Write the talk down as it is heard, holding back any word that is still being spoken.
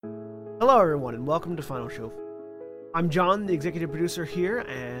Hello everyone and welcome to Final Show. I'm John, the executive producer here,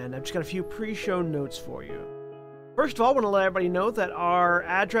 and I've just got a few pre-show notes for you. First of all, I want to let everybody know that our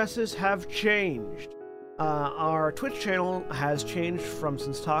addresses have changed. Our Twitch channel has changed from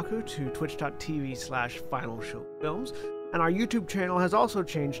Senstaku to twitch.tv/FinalShowFilms, and our YouTube channel has also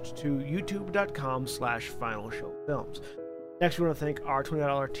changed to youtube.com/FinalShowFilms. Next, we want to thank our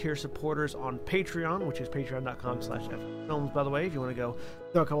 $20 tier supporters on Patreon, which is patreon.com/FFilms, by the way, if you want to go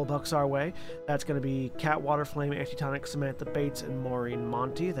throw a couple bucks our way. That's going to be Cat Waterflame, Antitonic, Samantha Bates, and Maureen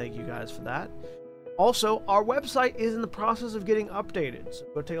Monty. Thank you guys for that. Also, our website is in the process of getting updated, so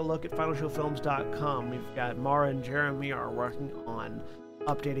go take a look at finalshowfilms.com. We've got Mara and Jeremy are working on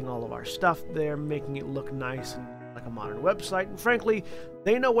updating all of our stuff there, making it look nice and like a modern website, and frankly,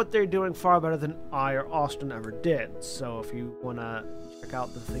 they know what they're doing far better than I or Austin ever did. So if you want to check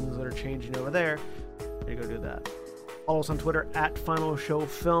out the things that are changing over there, you go do that. Follow us on Twitter at Final Show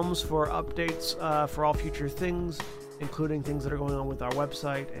Films for updates for all future things, including things that are going on with our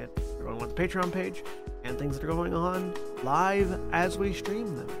website and are going on with the Patreon page, and things that are going on live as we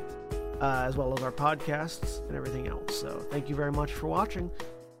stream them, as well as our podcasts and everything else. So thank you very much for watching.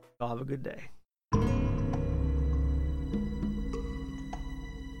 Y'all have a good day.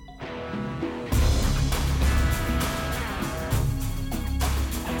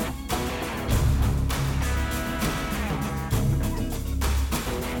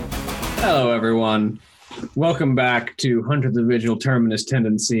 Hello, everyone. Welcome back to Hunter the Vigil Terminus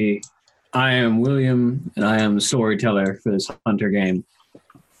Tendency. I am William, and I am the storyteller for this Hunter game,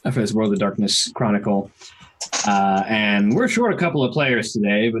 for this World of Darkness Chronicle. And we're short a couple of players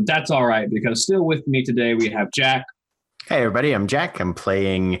today, but that's all right, because still with me today we have Jack. Hey, everybody. I'm Jack. I'm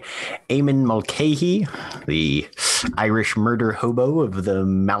playing Eamon Mulcahy, the Irish murder hobo of the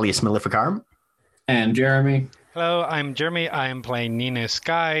Malleus Maleficarum. And Jeremy. Hello, I'm Jeremy. I am playing Nina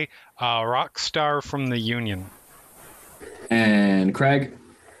Skye, a rock star from the Union. And Craig.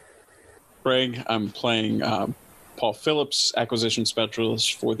 Craig, I'm playing Paul Phillips, acquisition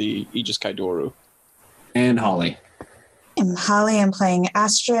specialist for the Aegis Kaidoru. And Holly. I'm Holly. I'm playing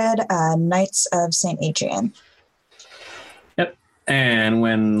Astrid, Knights of St. Adrian. Yep. And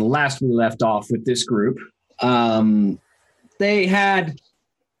when last we left off with this group, they had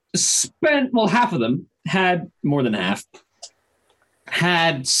spent, well, half of them had, more than half,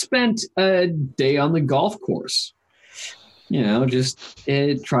 had spent a day on the golf course. You know, just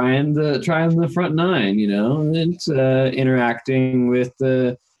trying the front nine, you know, and interacting with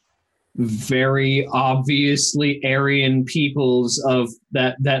the very obviously Aryan peoples of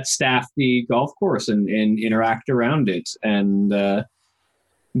that staff the golf course and interact around it, and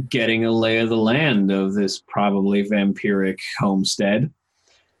getting a lay of the land of this probably vampiric homestead.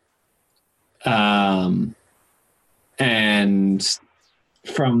 And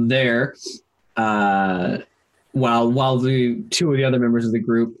from there, while the two of the other members of the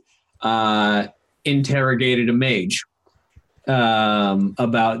group interrogated a mage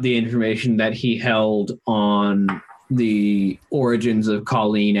about the information that he held on the origins of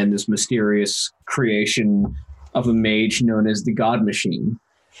Colleen and this mysterious creation of a mage known as the God Machine.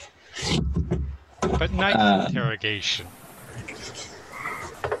 But nice interrogation.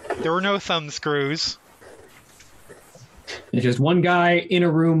 There were no thumb screws. It's just one guy in a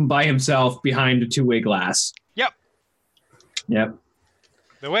room by himself behind a two-way glass. Yep.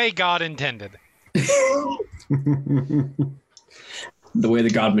 The way God intended. The way the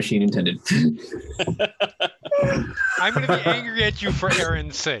God Machine intended. I'm going to be angry at you for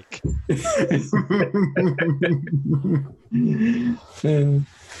Erin's sake. I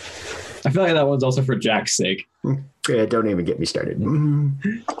feel like that one's also for Jack's sake. Yeah, don't even get me started.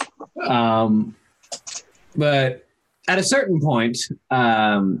 But at a certain point,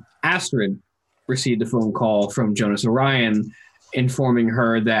 Astrid received a phone call from Jonas Orion informing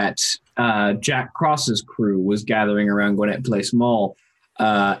her that Jack Cross's crew was gathering around Gwinnett Place Mall,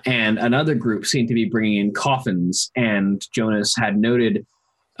 and another group seemed to be bringing in coffins, and Jonas had noted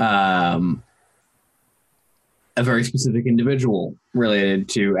a very specific individual related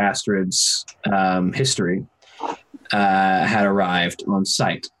to Astrid's history had arrived on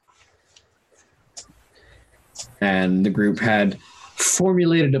site. And the group had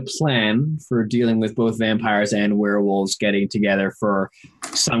formulated a plan for dealing with both vampires and werewolves getting together for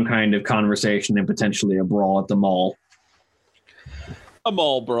some kind of conversation and potentially a brawl at the mall. A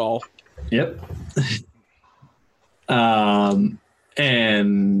mall brawl. Yep.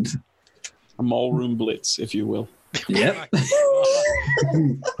 And A mall room blitz, if you will. Yep.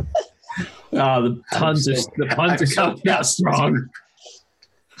 The puns are coming out strong.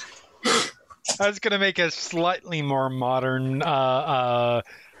 I was going to make a slightly more modern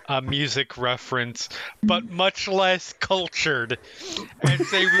music reference, but much less cultured, and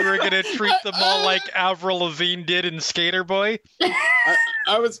say we were going to treat them all like Avril Lavigne did in Skater Boy.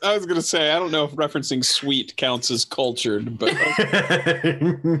 I was going to say, I don't know if referencing sweet counts as cultured, but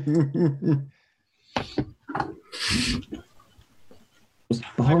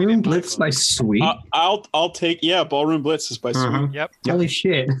Ballroom Blitz by Sweet? I'll take Ballroom Blitz is by Sweet. Yep. Holy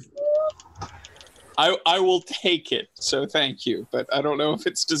shit. I will take it, so thank you, but I don't know if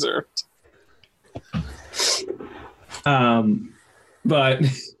it's deserved. But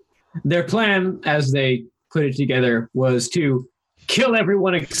their plan, as they put it together, was to kill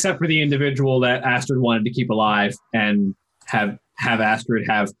everyone except for the individual that Astrid wanted to keep alive, and have Astrid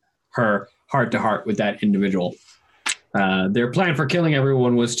have her heart-to-heart with that individual. Their plan for killing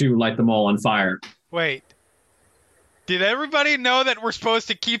everyone was to light them all on fire. Wait. Did everybody know that we're supposed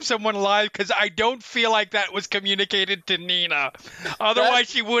to keep someone alive? Because I don't feel like that was communicated to Nina. Otherwise,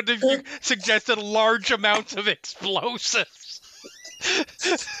 she would have suggested large amounts of explosives.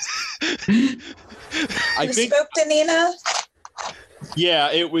 You spoke to Nina?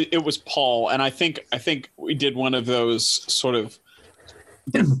 Yeah, it was Paul, and I think we did one of those sort of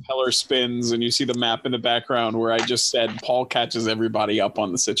propeller spins, and you see the map in the background where I just said Paul catches everybody up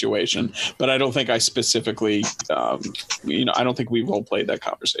on the situation, but I don't think I specifically, I don't think we role played that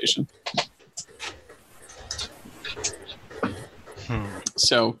conversation.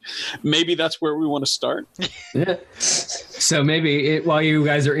 So maybe that's where we want to start. Yeah. So maybe while you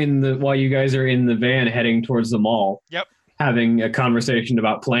guys are in the van heading towards the mall, yep, having a conversation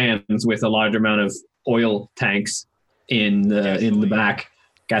about plans with a large amount of oil tanks in the back,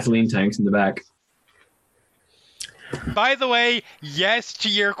 gasoline tanks in the back. By the way, yes to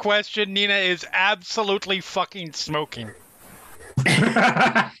your question, Nina is absolutely fucking smoking.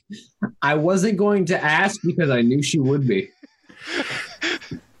 I wasn't going to ask because I knew she would be.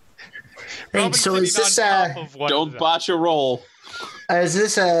 Right, so is this don't botch a roll? Is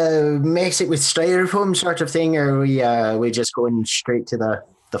this a mix it with styrofoam sort of thing, or are we just going straight to the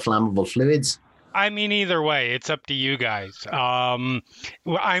flammable fluids? I mean, either way, it's up to you guys.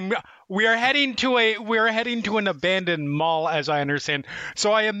 We're heading to an abandoned mall, as I understand.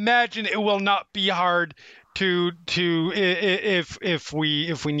 So I imagine it will not be hard to if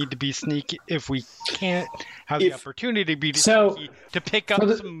we need to be sneaky, if we can't have the opportunity to be sneaky, to pick up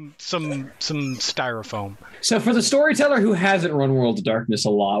some styrofoam. So for the storyteller who hasn't run World of Darkness a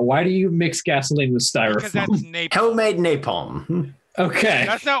lot, why do you mix gasoline with styrofoam? Because that's napalm. Homemade napalm. Okay.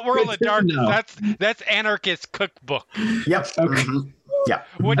 That's not World of Darkness. That's Anarchist Cookbook. Yep. Okay. Mm-hmm. Yeah.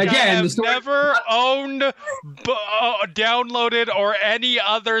 Which Again, I have never owned, downloaded, or any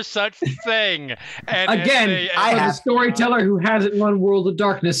other such thing. And again, I have a storyteller who hasn't run World of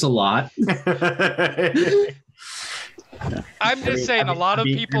Darkness a lot. I'm just saying, a lot of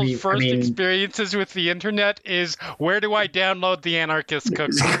people's first experiences with the internet is, where do I download the Anarchist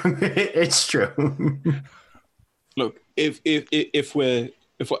Cookbook? It's true. Look, if we're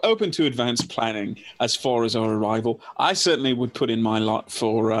open to advanced planning as far as our arrival, I certainly would put in my lot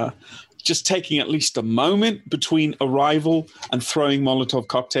for just taking at least a moment between arrival and throwing Molotov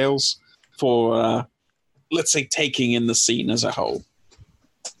cocktails for, let's say, taking in the scene as a whole.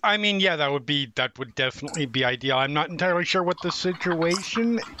 I mean, yeah, that would definitely be ideal. I'm not entirely sure what the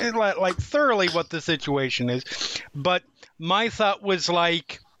situation is, like thoroughly what the situation is, but my thought was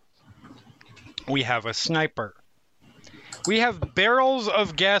like, we have a sniper. We have barrels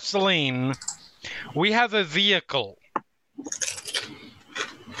of gasoline. We have a vehicle.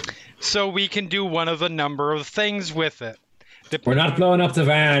 So we can do one of a number of things with it. We're not blowing up the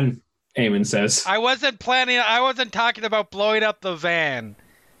van, Eamon says. I wasn't talking about blowing up the van.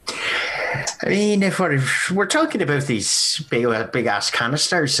 I mean, if we're talking about these big ass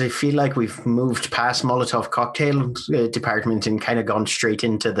canisters, I feel like we've moved past Molotov cocktail department and kind of gone straight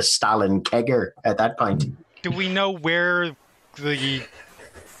into the Stalin kegger at that point. Do we know where the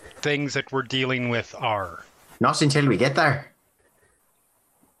things that we're dealing with are? Not until we get there.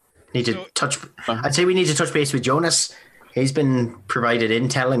 I'd say we need to touch base with Jonas. He's been provided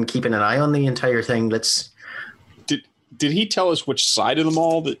intel and keeping an eye on the entire thing. Did he tell us which side of the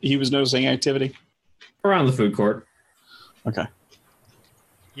mall that he was noticing activity? Around the food court. Okay.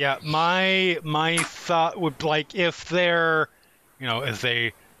 Yeah, my thought would, like, if they're, if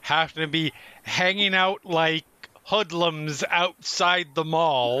they happen to be hanging out like hoodlums outside the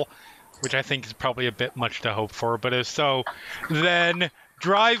mall, which I think is probably a bit much to hope for, but if so, then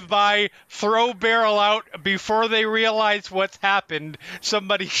drive by, throw barrel out before they realize what's happened.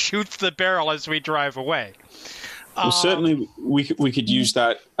 Somebody shoots the barrel as we drive away. Well, certainly we could use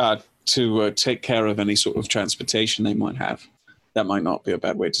that to take care of any sort of transportation they might have. that might not be a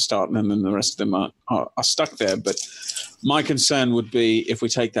bad way to start, and then the rest of them are stuck there. But my concern would be if we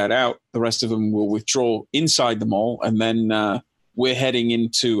take that out, the rest of them will withdraw inside the mall, and then we're heading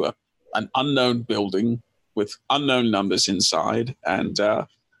into an unknown building with unknown numbers inside, and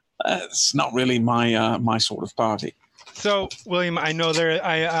it's not really my sort of party. So, William, I know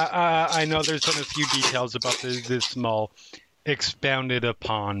I know there's been a few details about this mall expounded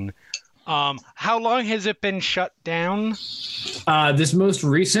upon. How long has it been shut down? This most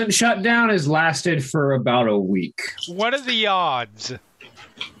recent shutdown has lasted for about a week. What are the odds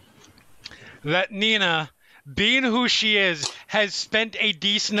that Nina, being who she is, has spent a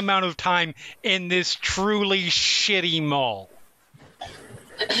decent amount of time in this truly shitty mall?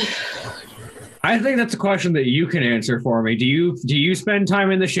 I think that's a question that you can answer for me. Do you spend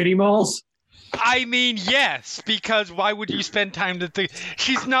time in the shitty malls? I mean, yes, because why would you spend time to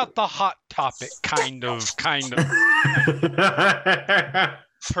she's not the hot topic kind of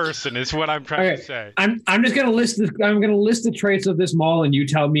person is what I'm trying to say. I'm just gonna list the traits of this mall, and you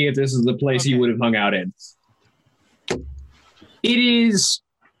tell me if this is the place you would have hung out in. It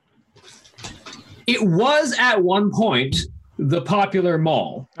was at one point the popular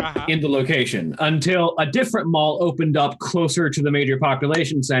mall in the location until a different mall opened up closer to the major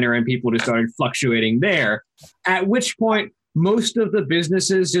population center and people just started fluctuating there, at which point most of the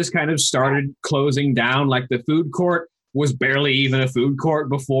businesses just kind of started closing down. Like the food court was barely even a food court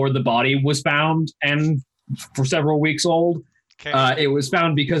before the body was found and for several weeks old. It was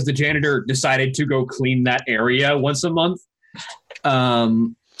found because the janitor decided to go clean that area once a month.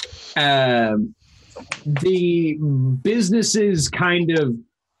 The businesses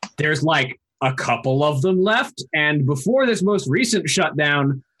there's like a couple of them left. And before this most recent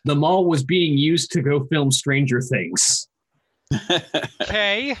shutdown, the mall was being used to go film Stranger Things.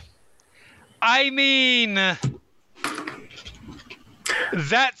 Okay. I mean,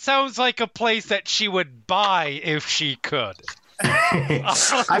 that sounds like a place that she would buy if she could.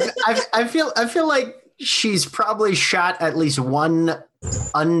 I feel like she's probably shot at least one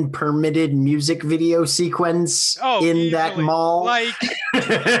unpermitted music video sequence in that mall. Like,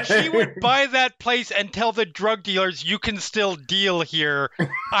 she would buy that place and tell the drug dealers, you can still deal here.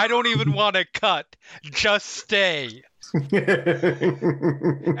 I don't even want to cut. Just stay.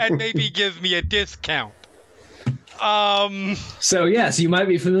 And maybe give me a discount. So, yes, you might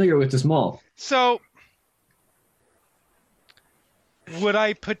be familiar with this mall. So, would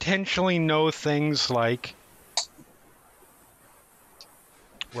I potentially know things like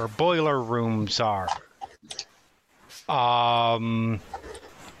where boiler rooms are,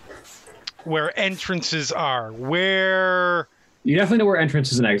 where entrances are, where... You definitely know where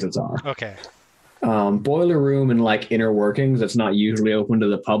entrances and exits are. Okay. Boiler room and like inner workings that's not usually open to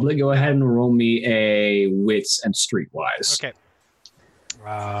the public. Go ahead and roll me a wits and streetwise. Okay.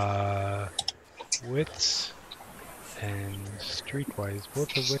 Wits and streetwise,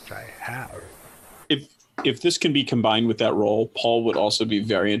 both of which I have. If this can be combined with that roll, Paul would also be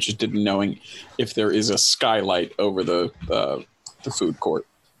very interested in knowing if there is a skylight over the food court.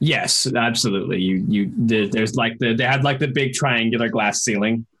 Yes, absolutely. There's like they had like the big triangular glass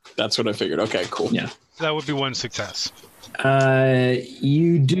ceiling. That's what I figured. Okay, cool. Yeah, that would be one success.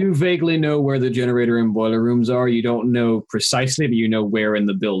 You do vaguely know where the generator and boiler rooms are. You don't know precisely, but you know where in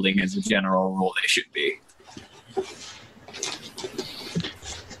the building, as a general rule, they should be.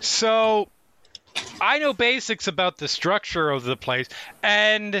 So, I know basics about the structure of the place,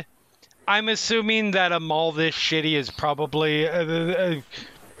 and I'm assuming that a mall this shitty is probably...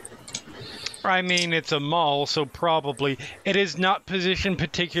 I mean, it's a mall, so probably it is not positioned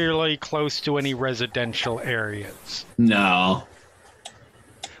particularly close to any residential areas. No.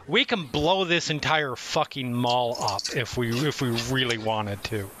 We can blow this entire fucking mall up if we really wanted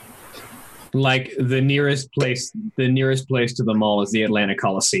to. Like the nearest place to the mall is the Atlanta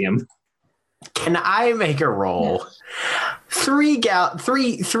Coliseum. Can I make a roll? Three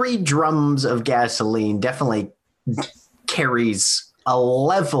drums of gasoline definitely carries a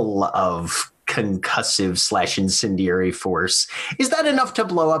level of concussive / incendiary force. Is that enough to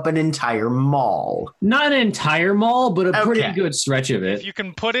blow up an entire mall? Not an entire mall, but a pretty good stretch of it. If you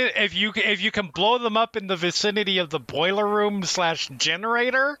can put it, if you can blow them up in the vicinity of the boiler room /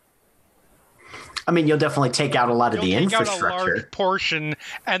 generator. I mean, you'll definitely take out a lot of the infrastructure. Out a large portion,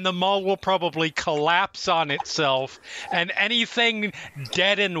 and the mall will probably collapse on itself, and anything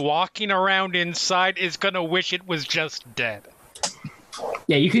dead and walking around inside is going to wish it was just dead.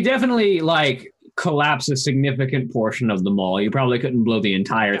 Yeah, you could definitely, like, collapse a significant portion of the mall. You probably couldn't blow the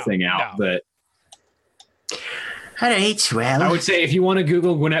entire thing out, but... All right, well... I would say if you want to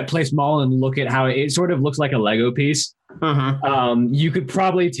Google Gwinnett Place Mall and look at how it sort of looks like a Lego piece, Mm-hmm. You could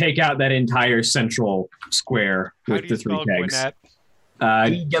probably take out that entire central square with the 3 kegs.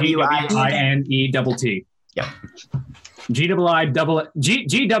 GWINE. Yep. GWINNETT.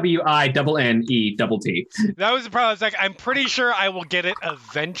 That was the problem. I was like, I'm pretty sure I will get it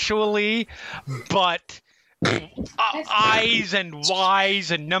eventually, but I's and Y's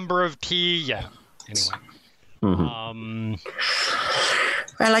and number of T, yeah. Anyway. Mm-hmm.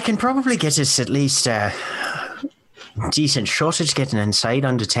 Well, I can probably get us at least a decent shot at getting inside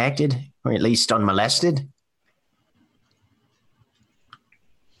undetected, or at least unmolested.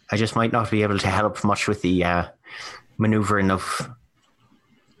 I just might not be able to help much with the maneuvering of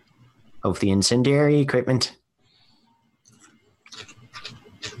the incendiary equipment.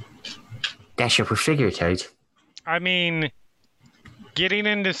 Dash up, we'll figure it out. I mean, getting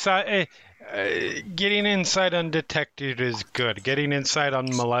inside undetected is good. Getting inside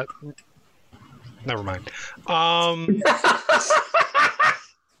never mind. I'm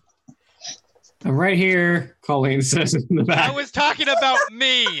right here, Colleen says in the back. I was talking about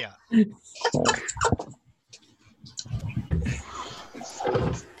me.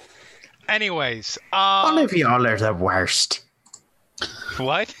 Anyways, all of y'all are the worst.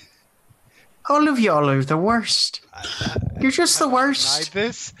 What? All of y'all are the worst. You're just the worst.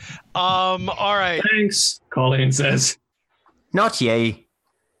 This. All right. Thanks, Colleen says. Not yay.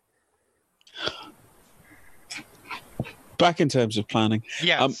 Back in terms of planning,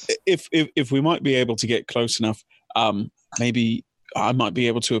 yes. If we might be able to get close enough, maybe I might be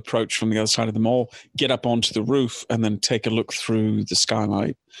able to approach from the other side of the mall, get up onto the roof, and then take a look through the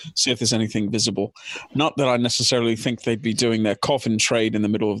skylight, see if there's anything visible. Not that I necessarily think they'd be doing their coffin trade in the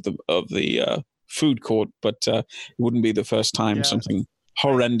middle of the food court, but it wouldn't be the first time something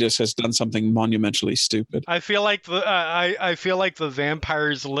horrendous has done something monumentally stupid. I feel like the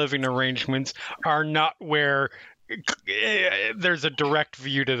vampires' living arrangements are not where there's a direct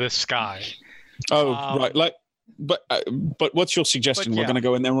view to the sky. Oh, right. But what's your suggestion? We're going to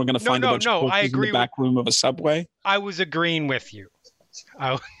go in there and we're going to find a bunch of corpses in the back room of a subway? I was agreeing with you.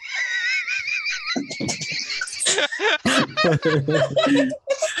 Wow.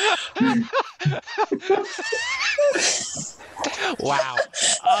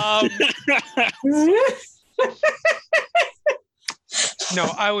 No,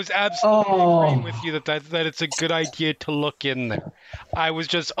 I was absolutely agreeing with you that it's a good idea to look in there. I was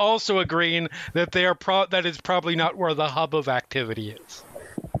just also agreeing that that is probably not where the hub of activity is.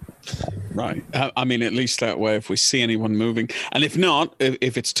 Right. I mean, at least that way, if we see anyone moving, and if not,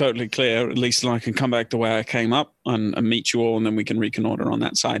 if it's totally clear, at least I can come back the way I came up and meet you all, and then we can reconnoiter on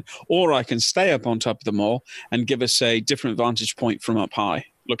that side. Or I can stay up on top of the mall and give us a different vantage point from up high,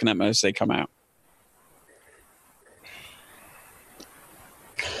 looking at them as they come out.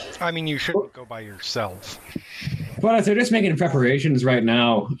 I mean, you shouldn't go by yourself. But if they're just making preparations right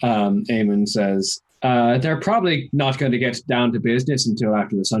now, Eamon says, they're probably not going to get down to business until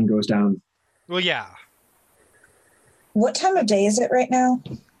after the sun goes down. Well, yeah. What time of day is it right now?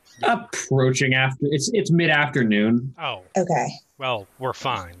 Approaching after. It's mid-afternoon. Oh. Okay. Well, we're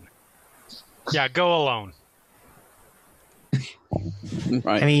fine. Yeah, go alone.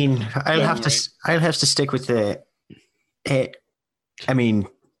 Right. I mean, I'll have to stick with the. I mean,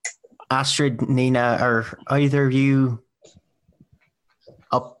 Astrid, Nina, are either of you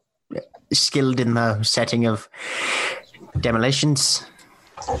skilled in the setting of demolitions?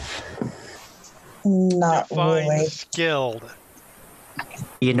 Not Fine, really. skilled.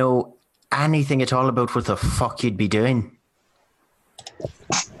 You know anything at all about what the fuck you'd be doing?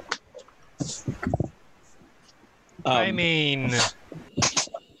 I mean,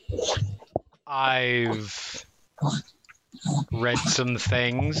 I've read some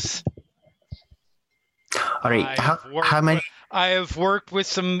things. All right, how many? I have worked with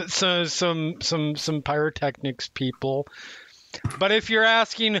some pyrotechnics people. But if you're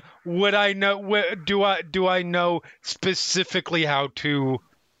asking, would I know? Do I know specifically how to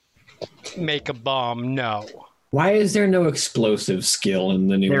make a bomb? No. Why is there no explosive skill in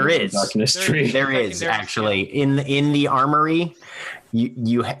the new Darkness tree? There is actually in the armory.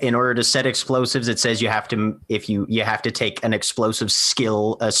 You in order to set explosives, it says you have to take an explosive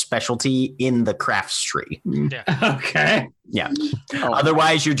skill, a specialty in the crafts tree. Yeah. Okay. Yeah. Oh.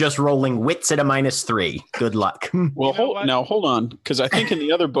 Otherwise, you're just rolling wits at a -3. Good luck. Well, hold on, because I think in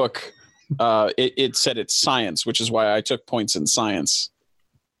the other book, it said it's science, which is why I took points in science.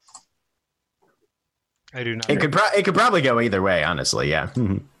 I do not. It could probably go either way, honestly. Yeah.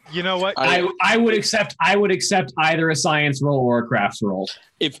 You know what? I would accept either a science roll or a crafts roll.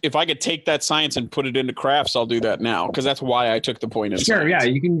 If I could take that science and put it into crafts, I'll do that now, because that's why I took the point in Sure, science. yeah,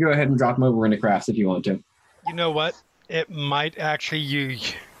 you can go ahead and drop them over into crafts if you want to. You know what? it might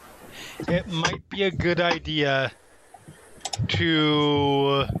be a good idea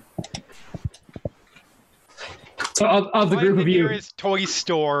to. So of the group of you, nearest toy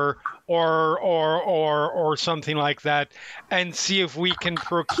store or something like that, and see if we can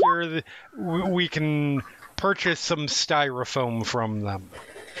we can purchase some styrofoam from them.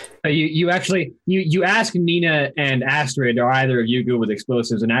 you actually ask Nina and Astrid, are either of you good with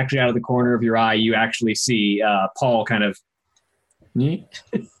explosives? And actually, out of the corner of your eye, you actually see Paul kind of. Yeah.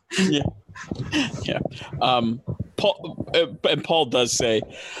 Yeah. Paul does say,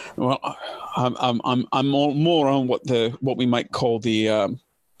 "Well, I'm more on what we might call the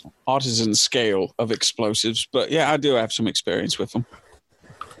artisan scale of explosives, but yeah, I do have some experience with them."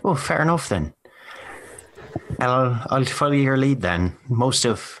 Oh, fair enough then. I'll follow your lead then. Most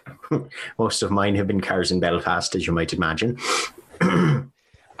of mine have been cars in Belfast, as you might imagine. Right.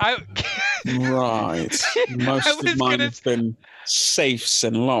 Most of mine have been safes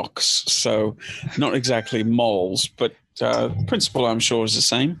and locks, so not exactly malls, but principle I'm sure is the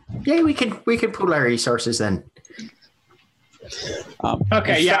same. Yeah, we could pool our resources then.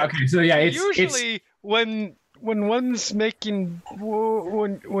 Okay. So yeah, it's usually when one's making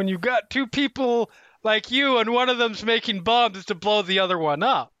when you got two people like you and one of them's making bombs to blow the other one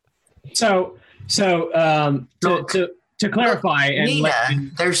up. So to clarify, and Nina,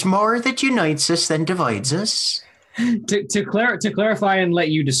 there's more that unites us than divides us. To clarify and let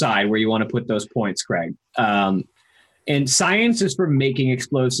you decide where you want to put those points, Craig. And science is for making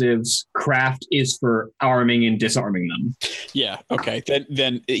explosives. Craft is for arming and disarming them. Yeah. Okay.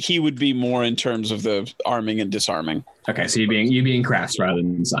 Then he would be more in terms of the arming and disarming. Okay. So you being crafts rather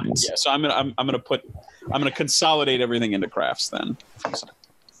than science. Yeah. So I'm gonna consolidate everything into crafts then,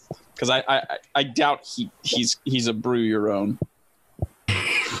 because I doubt he's a brew your own.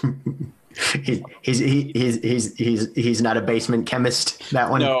 He's not a basement chemist.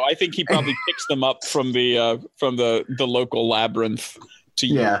 That one. No, I think he probably picks them up from the local labyrinth to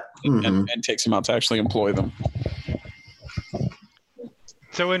use and takes them out to actually employ them.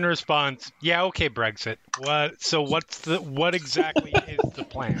 So in response, yeah, okay, Brexit. What exactly is the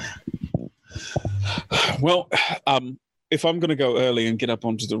plan? Well, if I'm going to go early and get up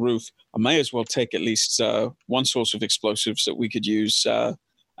onto the roof, I may as well take at least one source of explosives that we could use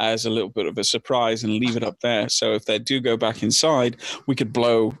as a little bit of a surprise and leave it up there. So if they do go back inside, we could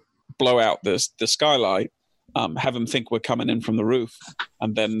blow out the skylight, have them think we're coming in from the roof,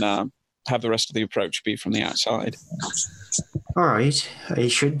 and then have the rest of the approach be from the outside. All right, I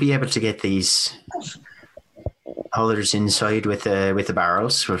should be able to get these others inside with the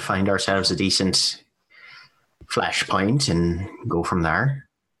barrels. We'll find ourselves a decent flashpoint and go from there.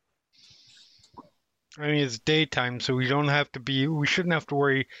 I mean, it's daytime, so we shouldn't have to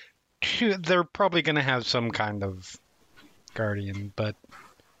worry. They're probably going to have some kind of guardian, but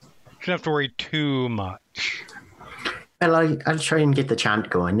shouldn't have to worry too much. Well, I'll try and get the chant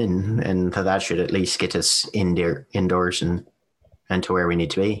going, and that should at least get us indoors and to where we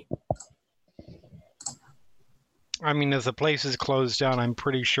need to be. I mean, if the place is closed down, I'm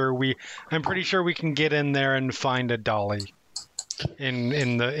pretty sure we can get in there and find a dolly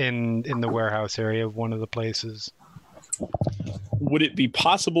in the warehouse area of one of the places. Would it be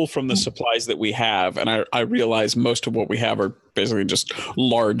possible from the supplies that we have, and I realize most of what we have are basically just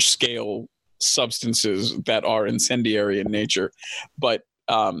large scale substances that are incendiary in nature, but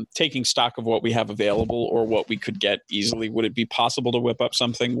taking stock of what we have available or what we could get easily, would it be possible to whip up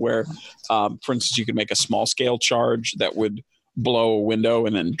something where, for instance, you could make a small scale charge that would blow a window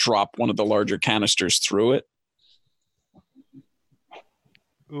and then drop one of the larger canisters through it?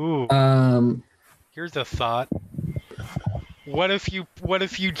 Ooh. Here's a thought. What if you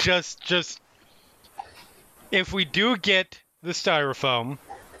just if we do get the styrofoam,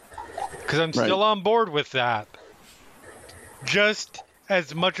 because I'm still on board with that, just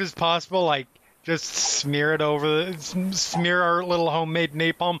as much as possible, like just smear our little homemade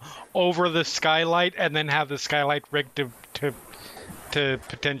napalm over the skylight, and then have the skylight rigged to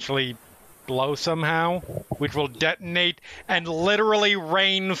potentially blow somehow, which will detonate and literally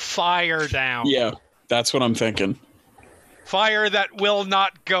rain fire down. Yeah, that's what I'm thinking. Fire that will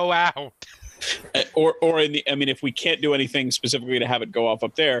not go out. Or if we can't do anything specifically to have it go off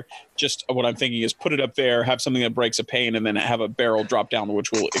up there, just what I'm thinking is put it up there, have something that breaks a pane, and then have a barrel drop down,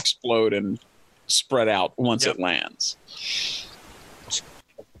 which will explode and spread out once it lands.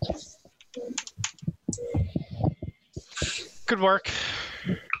 Good work.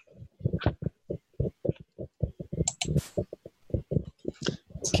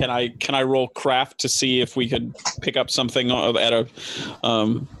 can I roll craft to see if we could pick up something at a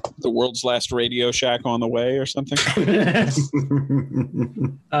the world's last Radio Shack on the way or something?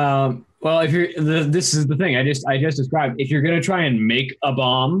 Well, if you're this is the thing I just described. If you're going to try and make a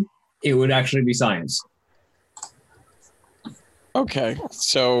bomb, it would actually be science. Okay,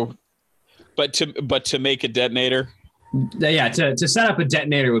 so, but to make a detonator. Yeah, to set up a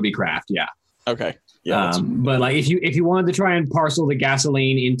detonator would be craft. Yeah. Okay. Yeah. But like if you wanted to try and parcel the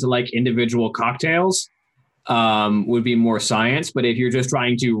gasoline into like individual cocktails, would be more science. But if you're just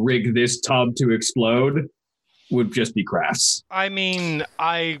trying to rig this tub to explode, would just be crafts. I mean,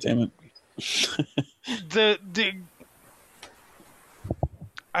 Damn it.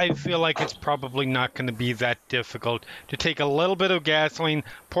 I feel like it's probably not going to be that difficult to take a little bit of gasoline,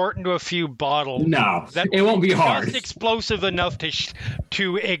 pour it into a few bottles. No, it won't be hard. Just explosive enough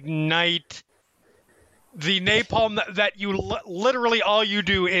to ignite the napalm that you literally all you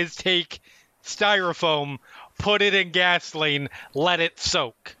do is take styrofoam, put it in gasoline, let it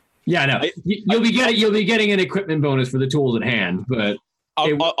soak. Yeah, no, you'll be getting an equipment bonus for the tools at hand, but.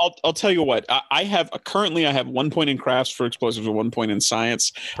 I'll tell you what. I have 1 point in crafts for explosives and 1 point in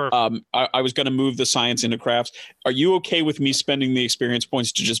science. Perfect. I was going to move the science into crafts. Are you okay with me spending the experience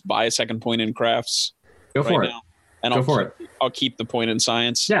points to just buy a 2nd point in crafts? Go for it. Now? And I'll keep the point in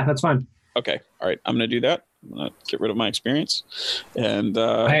science. Yeah, that's fine. Okay. All right. I'm going to do that. I'm going to get rid of my experience. And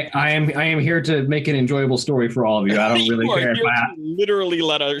I am here to make an enjoyable story for all of you. I don't really care if I literally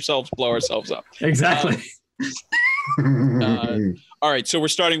let ourselves blow ourselves up. Exactly. All right, so we're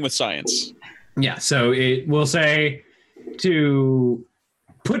starting with science. Yeah, so it will say to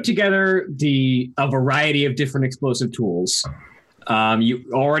put together a variety of different explosive tools. You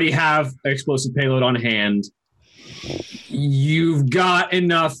already have explosive payload on hand. You've got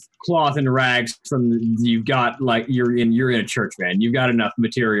enough cloth and rags you've got like you're in a church van. You've got enough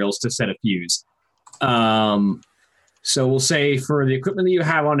materials to set a fuse. So we'll say for the equipment that you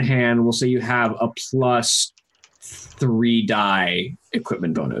have on hand, we'll say you have a +3 die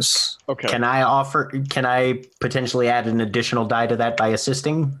equipment bonus. Okay. Can I potentially add an additional die to that by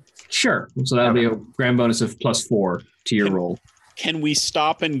assisting? Sure. So that'll be a grand bonus of +4 to your roll. Can we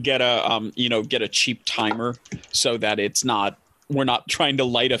stop and get a cheap timer so that we're not trying to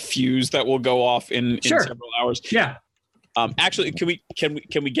light a fuse that will go off in several hours? Yeah. Actually, can we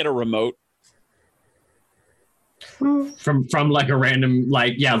get a remote? From like a random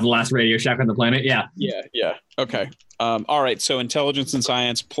the last Radio Shack on the planet. Yeah. Yeah. Okay. All right. So intelligence and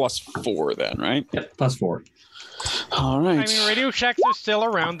science +4 then, right? Yep. +4. All right. I mean, Radio Shacks are still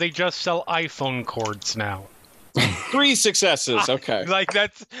around. They just sell iPhone cords now. 3 successes. Okay. Like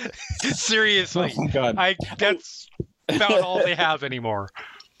that's seriously. Oh my God. That's about all they have anymore.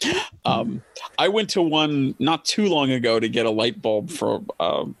 I went to one not too long ago to get a light bulb for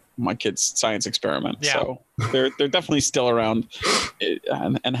my kid's science experiment. Yeah. So they're definitely still around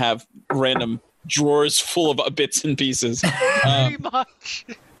and have random drawers full of bits and pieces. Pretty much.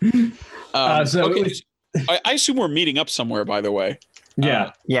 Okay. I assume we're meeting up somewhere, by the way.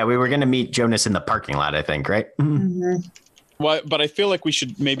 Yeah. Yeah, we were going to meet Jonas in the parking lot, I think, right? Mm-hmm. Well, but I feel like we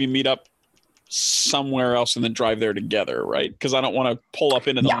should maybe meet up somewhere else and then drive there together, right? Because I don't want to pull up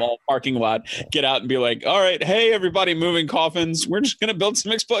into the mall parking lot, get out and be like, all right, hey, everybody moving coffins. We're just going to build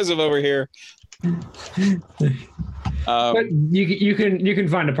some explosive over here. But you can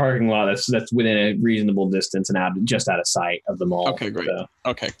find a parking lot that's within a reasonable distance and just out of sight of the mall. Okay, great. So.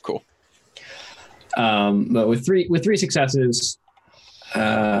 Okay, cool. But with three successes,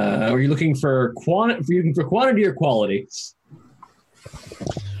 are you looking for quantity or quality?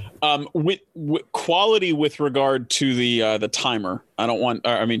 With quality with regard to the timer. I don't want.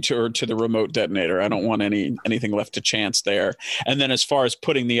 To the remote detonator. I don't want anything left to chance there. And then as far as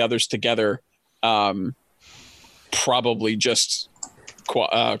putting the others together, probably just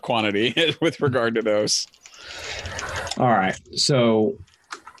quantity with regard to those. All right. So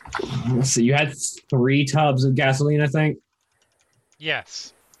let's see. You had 3 tubs of gasoline, I think.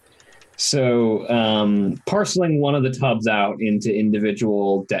 Yes. So parceling one of the tubs out into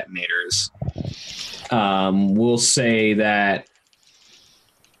individual detonators, we'll say that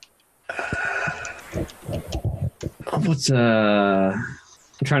I'm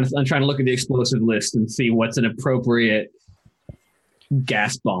trying to look at the explosive list and see what's an appropriate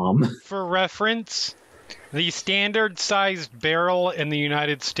gas bomb. For reference, the standard sized barrel in the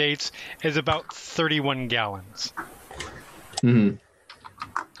United States is about 31 gallons. Mm-hmm.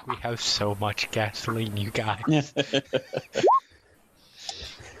 We have so much gasoline, you guys.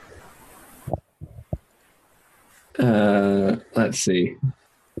 Let's see.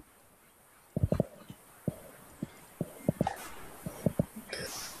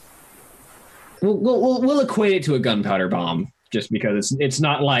 We'll equate it to a gunpowder bomb, just because it's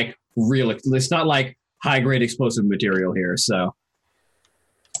not like real. It's not like high grade explosive material here. So,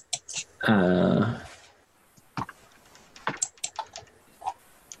 I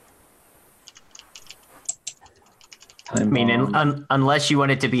mean, unless you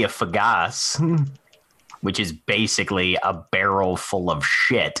want it to be a fagasse, which is basically a barrel full of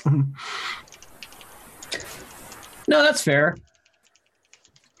shit. No, that's fair.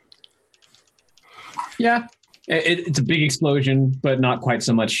 Yeah, it's a big explosion, but not quite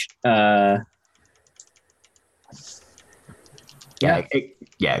so much. Yeah.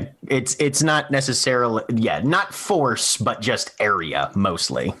 It's not necessarily not force, but just area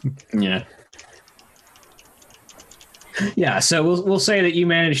mostly. Yeah. Yeah, so we'll say that you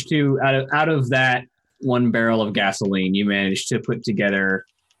managed to out of that one barrel of gasoline, you managed to put together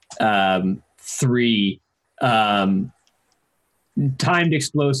 3 timed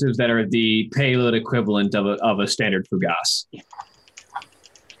explosives that are the payload equivalent of a standard fugasse.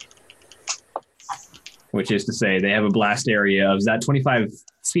 Which is to say, they have a blast area of, is that 25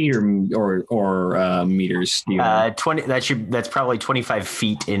 feet or meters? 20. That's probably 25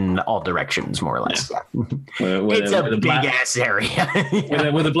 feet in all directions, more or less. Yeah. It's a big ass area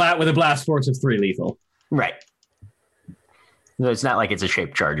with a blast force of 3 lethal. Right. So it's not like it's a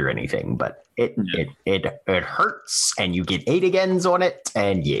shaped charge or anything, but it hurts, and you get 8 agains on it,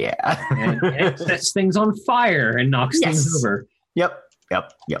 and and it sets things on fire and knocks things over. Yep.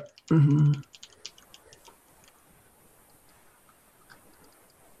 Mm-hmm.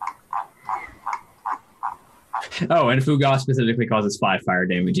 Oh, and Fugasse specifically causes 5 fire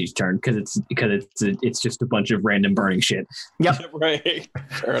damage each turn because it's just a bunch of random burning shit. Yep. Right.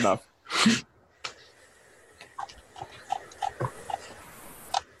 Fair enough.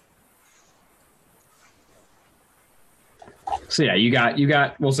 So yeah, you got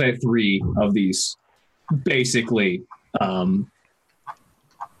we'll say 3 of these basically napalm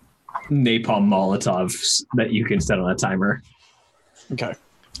Molotovs that you can set on a timer. Okay.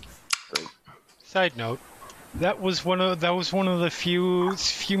 Great. Side note. That was one of the few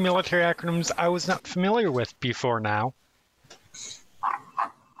military acronyms I was not familiar with before now.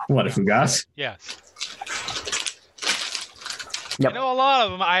 What, a Fugasse? Yes. Yep. I know a lot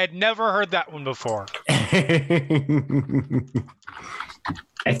of them. I had never heard that one before. I'm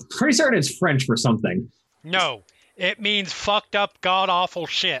pretty certain it's French for something. No, it means fucked up, god awful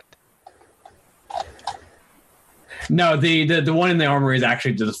shit. No, the one in the armory is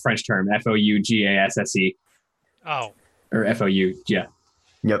actually the French term, Fougasse. Oh. Or FOU, yeah.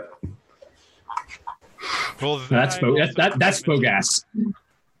 Yep. Well, that's Fugasse.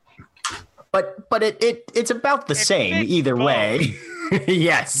 But it's about the same either way.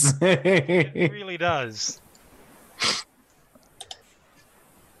 Yes. It really does.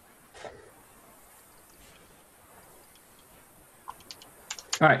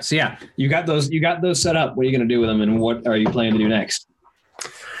 All right, so yeah, you got those set up. What are you going to do with them, and what are you planning to do next?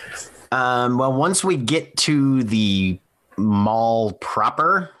 Well, once we get to the mall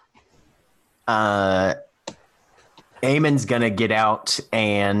proper, Eamon's gonna get out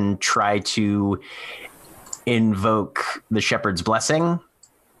and try to invoke the Shepherd's Blessing.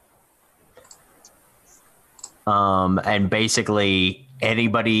 And basically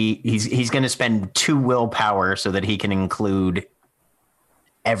anybody, he's gonna spend 2 willpower so that he can include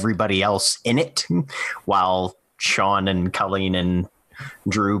everybody else in it, while Sean and Colleen and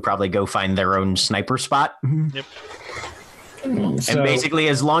Drew probably go find their own sniper spot. Yep. And basically,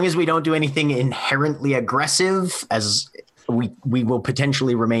 as long as we don't do anything inherently aggressive, as we will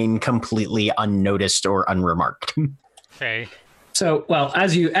potentially remain completely unnoticed or unremarked. Okay. So, well,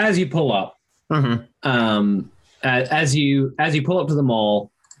 as you pull up, as you pull up to the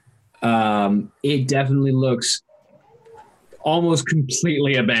mall, it definitely looks almost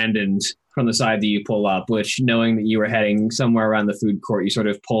completely abandoned from the side that you pull up, which, knowing that you were heading somewhere around the food court, you sort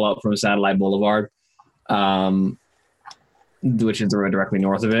of pull up from Satellite Boulevard, which is the road directly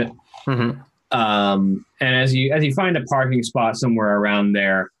north of it. Mm-hmm. And as you find a parking spot somewhere around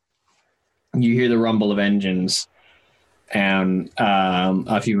there, you hear the rumble of engines, and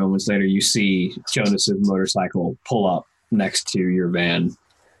a few moments later, you see Jonas's motorcycle pull up next to your van.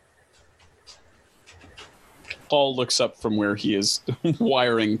 Paul looks up from where he is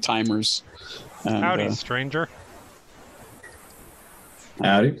wiring timers. And, howdy, stranger.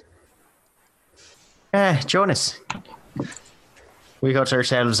 Howdy. Jonas, we got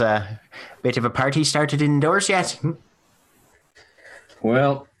ourselves a bit of a party started indoors yet?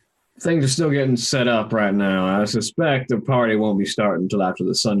 Well, things are still getting set up right now. I suspect the party won't be starting until after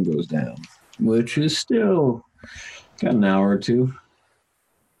the sun goes down, which is still got an hour or two.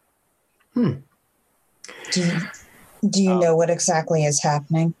 Do you know what exactly is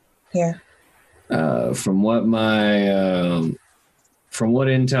happening here? From what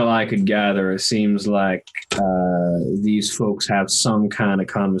intel I could gather, it seems like these folks have some kind of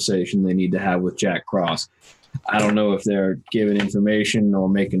conversation they need to have with Jack Cross. I don't know if they're giving information or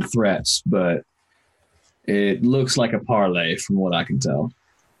making threats, but it looks like a parlay from what I can tell.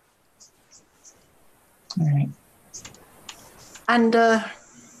 All right. And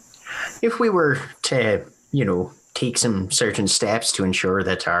if we were to, take some certain steps to ensure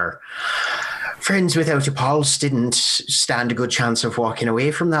that our friends without a pulse didn't stand a good chance of walking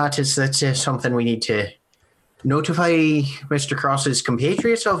away from that, is that something we need to notify Mr. Cross's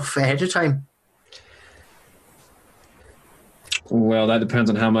compatriots of ahead of time? Well, that depends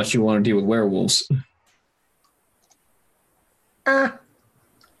on how much you want to deal with werewolves.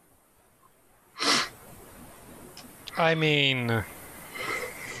 I mean,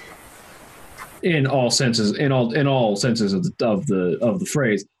 in all senses of the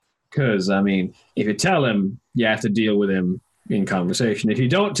phrase, because I mean, if you tell him, you have to deal with him in conversation. If you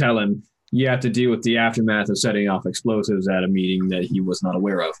don't tell him, you have to deal with the aftermath of setting off explosives at a meeting that he was not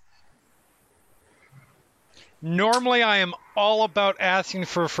aware of. normally I am all about asking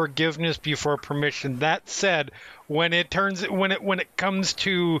for forgiveness before permission. That said, when it comes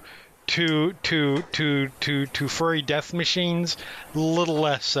to furry death machines, a little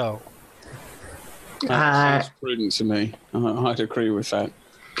less so. That sounds prudent to me. I'd agree with that.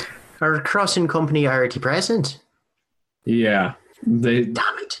 Are Crossing Company already present? Yeah. Damn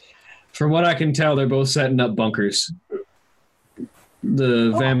it. From what I can tell, they're both setting up bunkers.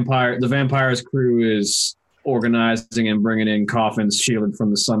 The vampire's crew is organizing and bringing in coffins shielded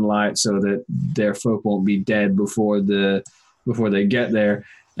from the sunlight so that their folk won't be dead before they get there.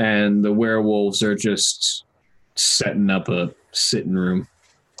 And the werewolves are just setting up a sitting room.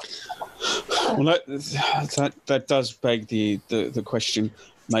 Well, that does beg the question.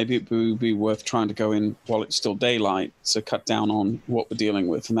 Maybe it would be worth trying to go in while it's still daylight to cut down on what we're dealing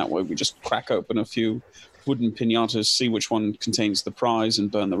with, and that way we just crack open a few wooden piñatas, see which one contains the prize, and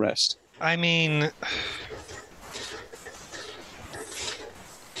burn the rest. I mean,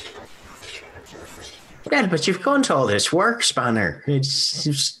 Well, but you've gone to all this work, Spanner. It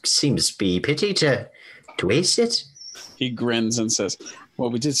seems to be a pity to waste it. He grins and says, well,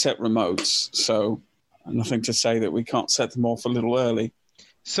 we did set remotes, so nothing to say that we can't set them off a little early.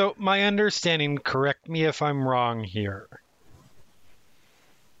 so my understanding, correct me if I'm wrong here,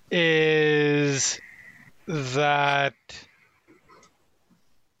 is that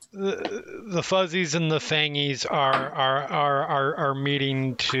the fuzzies and the fangies are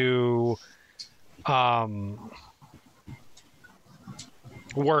meeting to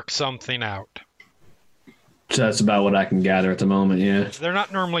work something out. So that's about what I can gather at the moment, yeah. They're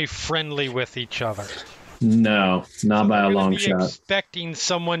not normally friendly with each other. No, not by a long shot. Expecting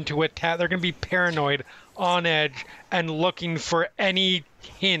someone to attack. They're going to be paranoid, on edge, and looking for any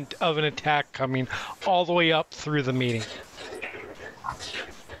hint of an attack coming all the way up through the meeting.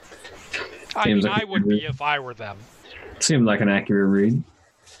 I would be if I were them. Seems like an accurate read.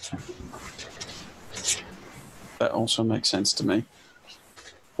 That also makes sense to me.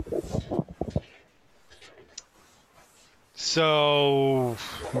 So,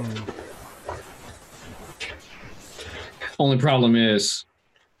 Only problem is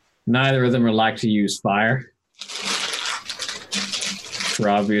neither of them are like to use fire for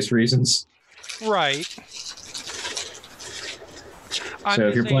obvious reasons. right. So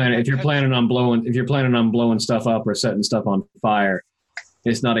if you're planning on blowing stuff up or setting stuff on fire,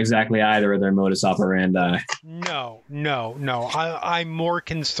 it's not exactly either of their modus operandi. No. I'm more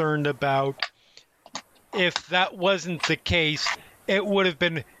concerned about if that wasn't the case, it would have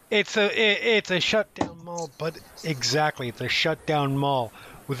been. It's a shutdown mall, but exactly, it's a shutdown mall.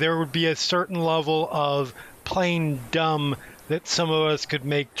 There would be a certain level of playing dumb that some of us could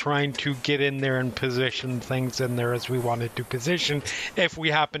make trying to get in there and position things in there as we wanted to position if we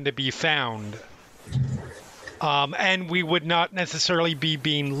happen to be found. And we would not necessarily be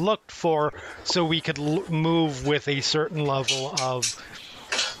being looked for, so we could move with a certain level of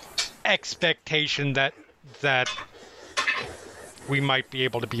expectation that we might be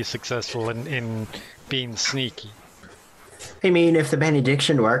able to be successful in being sneaky. I mean, if the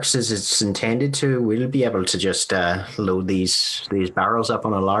benediction works as it's intended to, we'll be able to just load these barrels up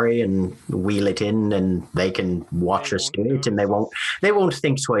on a lorry and wheel it in, and they can watch us do it, and they won't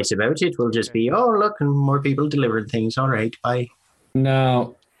think twice about it. We'll just be, oh look, and more people delivering things. All right, bye.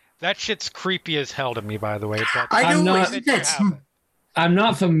 No, That shit's creepy as hell to me, by the way. But I know, isn't it? I'm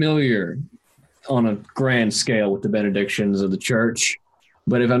not familiar on a grand scale with the benedictions of the church.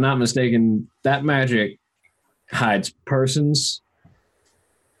 But if I'm not mistaken, that magic hides persons,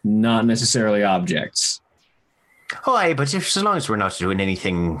 not necessarily objects. Oh, aye, but as long as we're not doing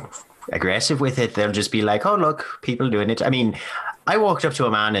anything aggressive with it, they'll just be like, oh, look, people doing it. I mean, I walked up to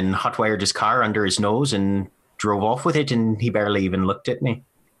a man and hot-wired his car under his nose and drove off with it, and he barely even looked at me.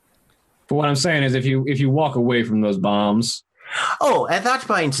 But what I'm saying is if you walk away from those bombs... Oh, at that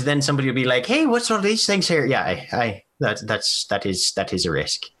point, then somebody will be like, hey, what's all these things here? Yeah, that is a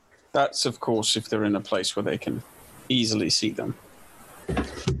risk. That's, of course, if they're in a place where they can easily see them.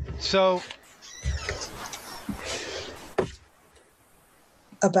 So,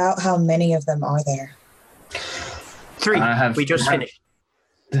 About how many of them are there? 3. We just finished.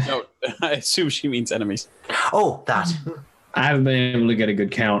 No, I assume she means enemies. Oh, that. I haven't been able to get a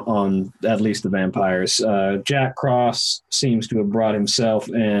good count on at least the vampires. Jack Cross seems to have brought himself,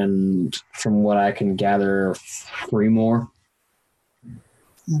 and from what I can gather, 3 more.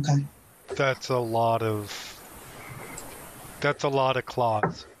 Okay. that's a lot of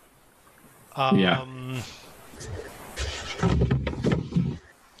claws. Yeah.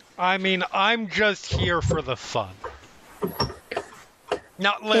 I mean, I'm just here for the fun.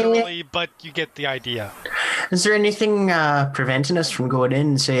 Not literally, but you get the idea. Is there anything preventing us from going in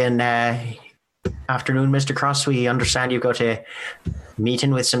and saying, afternoon, Mr. Cross, we understand you've got a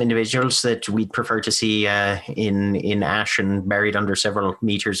meeting with some individuals that we'd prefer to see in ash and buried under several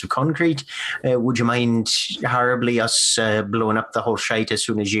meters of concrete. Would you mind horribly us blowing up the whole shite as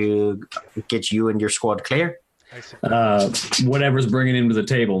soon as you get you and your squad clear? Whatever's bringing him to the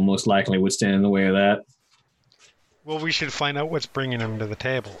table most likely would stand in the way of that. Well, we should find out what's bringing him to the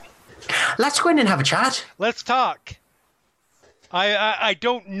table. Let's go in and have a chat. Let's talk. I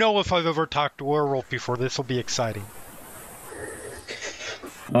don't know if I've ever talked to a werewolf before. This will be exciting.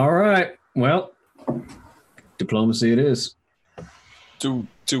 All right. Well, diplomacy it is. Do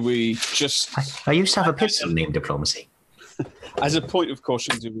we just... I used to have a pistol named Diplomacy. As a point of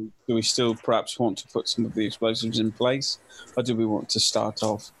caution, do we still perhaps want to put some of the explosives in place, or do we want to start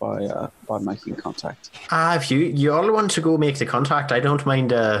off by making contact? If you all want to go make the contact, I don't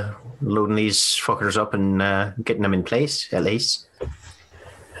mind loading these fuckers up and getting them in place, at least.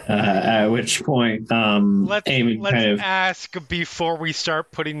 At which point, Let's Eamon kind of... ask before we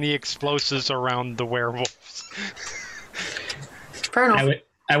start putting the explosives around the werewolves. Fair enough.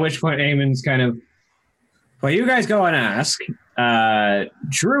 At which point, Eamon's kind of... Well, you guys go and ask.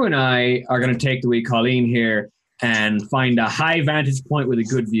 Drew and I are going to take the wee Colleen here and find a high vantage point with a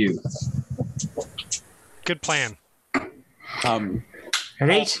good view. Good plan.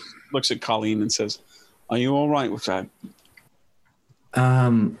 Right. Looks at Colleen and says, "Are you all right with that?"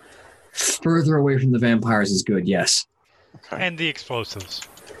 Further away from the vampires is good, yes. Okay. And the explosives.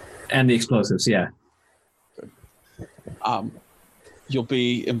 And the explosives, yeah. You'll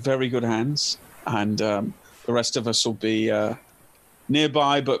be in very good hands, and the rest of us will be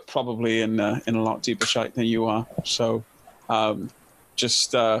nearby, but probably in a lot deeper shape than you are. So,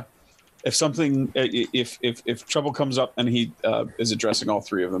 just if something, if trouble comes up, and he is addressing all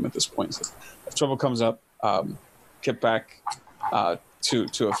 3 of them at this point. So if trouble comes up, get back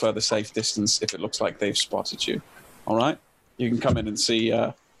to a further safe distance if it looks like they've spotted you. All right, you can come in and see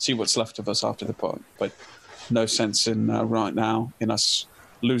what's left of us after the point, but no sense in right now in us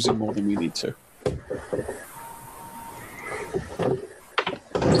losing more than we need to.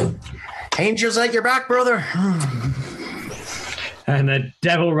 Angels at your back, brother. And the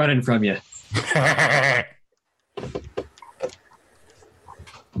devil running from you.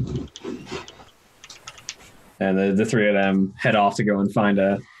 And the 3 of them head off to go and find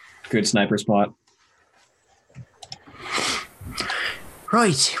a good sniper spot.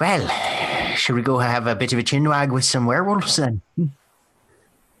 Right, well, should we go have a bit of a chinwag with some werewolves then?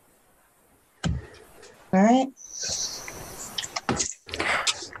 All right.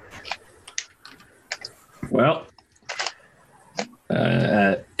 Well,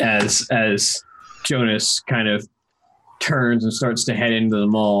 as Jonas kind of turns and starts to head into the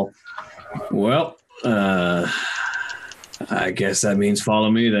mall, well, I guess that means follow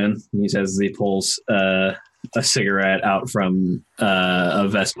me then. He says as he pulls a cigarette out from a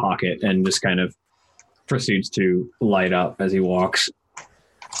vest pocket and just kind of proceeds to light up as he walks.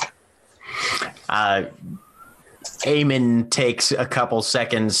 Eamon takes a couple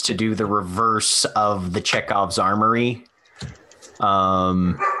seconds to do the reverse of the Chekhov's armory,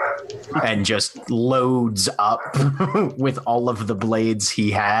 and just loads up with all of the blades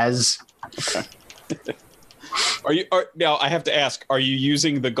he has. Okay. Now I have to ask, are you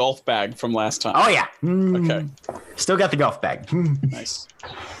using the golf bag from last time? Oh yeah. Okay. Still got the golf bag. Nice.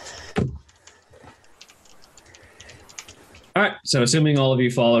 All right. So assuming all of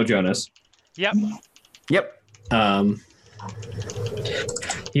you follow Jonas. Yep. Yep.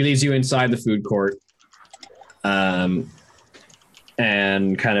 He leads you inside the food court.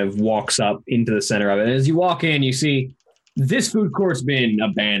 And kind of walks up into the center of it. And as you walk in, you see this food court's been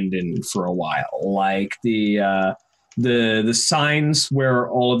abandoned for a while. Like the signs where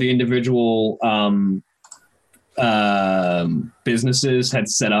all of the individual businesses had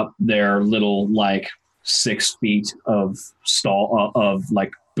set up their little 6 feet of stall of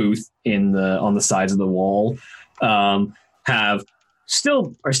booth on the sides of the wall are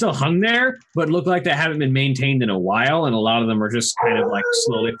still hung there, but look like they haven't been maintained in a while, and a lot of them are just kind of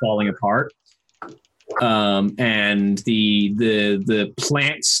slowly falling apart. And the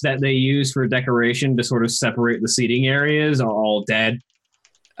plants that they use for decoration to sort of separate the seating areas are all dead.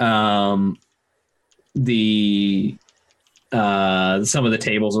 Some of the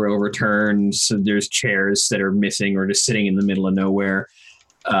tables are overturned, so there's chairs that are missing or just sitting in the middle of nowhere.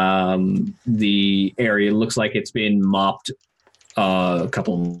 The area looks like it's been mopped a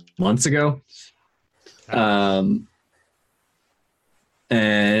couple months ago.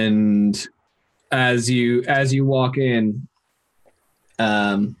 And as you walk in,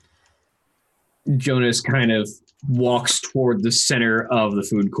 Jonas kind of walks toward the center of the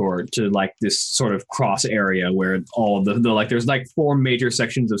food court to this sort of cross area where all of the there's 4 major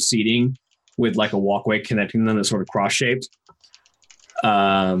sections of seating with a walkway connecting them that's sort of cross-shaped.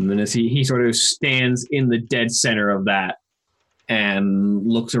 And as he sort of stands in the dead center of that and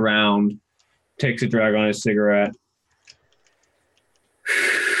looks around, takes a drag on his cigarette.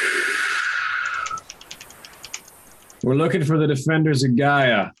 We're looking for the defenders of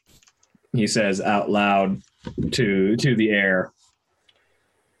Gaia, he says out loud to the air.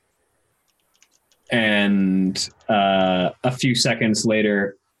 And a few seconds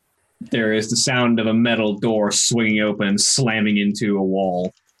later, there is the sound of a metal door swinging open, slamming into a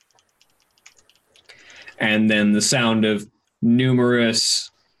wall. And then the sound of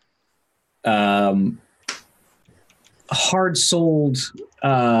numerous hard-soled,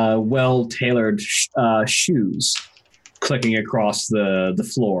 well-tailored shoes clicking across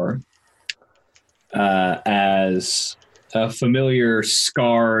the floor as a familiar,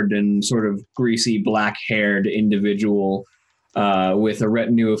 scarred and sort of greasy, black-haired individual with a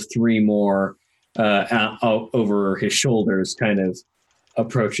retinue of 3 more out over his shoulders kind of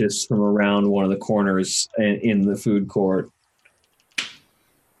approaches from around one of the corners in the food court.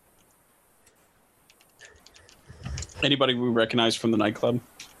 Anybody we recognize from the nightclub?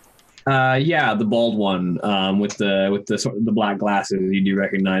 Yeah, the bald one with the black glasses. You do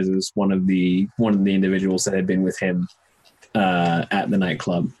recognize as one of the individuals that had been with him at the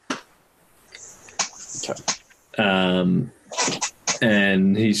nightclub. Okay.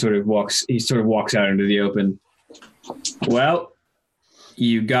 And he sort of walks out into the open. Well,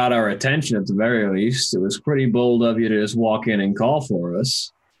 you got our attention at the very least. It was pretty bold of you to just walk in and call for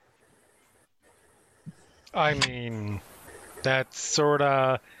us. I mean, that's sort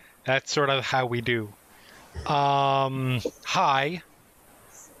of how we do. Hi.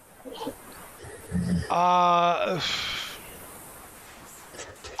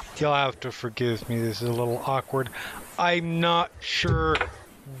 You'll have to forgive me. This is a little awkward. I'm not sure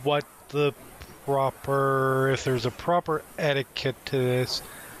if there's a proper etiquette to this,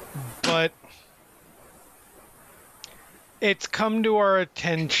 but it's come to our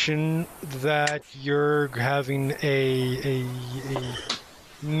attention that you're having a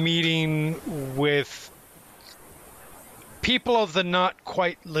meeting with people of the not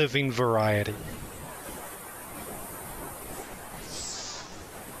quite living variety.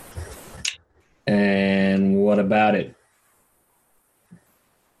 And what about it?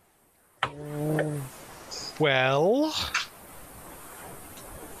 Well,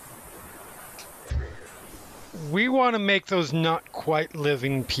 we want to make those not quite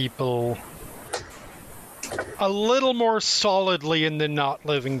living people a little more solidly in the not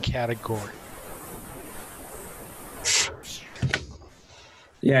living category.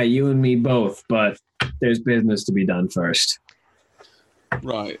 Yeah, you and me both, but there's business to be done first.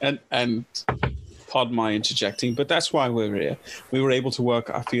 Right, and pardon my interjecting, but that's why we're here. We were able to work,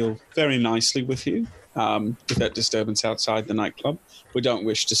 I feel, very nicely with you with that disturbance outside the nightclub. We don't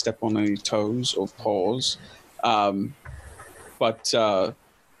wish to step on any toes or paws, but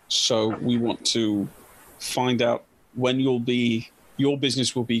so we want to find out when your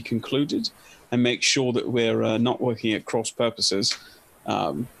business will be concluded and make sure that we're not working at cross purposes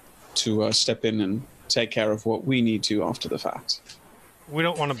to step in and take care of what we need to after the fact. We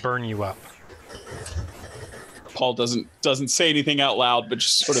don't want to burn you up. Paul doesn't say anything out loud, but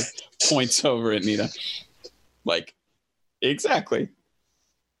just sort of points over at Nita. Like, Exactly.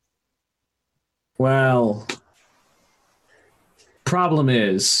 Well, problem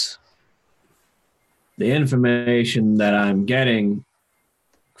is the information that I'm getting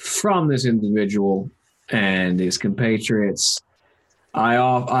from this individual and his compatriots.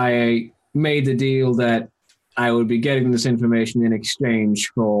 I made the deal that I would be getting this information in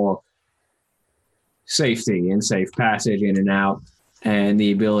exchange for safety and safe passage in and out and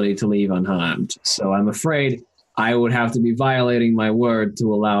the ability to leave unharmed. So I'm afraid I would have to be violating my word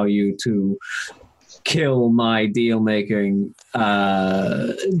to allow you to kill my deal making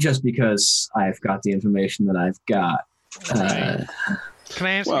just because I've got the information that I've got. Can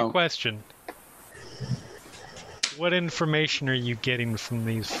I ask you a question? What information are you getting from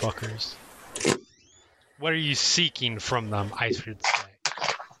these fuckers? What are you seeking from them, I should say?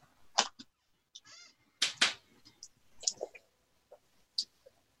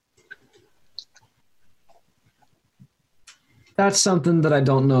 That's something that I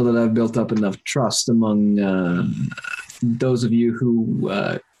don't know that I've built up enough trust among those of you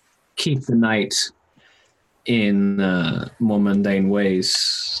who keep the night in more mundane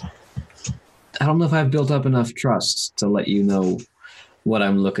ways. I don't know if I've built up enough trust to let you know what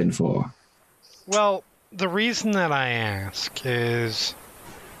I'm looking for. Well, the reason that I ask is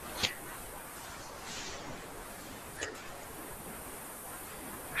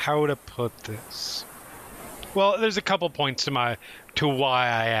how to put this. Well, there's a couple points to why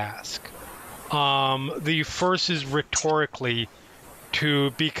I ask. The first is rhetorically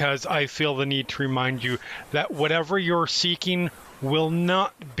because I feel the need to remind you that whatever you're seeking will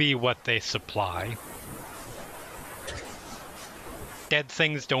not be what they supply. Dead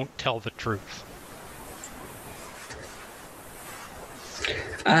things don't tell the truth.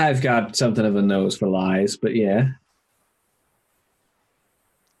 I've got something of a nose for lies, but yeah.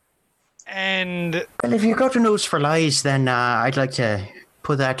 And Well, if you've got a nose for lies, then I'd like to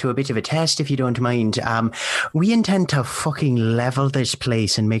put that to a bit of a test, if you don't mind. We intend to fucking level this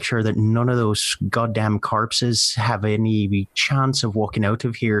place and make sure that none of those goddamn corpses have any chance of walking out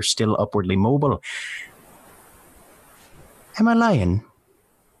of here still upwardly mobile. Am I lying?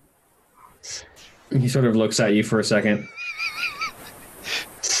 He sort of looks at you for a second.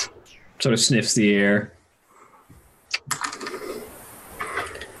 Sort of sniffs the air.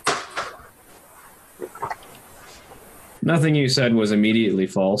 Nothing you said was immediately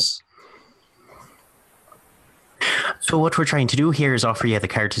false. So what we're trying to do here is offer you the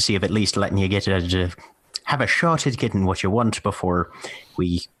courtesy of at least letting you get have a shot at getting what you want before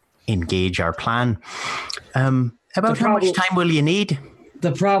we engage our plan. About how much time will you need?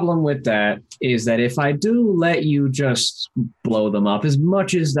 The problem with that is that if I do let you just blow them up, as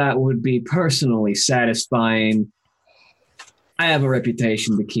much as that would be personally satisfying, I have a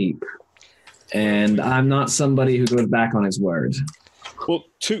reputation to keep. And I'm not somebody who goes back on his word. Well,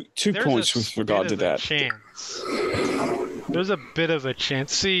 two points with regard to that. There's a bit of a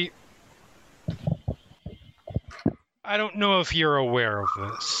chance. See, I don't know if you're aware of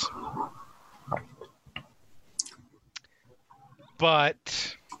this,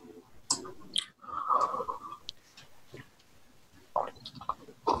 but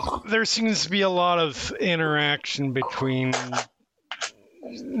there seems to be a lot of interaction between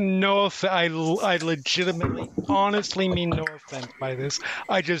I legitimately, honestly mean no offense by this.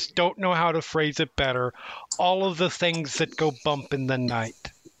 I just don't know how to phrase it better. All of the things that go bump in the night.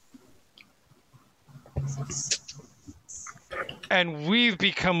 And we've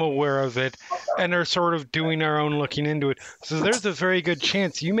become aware of it and are sort of doing our own looking into it. So there's a very good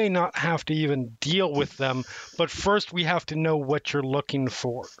chance you may not have to even deal with them, but first we have to know what you're looking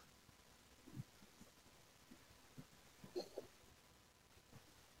for.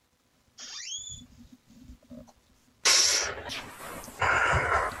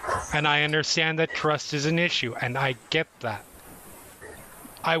 And I understand that trust is an issue, and I get that.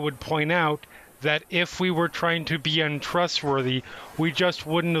 I would point out that if we were trying to be untrustworthy, we just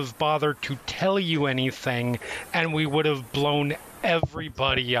wouldn't have bothered to tell you anything, and we would have blown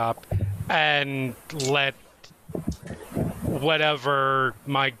everybody up and let whatever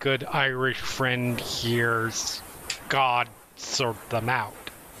my good Irish friend hears, God sort them out.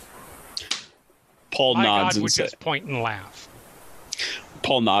 Paul nods and would says, just point and laugh.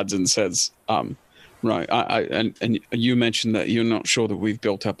 Paul nods and says, right, and you mentioned that you're not sure that we've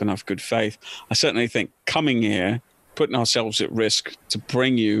built up enough good faith. I certainly think coming here, putting ourselves at risk to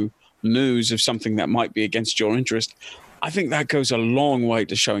bring you news of something that might be against your interest, I think that goes a long way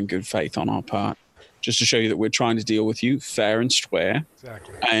to showing good faith on our part, just to show you that we're trying to deal with you fair and square.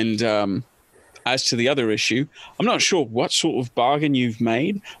 Exactly. And as to the other issue, I'm not sure what sort of bargain you've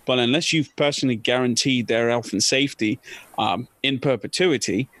made, but unless you've personally guaranteed their health and safety in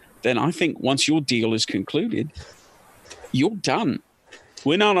perpetuity, then I think once your deal is concluded, you're done.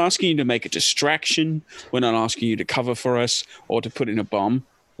 We're not asking you to make a distraction. We're not asking you to cover for us or to put in a bomb.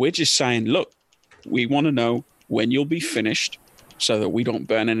 We're just saying, look, we want to know when you'll be finished so that we don't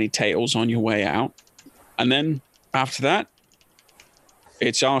burn any tails on your way out. And then after that,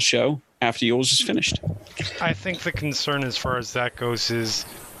 it's our show after yours is finished. I think the concern as far as that goes is,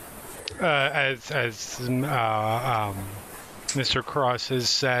 as Mr. Cross has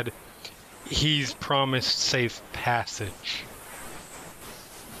said, he's promised safe passage.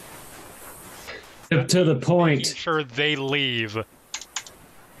 To the point. Making sure they leave.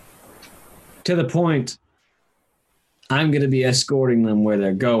 To the point. I'm going to be escorting them where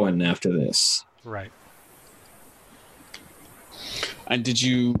they're going after this. Right. And did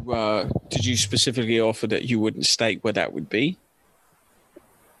you specifically offer that you wouldn't state where that would be?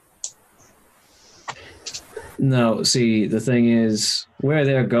 No, see, the thing is, where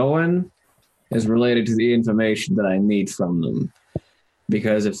they're going is related to the information that I need from them.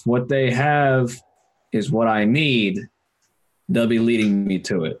 Because if what they have is what I need, they'll be leading me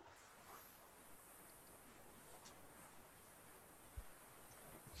to it.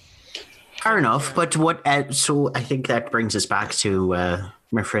 Fair enough, but what? So I think that brings us back to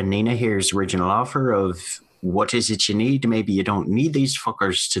my friend Nina here's original offer of what is it you need? Maybe you don't need these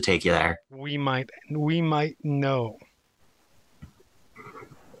fuckers to take you there. We might know.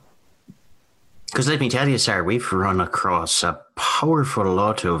 Because let me tell you, sir, we've run across a powerful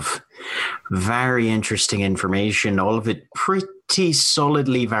lot of very interesting information, all of it pretty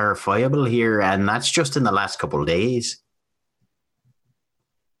solidly verifiable here, and that's just in the last couple of days.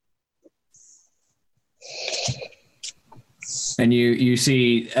 And you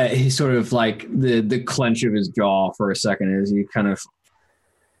see he's sort of like the clench of his jaw for a second as he kind of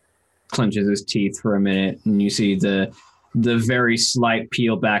clenches his teeth for a minute, and you see the very slight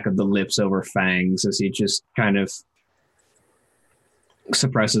peel back of the lips over fangs as he just kind of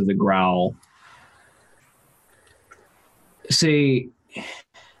suppresses the growl. See,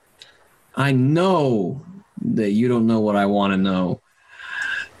 I know that you don't know what I want to know,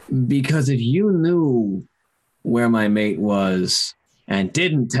 because if you knew where my mate was and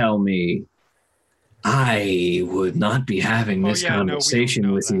didn't tell me, I would not be having this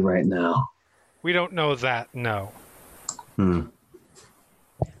conversation with you right now. We don't know that, no.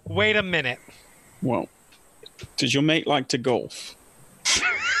 Wait a minute. Well, does your mate like to golf?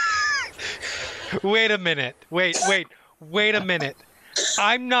 Wait a minute. Wait a minute.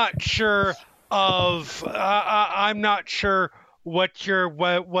 I'm not sure of I'm not sure what your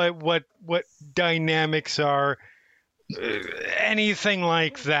what dynamics are, anything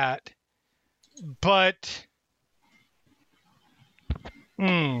like that. But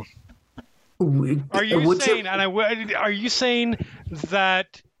are you saying are you saying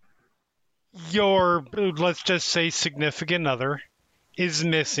that your, let's just say, significant other is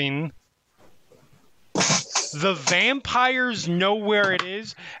missing? The vampires know where it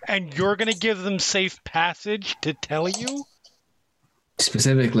is, and you're going to give them safe passage to tell you?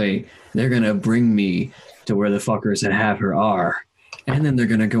 Specifically, they're going to bring me to where the fuckers that have her are, and then they're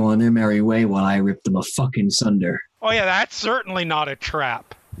going to go on their merry way while I rip them a fucking sunder. Oh yeah, that's certainly not a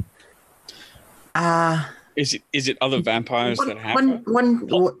trap. Is it other vampires that have her?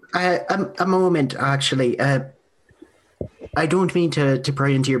 A moment, actually. I don't mean to pry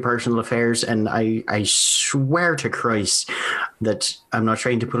into your personal affairs, and I swear to Christ that I'm not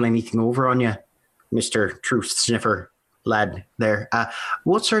trying to pull anything over on you, Mr. Truth Sniffer lad there.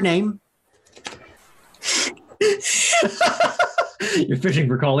 What's her name? You're fishing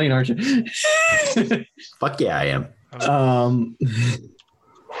for Colleen, aren't you? Fuck yeah, I am.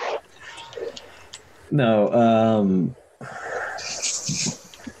 No,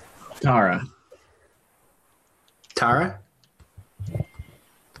 Tara. Tara?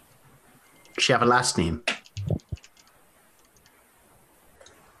 Does she have a last name?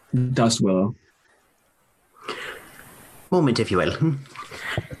 Dustwillow. Moment, if you will.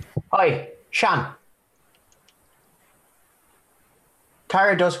 Hi, Sean.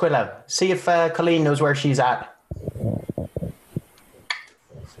 Tara Dustwillow. See if Colleen knows where she's at.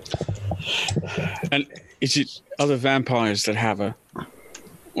 And is it other vampires that have her?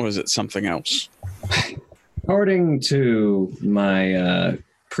 Or is it something else? According to my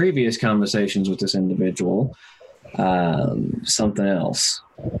previous conversations with this individual, something else.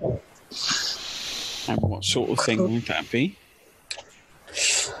 And what sort of thing would that be?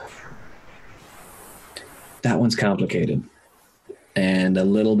 That one's complicated. and a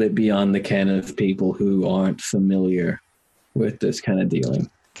little bit beyond the ken of people who aren't familiar with this kind of dealing.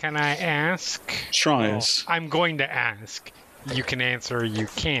 Can I ask? Try us. I'm going to ask. You can answer, or you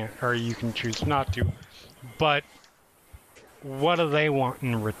can't, or you can choose not to. But what do they want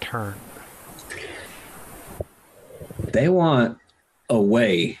in return? They want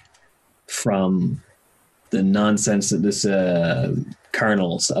away from the nonsense that this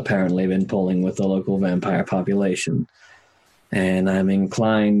colonel's apparently been pulling with the local vampire population. And I'm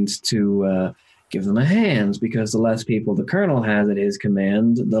inclined to give them a hand, because the less people the colonel has at his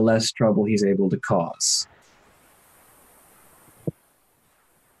command, the less trouble he's able to cause.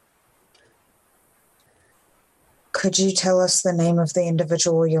 Could you tell us the name of the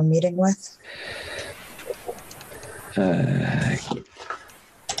individual you're meeting with? Give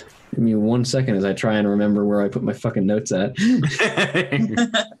me 1 second as I try and remember where I put my fucking notes at.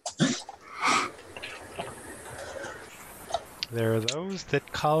 There are those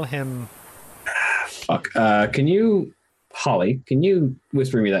that call him... Fuck. Can you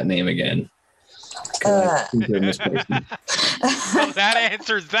whisper me that name again? Uh, So that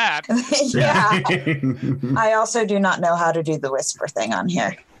answers that. yeah. I also do not know how to do the whisper thing on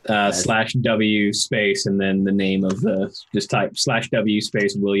here. /W space and then the name of the, just type /W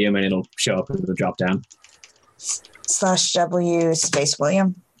space William and it'll show up in the drop down. /W space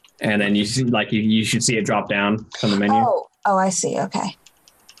William. And then you see, like, you should see it drop down on the menu. Oh, I see. Okay.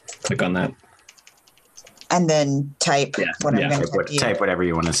 Click on that. And then type what I'm going to Type whatever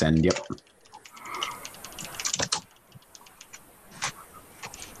you want to send. Yep.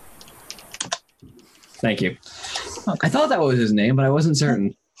 Thank you. Okay. I thought that was his name, but I wasn't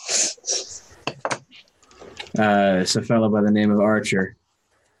certain. It's a fellow by the name of Archer.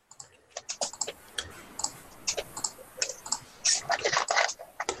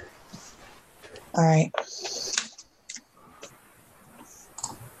 All right.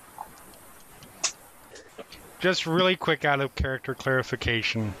 Just really quick out of character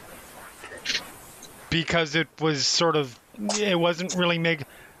clarification. Because it was sort of... It wasn't really make...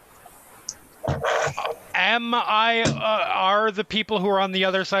 Are the people who are on the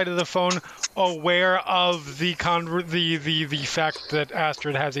other side of the phone aware of the fact that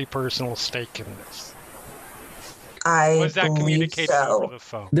Astrid has a personal stake in this? Was that communicated over the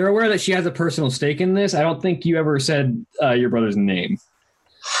phone? They're aware that she has a personal stake in this. I don't think you ever said your brother's name.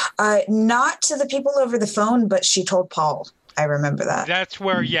 Not to the people over the phone, but she told Paul. I remember that. That's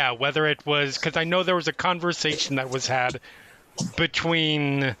where, whether it was... Because I know there was a conversation that was had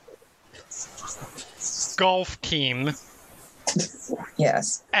between... golf team.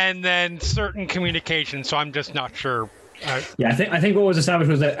 Yes. And then certain communication, so I'm just not sure. I think what was established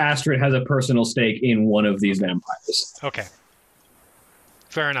was that Astrid has a personal stake in one of these vampires. Okay.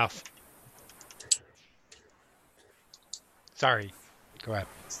 Fair enough. Sorry. Go ahead.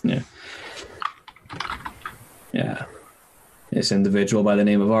 Yeah. This individual by the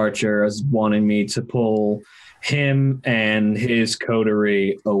name of Archer is wanting me to pull him and his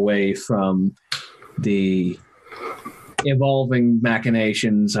coterie away from the evolving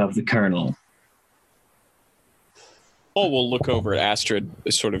machinations of the colonel. Paul will look over at Astrid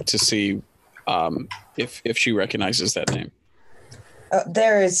sort of to see if she recognizes that name.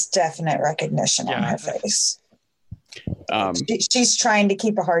 There is definite recognition on her face. She's trying to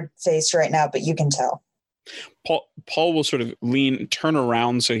keep a hard face right now, but you can tell. Paul will sort of turn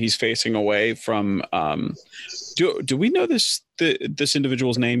around so he's facing away from. Do we know this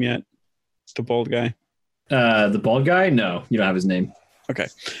individual's name yet? The bald guy? The bald guy? No, you don't have his name. Okay.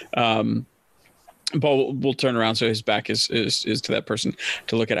 Paul will turn around so his back is to that person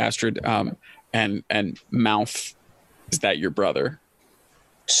to look at Astrid and mouth, "Is that your brother?"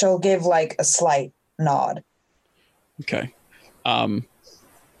 She'll give like a slight nod. Okay. And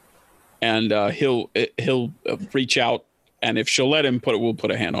he'll reach out, and if she'll let him, we'll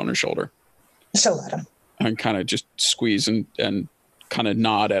put a hand on her shoulder. She'll let him. And kind of just squeeze and kind of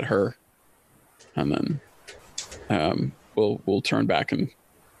nod at her. And then we'll turn back and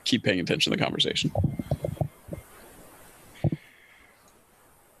keep paying attention to the conversation.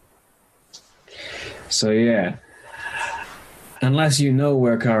 So yeah, unless you know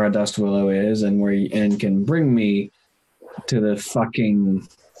where Cara Dustwillow is and can bring me to the fucking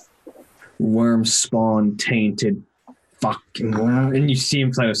worm spawn tainted fucking, and you see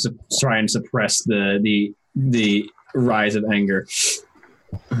him kind of try and suppress the rise of anger.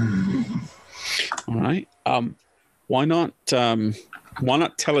 All right. Why not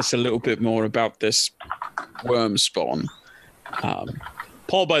tell us a little bit more about this worm spawn?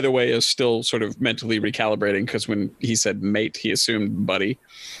 Paul, by the way, is still sort of mentally recalibrating because when he said mate, he assumed buddy.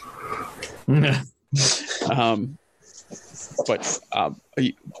 But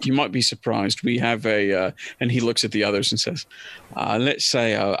you might be surprised. We have and he looks at the others and says, let's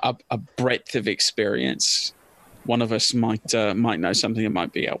say a breadth of experience. One of us might know something that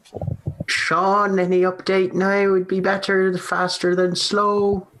might be helpful. Sean, any update now would be better, faster than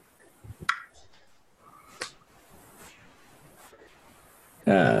slow.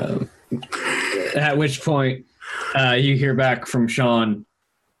 At which point, you hear back from Sean.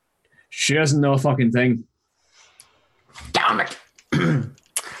 She doesn't know a fucking thing. Damn it.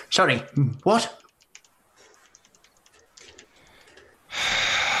 Sorry, what?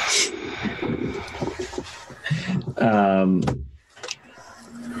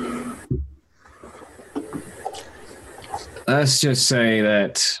 Let's just say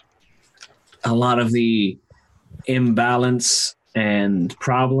that a lot of the imbalance and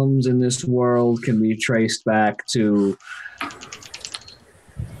problems in this world can be traced back to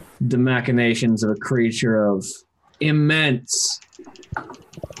the machinations of a creature of immense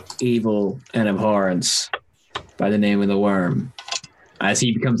evil and abhorrence by the name of the Worm, as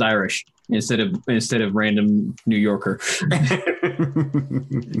he becomes Irish instead of random New Yorker.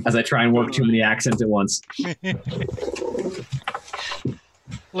 As I try and work too many accents at once.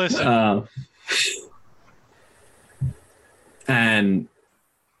 Listen. And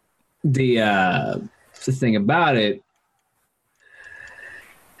the thing about it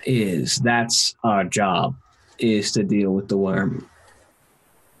is that's our job, is to deal with the Worm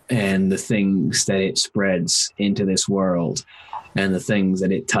and the things that it spreads into this world and the things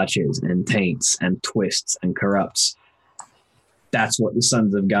that it touches and taints and twists and corrupts. That's what the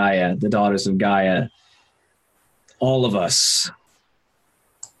sons of Gaia, the daughters of Gaia, all of us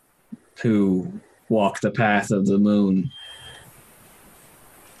who walk the path of the moon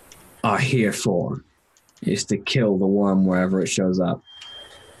are here for, is to kill the Worm wherever it shows up.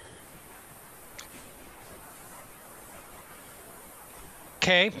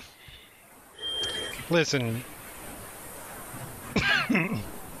 Okay. Listen.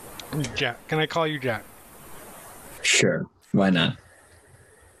 Jack. Can I call you Jack? Sure. Why not?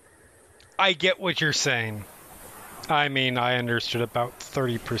 I get what you're saying. I mean, I understood about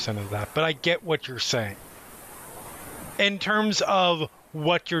 30% of that, but I get what you're saying. In terms of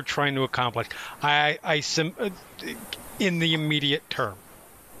what you're trying to accomplish, in the immediate term.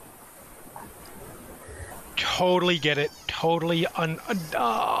 Totally get it. Totally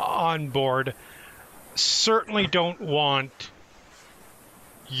on board. Certainly don't want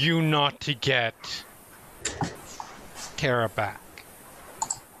you not to get Tara back.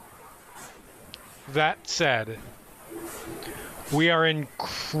 That said, we are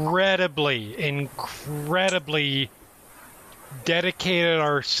incredibly dedicated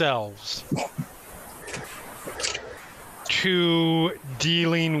ourselves to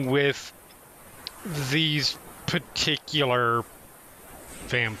dealing with these particular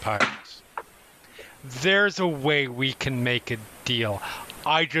vampires. There's a way we can make a deal.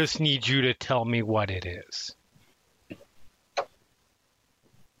 I just need you to tell me what it is.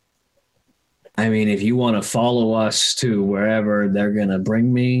 I mean, if you want to follow us to wherever they're going to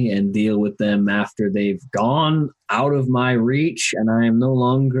bring me and deal with them after they've gone out of my reach and I am no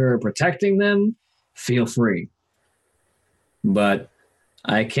longer protecting them, feel free. But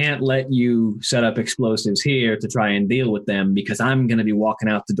I can't let you set up explosives here to try and deal with them because I'm going to be walking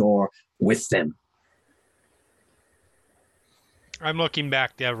out the door with them. I'm looking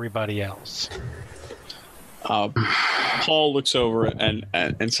back to everybody else. Paul looks over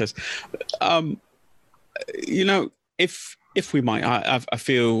and says, if we might, I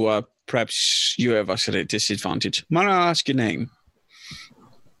feel perhaps you have us at a disadvantage. Might I ask your name?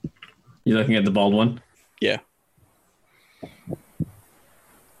 You're looking at the bald one? Yeah.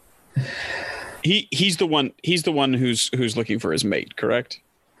 He's the one who's looking for his mate, correct?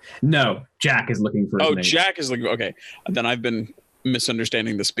 No, Jack is looking for his mate. Oh, Jack is looking. Okay, then I've been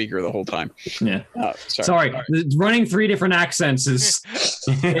misunderstanding the speaker the whole time. Yeah. Sorry. Running 3 different accents is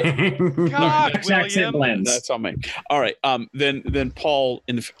God, accent blends. That's on me. All right. Then Paul,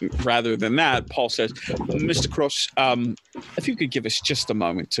 rather than that, Paul says, Mr. Cross, if you could give us just a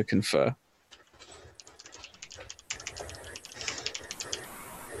moment to confer.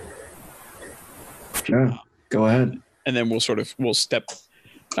 Sure. Go ahead. And then we'll step.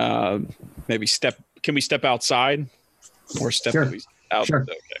 Can we step outside? Or step Sure. at least out. Sure.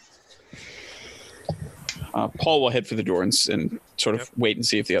 Okay. Paul will head for the door and sort of wait and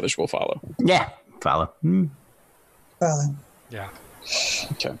see if the others will follow. Yeah, follow. Follow. Yeah.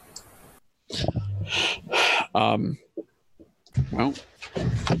 Okay. Well,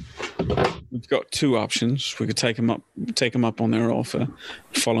 we've got 2 options. We could take them up on their offer,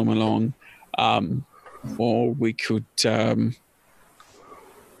 follow them along. or we could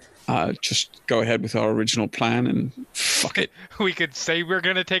just go ahead with our original plan and fuck it. We could say we're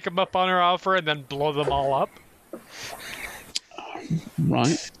going to take them up on our offer and then blow them all up.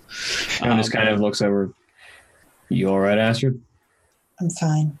 Right. Erin just kind of looks over. You all right, Astrid? I'm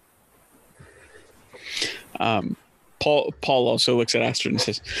fine. Paul also looks at Astrid and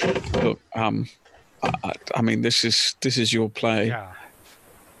says, "Look, I mean, this is your play. Yeah.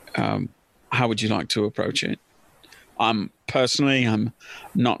 How would you like to approach it?" Personally, I'm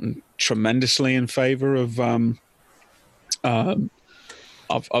not tremendously in favor of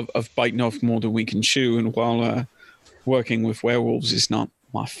biting off more than we can chew, and while working with werewolves is not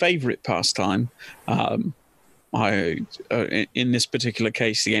my favorite pastime, in this particular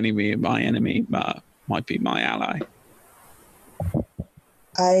case, the enemy of my enemy might be my ally.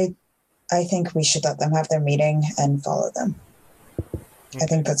 I think we should let them have their meeting and follow them. I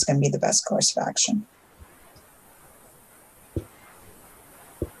think that's going to be the best course of action.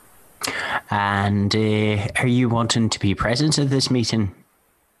 And are you wanting to be present at this meeting?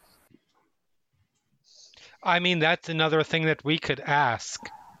 I mean, that's another thing that we could ask.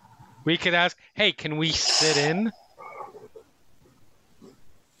 We could ask, hey, can we sit in?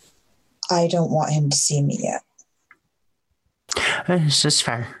 I don't want him to see me yet. This is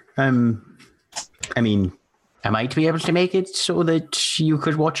fair. I mean, I might be able to make it so that you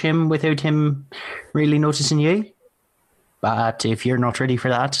could watch him without him really noticing you. But if you're not ready for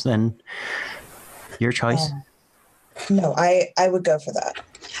that, then your choice. No, I would go for that.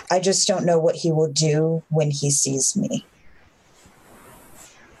 I just don't know what he will do when he sees me.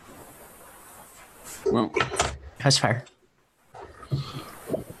 Well, that's fair.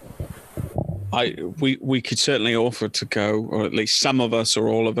 We could certainly offer to go, or at least some of us or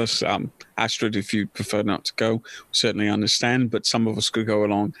all of us. Astrid, if you prefer not to go, certainly understand. But some of us could go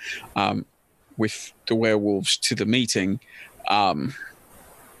along with the werewolves to the meeting. I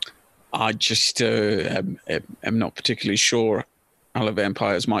just am not particularly sure how the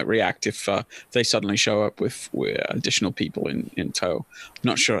vampires might react if they suddenly show up with additional people in tow. I'm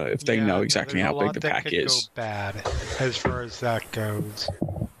not sure if they know exactly how big the pack is. Go bad as far as that goes.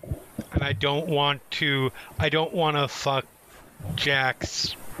 And I don't want to fuck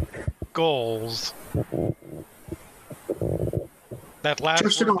Jack's goals. That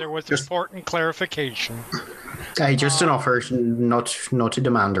last word, there was important clarification. Just an offer, not to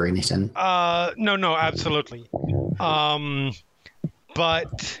demand or anything. No, absolutely.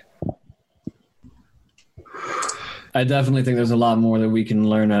 But I definitely think there's a lot more that we can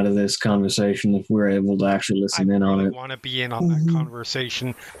learn out of this conversation if we're able to actually listen in on it. I want to be in on that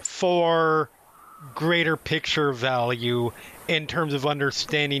conversation for greater picture value in terms of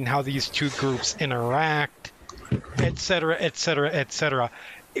understanding how these two groups interact, etc., etc., etc.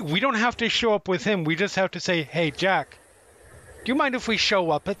 We don't have to show up with him. We just have to say, hey, Jack, do you mind if we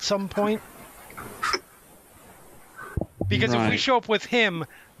show up at some point? Because if we show up with him,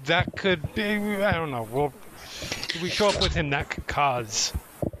 that could be, I don't know, if we show up with him, that could cause,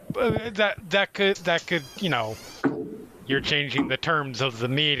 that could, you know, you're changing the terms of the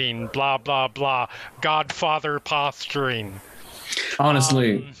meeting, blah, blah, blah, Godfather posturing.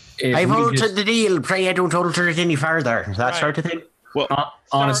 Honestly, I've altered the deal. Pray I don't alter it any further. That sort of thing. Well,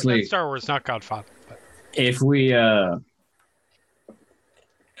 honestly, Star Wars, not Godfather. But. If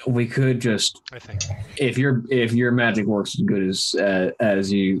we could just, I think, if your magic works as good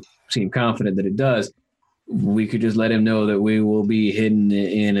as you seem confident that it does, we could just let him know that we will be hidden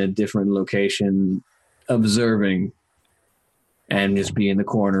in a different location, observing, and just be in the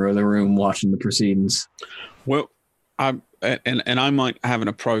corner of the room watching the proceedings. Well, I might have an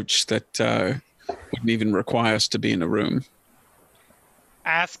approach that wouldn't even require us to be in a room.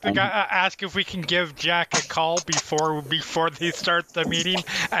 Ask the guy. Ask if we can give Jack a call before they start the meeting,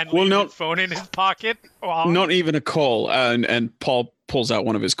 and leave his phone in his pocket. Not even a call. And Paul pulls out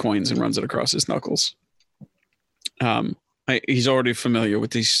one of his coins and runs it across his knuckles. He's already familiar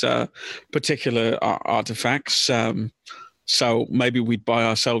with these particular artifacts, so maybe we'd buy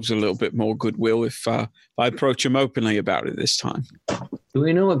ourselves a little bit more goodwill if I approach him openly about it this time. Do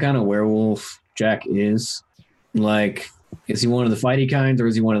we know what kind of werewolf Jack is? Like, is he one of the fighty kinds or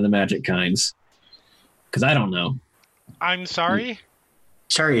is he one of the magic kinds? Because I don't know. I'm sorry?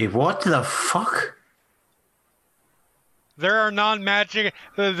 Sorry, what the fuck? There are non-magic...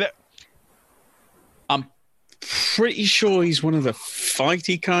 I'm pretty sure he's one of the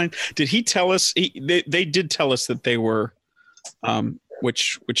fighty kind. Did he tell us? They did tell us that they were...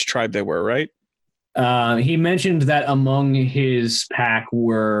 which tribe they were, right? He mentioned that among his pack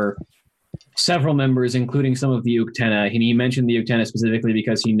were several members, including some of the Uktena. And he mentioned the Uktena specifically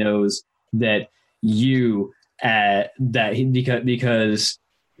because he knows that you because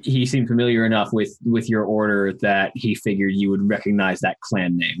he seemed familiar enough with your order that he figured you would recognize that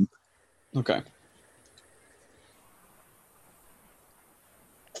clan name. Okay.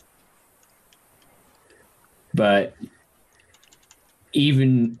 But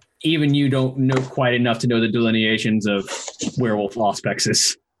even you don't know quite enough to know the delineations of werewolf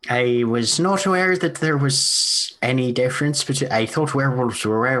auspexes. I was not aware that there was any difference between. I thought werewolves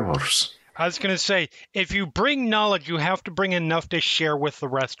were werewolves. I was going to say, if you bring knowledge, you have to bring enough to share with the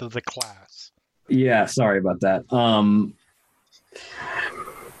rest of the class. Yeah, sorry about that.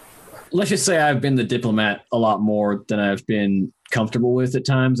 Let's just say I've been the diplomat a lot more than I've been comfortable with at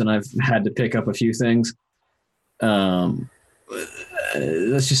times, and I've had to pick up a few things.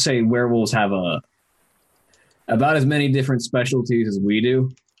 Let's just say werewolves have about as many different specialties as we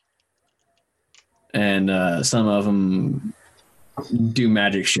do. And some of them do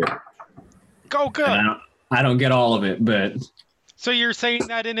magic shit. Go good. I don't get all of it, but... So you're saying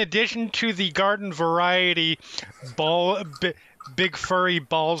that in addition to the garden variety big furry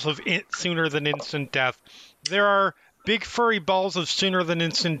balls of sooner than instant death, there are big furry balls of sooner than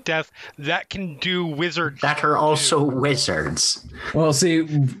instant death that can do wizard that are also wizards. Well, see,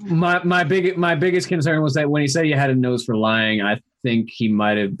 my biggest concern was that when he said you had a nose for lying, I think he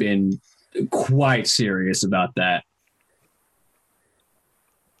might have been quite serious about that.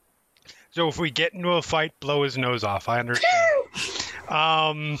 So if we get into a fight, blow his nose off. I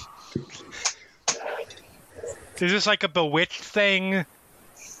understand. Is this like a bewitched thing?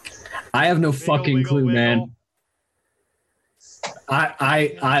 I have no fucking clue, man.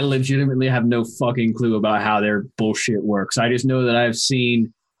 I legitimately have no fucking clue about how their bullshit works. I just know that I've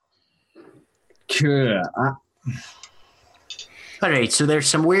seen... All right, so there's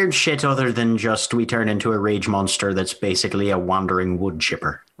some weird shit other than just we turn into a rage monster that's basically a wandering wood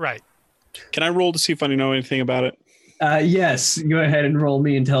chipper. Right. Can I roll to see if I know anything about it? Yes, go ahead and roll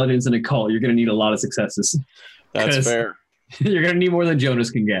me intelligence and occult. You're going to need a lot of successes. That's fair. You're going to need more than Jonas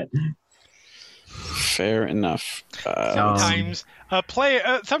can get. Fair enough. Sometimes I,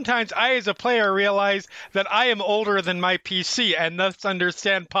 as a player, realize that I am older than my PC and thus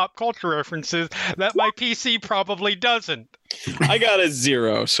understand pop culture references that my PC probably doesn't. I got a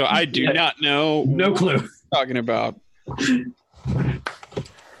 0, so I do not know. No clue. What you're talking about.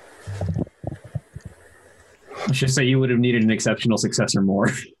 Let's just say you would have needed an exceptional success or more.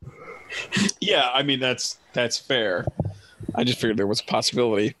 Yeah, I mean that's fair. I just figured there was a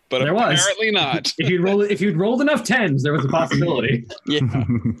possibility, but there apparently was. Not. If you'd rolled enough 10s, there was a possibility. Yeah.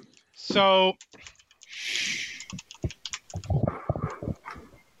 So,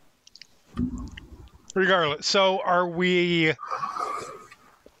 regardless, so are we?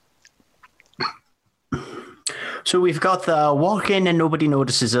 So we've got the walk in and nobody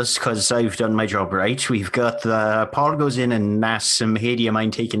notices us because I've done my job right. We've got the Paul goes in and asks him, hey, do you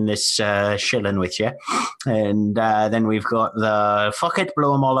mind taking this shilling with you? And then we've got the fuck it,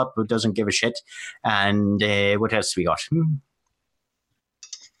 blow them all up, who doesn't give a shit. And what else we got? I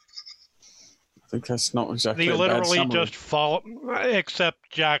think that's not exactly They a bad literally summary. just follow, except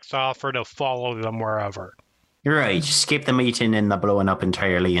Jack's offer to follow them wherever. You're right. Skip the meeting and the blowing up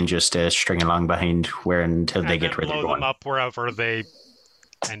entirely and just string along behind until they get where they're blow going. them up wherever they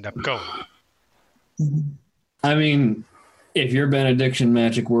end up going. I mean, if your benediction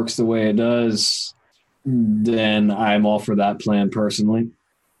magic works the way it does, then I'm all for that plan personally.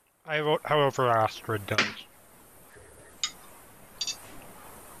 I vote however Astrid does.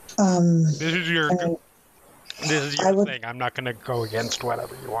 This is your thing. I'm not going to go against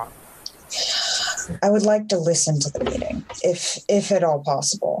whatever you want. I would like to listen to the meeting, if at all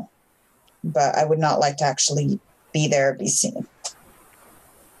possible, but I would not like to actually be there, be seen.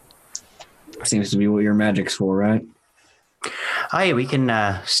 Seems to be what your magic's for, right? Aye, we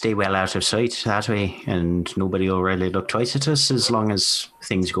can stay well out of sight that way, and nobody will really look twice at us as long as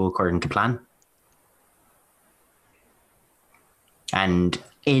things go according to plan. And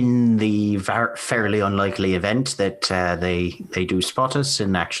in the fairly unlikely event that they do spot us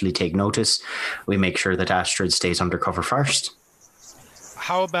and actually take notice, we make sure that Astrid stays undercover first.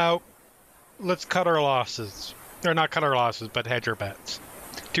 How about let's cut our losses? Or not cut our losses, but hedge our bets.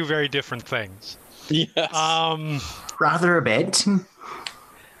 Two very different things. Yes. Rather a bit.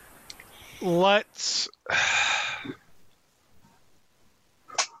 Let's...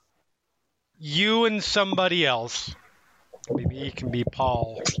 You and somebody else... Maybe it can be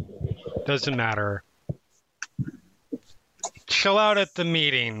Paul. Doesn't matter. Chill out at the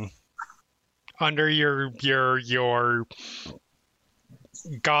meeting under your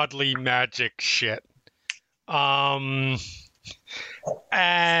godly magic shit. And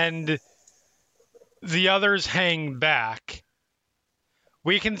the others hang back,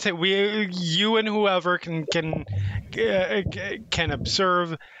 we can say you and whoever can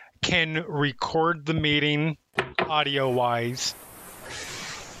observe, can record the meeting audio-wise.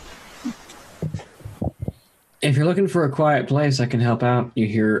 If you're looking for a quiet place, I can help out. You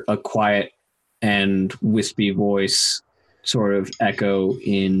hear a quiet and wispy voice sort of echo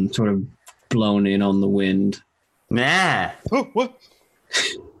in, sort of blown in on the wind. Nah. Oh, what?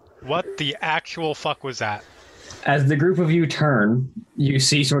 What the actual fuck was that? As the group of you turn, you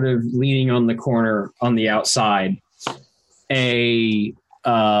see sort of leaning on the corner on the outside, a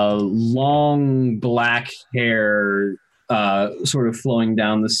long black hair sort of flowing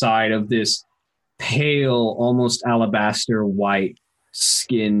down the side of this pale, almost alabaster white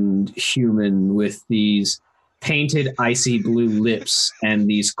skinned human with these painted icy blue lips and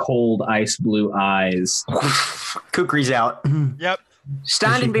these cold ice blue eyes. Kukri's out. Yep.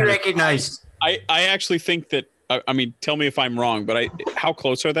 Stand and be recognized. I actually think that, I mean, tell me if I'm wrong, but how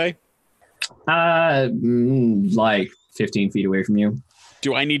close are they? Like 15 feet away from you.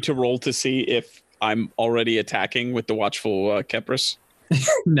 Do I need to roll to see if I'm already attacking with the watchful Kepris?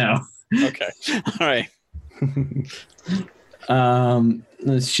 No. Okay. All right.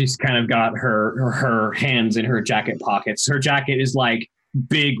 She's kind of got her hands in her jacket pockets. Her jacket is like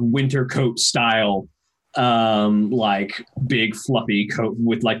big winter coat style, like big fluffy coat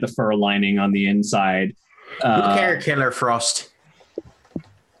with like the fur lining on the inside. Look here, Killer Frost.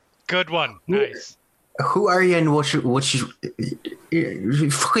 Good one. Nice. Who are you and what you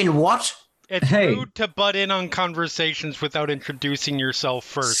fucking what? It's rude to butt in on conversations without introducing yourself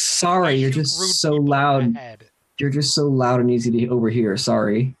first. Sorry, you're just so loud. You're just so loud and easy to overhear.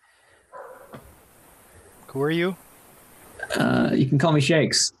 Sorry. Who are you? You can call me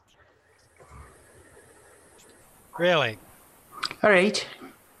Shakes. Really? All right.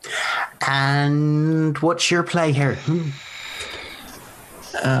 And what's your play here?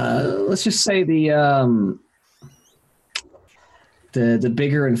 Let's just say the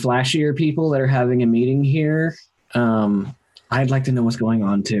bigger and flashier people that are having a meeting here. I'd like to know what's going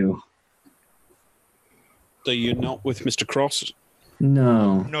on too. So you're not with Mr. Cross?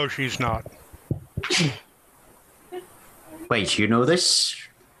 No. No, she's not. Wait, you know this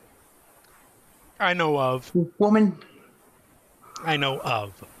I know of. woman? I know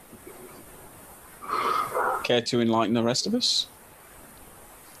of. Care to enlighten the rest of us?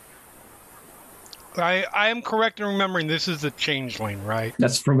 I am correct in remembering this is the changeling, right?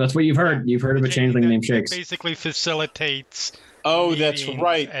 That's what you've heard. You've heard of a changeling named Shakes. Basically facilitates. Oh, that's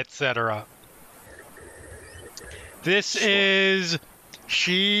right. Etc. This is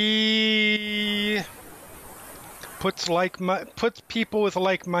she puts people with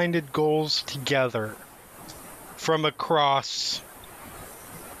like-minded goals together from across,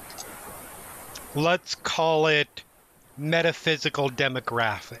 let's call it, metaphysical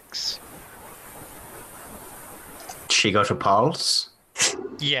demographics. She got a pulse?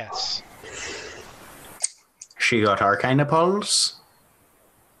 Yes. She got our kind of pulse?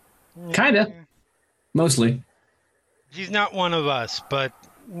 Kinda. Mostly. She's not one of us, but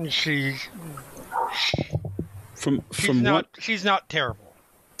she's not terrible.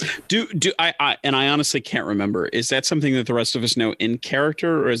 Do I honestly can't remember. Is that something that the rest of us know in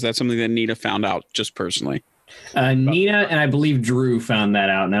character, or is that something that Nina found out just personally? Nina and I believe Drew found that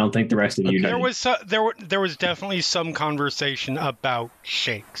out, and I don't think the rest of you did. There was definitely some conversation about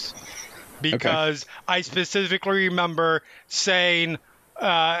Shakes, because I specifically remember saying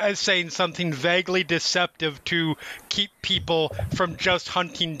something vaguely deceptive to keep people from just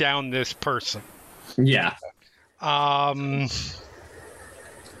hunting down this person. Yeah.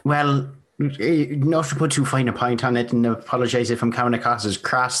 Well, not to put too fine a point on it, and apologize if I'm coming across as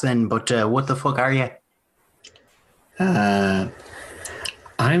crass then, but what the fuck are you? I'm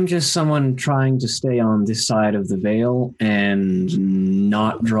just someone trying to stay on this side of the veil and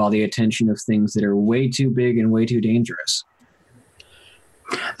not draw the attention of things that are way too big and way too dangerous.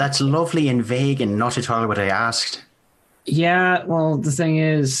 That's lovely and vague and not at all what I asked. Yeah, well, the thing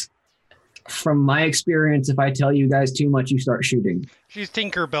is, from my experience, if I tell you guys too much, you start shooting. She's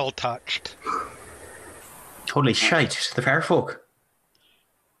Tinkerbell touched. Holy shite, the fair folk.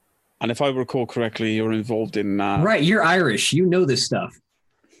 And if I recall correctly, you're involved in... Right, you're Irish. You know this stuff.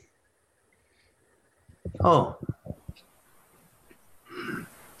 Oh.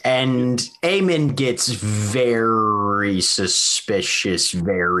 And Eamon gets very suspicious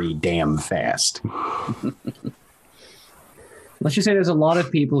very damn fast. Let's just say there's a lot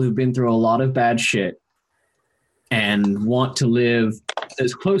of people who've been through a lot of bad shit and want to live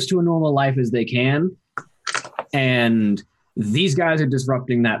as close to a normal life as they can. And these guys are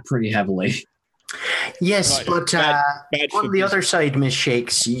disrupting that pretty heavily. Yes, Right. but Bad for on the other business. side, Miss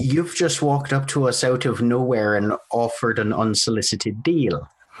Shakes, you've just walked up to us out of nowhere and offered an unsolicited deal.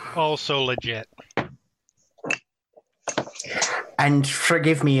 Also legit. And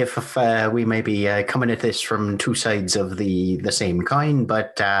forgive me if we may be coming at this from two sides of the same coin,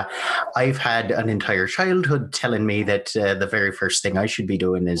 but I've had an entire childhood telling me that the very first thing I should be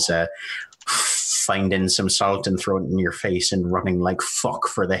doing is finding some salt and throwing it in your face and running like fuck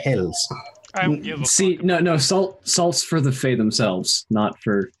for the hills. I don't give a See, fuck. no, salt's for the Fae themselves, not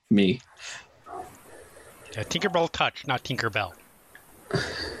for me. Yeah, Tinkerbell touch, not Tinkerbell.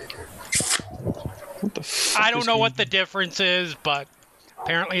 What the fuck I don't is know going what the difference is, but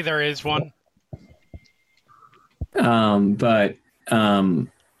apparently there is one. But I mean,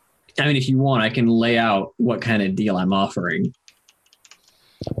 if you want, I can lay out what kind of deal I'm offering.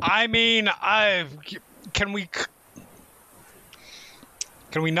 I mean, can we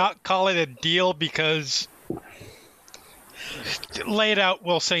not call it a deal because lay it out,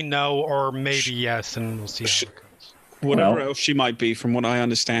 we'll say no or maybe yes, and we'll see how it goes. Whatever Well- else she might be, from what I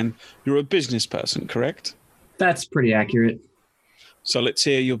understand, you're a business person, correct? That's pretty accurate. So let's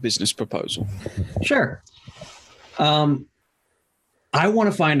hear your business proposal. Sure. I want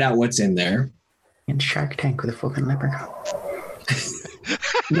to find out what's in there. And Shark Tank with a fucking leprechaun.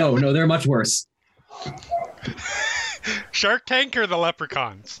 No, they're much worse. Shark Tank or the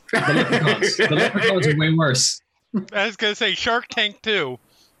Leprechauns? The leprechauns are way worse. I was gonna say Shark Tank too.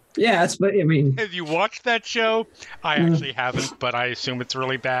 Yeah, but I mean, Have you watched that show? I actually haven't, but I assume it's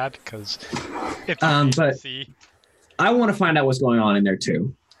really bad because it's but- see. I want to find out what's going on in there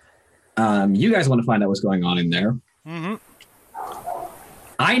too. You guys want to find out what's going on in there. Mm-hmm.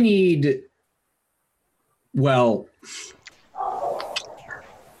 I need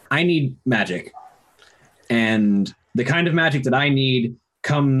magic. And the kind of magic that I need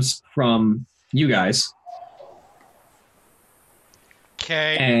comes from you guys.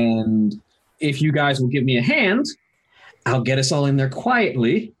 Okay. And if you guys will give me a hand, I'll get us all in there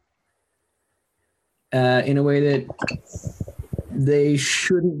quietly in a way that they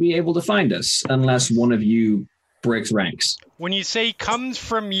shouldn't be able to find us unless one of you breaks ranks. When you say comes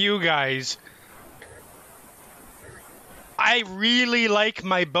from you guys, I really like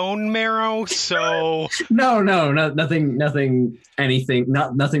my bone marrow, so No, nothing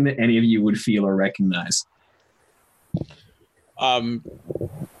that any of you would feel or recognize.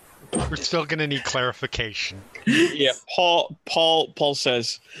 we're still gonna need clarification. Yeah, Paul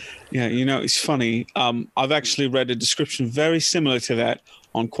says, yeah, you know, it's funny. I've actually read a description very similar to that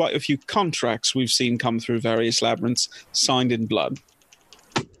on quite a few contracts we've seen come through various labyrinths signed in blood.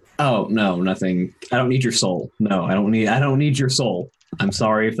 Oh, no, nothing. I don't need your soul. No, I don't need your soul. I'm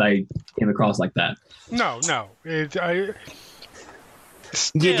sorry if I came across like that. No. You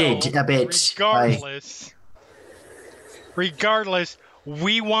Still, did a bit. Regardless,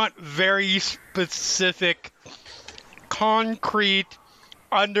 we want very specific, concrete,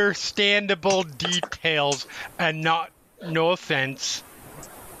 understandable details and not, no offense,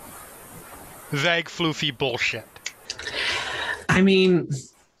 vague, floofy bullshit. I mean,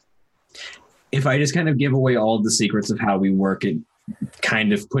 if I just kind of give away all of the secrets of how we work, it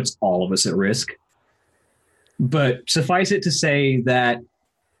kind of puts all of us at risk. But suffice it to say that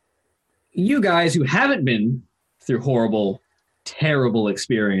you guys who haven't been through horrible, terrible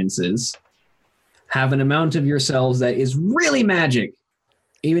experiences have an amount of yourselves that is really magic,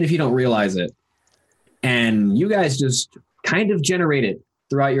 even if you don't realize it. And you guys just kind of generate it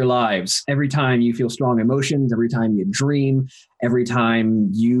throughout your lives. Every time you feel strong emotions, every time you dream, every time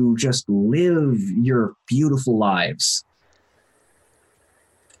you just live your beautiful lives.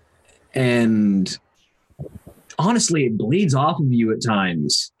 And honestly, it bleeds off of you at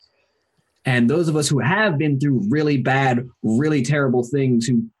times. And those of us who have been through really bad, really terrible things,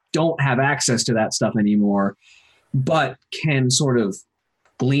 who don't have access to that stuff anymore, but can sort of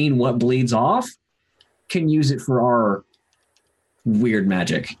glean what bleeds off, can use it for our weird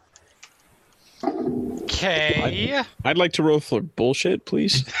magic. Okay. I'd like to roll for bullshit,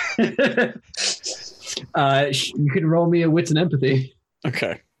 please. You can roll me a wits and empathy.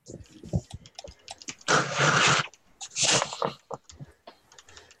 Okay.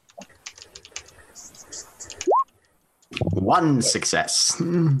 One success.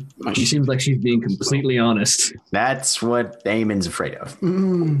 She seems like she's being completely honest. That's what Eamon's afraid of.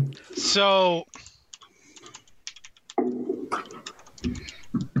 So,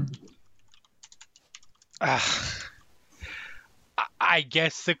 I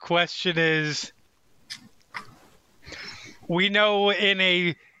guess the question is, we know in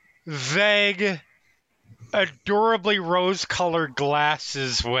a vague adorably rose-colored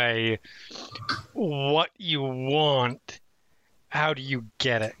glasses way what you want, how do you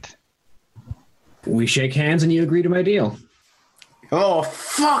get it? We shake hands and you agree to my deal. Oh,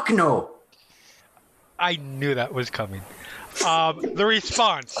 fuck no. I knew that was coming. The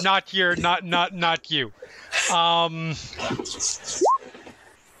response, not you.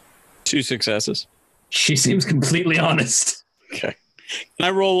 2 successes. She seems completely honest. Okay. Can I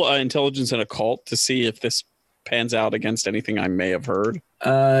roll intelligence and occult to see if this pans out against anything I may have heard?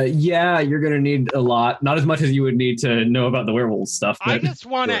 Yeah, you're going to need a lot. Not as much as you would need to know about the werewolf stuff. But I just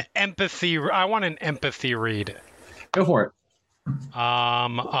want an empathy. I want an empathy read. Go for it.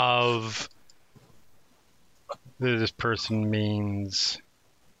 Of this person means.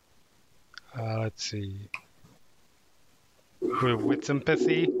 Let's see. With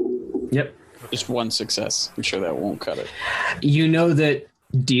sympathy. Yep. Just 1 success. I'm sure that won't cut it. You know that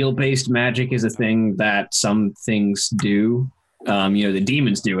deal-based magic is a thing that some things do. The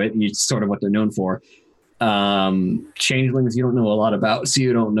demons do it. It's sort of what they're known for. Changelings, you don't know a lot about, so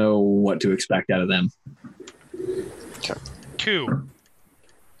you don't know what to expect out of them. Okay. 2.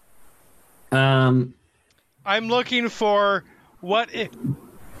 I'm looking for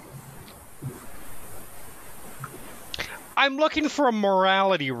I'm looking for a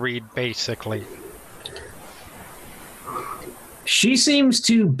morality read, basically. She seems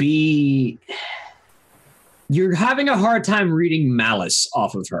to be... You're having a hard time reading malice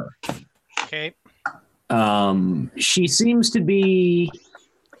off of her. Okay. She seems to be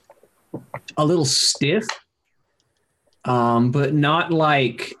a little stiff, but not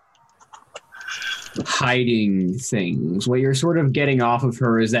like hiding things. What you're sort of getting off of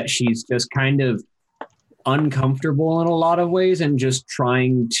her is that she's just kind of uncomfortable in a lot of ways and just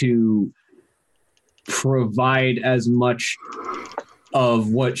trying to provide as much of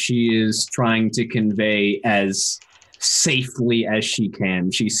what she is trying to convey as safely as she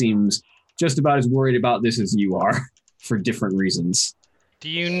can. She seems just about as worried about this as you are for different reasons. Do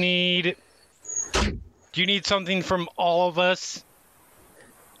you need something from all of us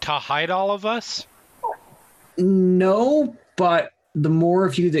to hide all of us? No, but the more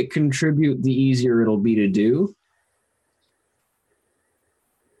of you that contribute, the easier it'll be to do.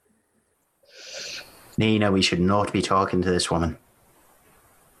 Nina, we should not be talking to this woman.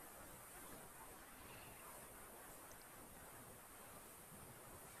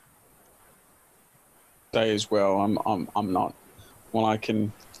 Say as well, I'm not. Well, I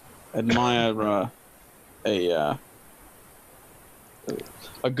can admire a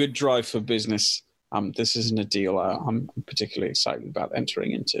good drive for business. This isn't a deal I'm particularly excited about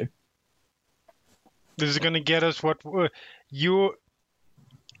entering into. This is going to get us what you...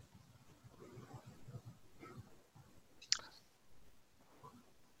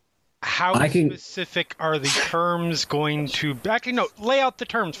 How specific are the terms going to... Actually, no, lay out the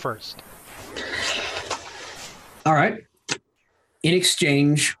terms first. All right. In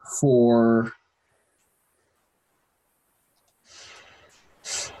exchange for...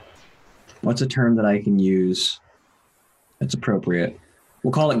 What's a term that I can use that's appropriate?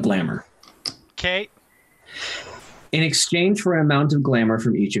 We'll call it glamour. Okay. In exchange for an amount of glamour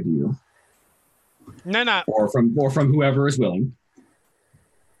from each of you. No. Or from whoever is willing.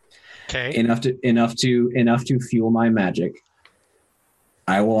 Okay. Enough to fuel my magic.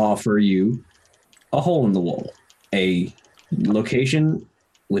 I will offer you a hole in the wall, a location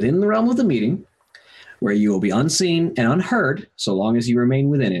within the realm of the meeting where you will be unseen and unheard so long as you remain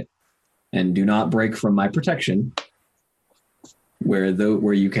within it and do not break from my protection, where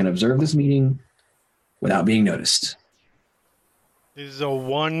you can observe this meeting without being noticed. This is a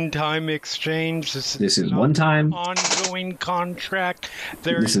one-time exchange. This is one time ongoing contract.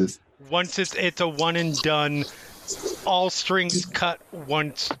 Once it's a one and done. All strings cut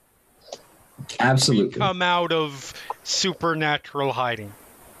once. Absolutely. We come out of supernatural hiding.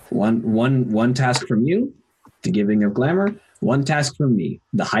 One task from you, the giving of glamour. One task from me,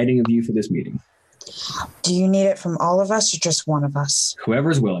 the hiding of you for this meeting. Do you need it from all of us or just one of us?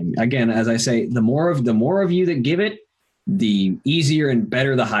 Whoever's willing. Again, as I say, the more of you that give it, the easier and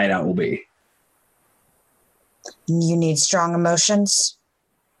better the hideout will be. You need strong emotions?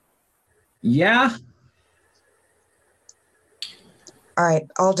 Yeah. All right,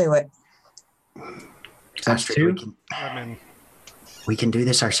 I'll do it. Astrid, I'm in. we can do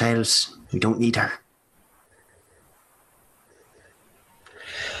this ourselves. We don't need her.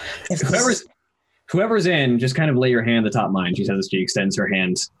 Whoever's in, just kind of lay your hand atop mine. She says as she extends her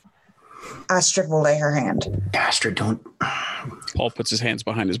hand. Astrid will lay her hand. Astrid, don't. Paul puts his hands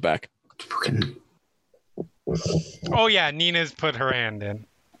behind his back. Oh yeah, Nina's put her hand in.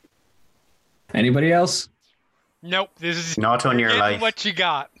 Anybody else? Nope. This is Not on your life. What you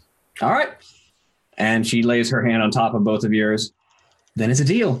got? All right. And she lays her hand on top of both of yours. Then it's a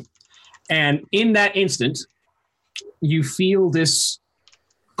deal. And in that instant, you feel this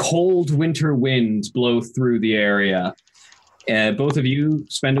cold winter wind blow through the area. Both of you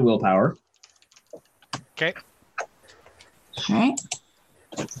spend a willpower. Okay. All right.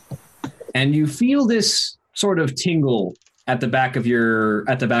 And you feel this sort of tingle at the back of your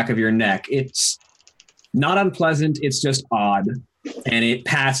neck. It's not unpleasant, it's just odd. And it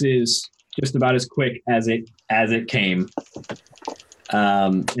passes just about as quick as it came.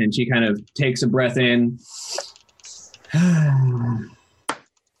 And she kind of takes a breath in.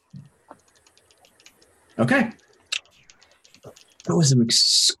 Okay. That was an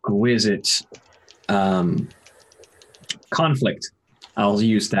exquisite conflict. I'll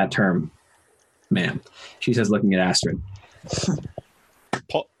use that term, ma'am. She says, looking at Astrid.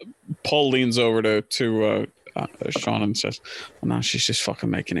 Paul leans over to Sean and says, well, now she's just fucking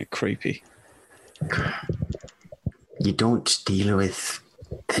making it creepy. You don't deal with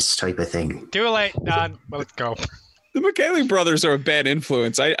this type of thing. Too late. Done. Let's go. The Mulcahy brothers are a bad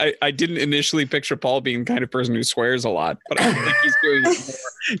influence. I didn't initially picture Paul being the kind of person who swears a lot, but I think he's doing it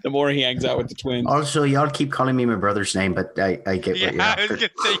more the more he hangs out with the twins. Also, y'all keep calling me my brother's name, but I get what you're after. I was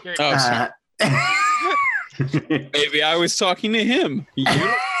gonna say Maybe I was talking to him.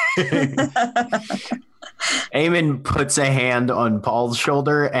 Eamon puts a hand on Paul's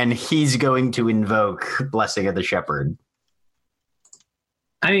shoulder, and he's going to invoke Blessing of the Shepherd.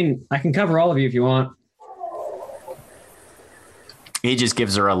 I mean, I can cover all of you if you want. He just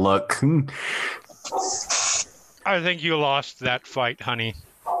gives her a look. I think you lost that fight, honey.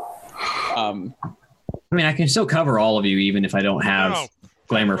 I mean, I can still cover all of you, even if I don't have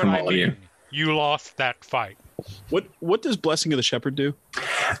glamour from all of you. You lost that fight. What does Blessing of the Shepherd do?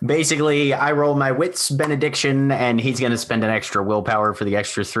 Basically, I roll my wits benediction, and he's going to spend an extra willpower for the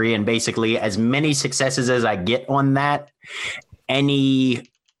extra 3. And basically, as many successes as I get on that, any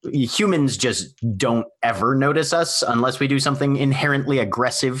humans just don't ever notice us unless we do something inherently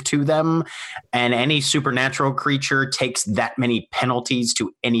aggressive to them. And any supernatural creature takes that many penalties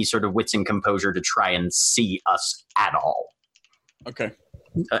to any sort of wits and composure to try and see us at all. Okay.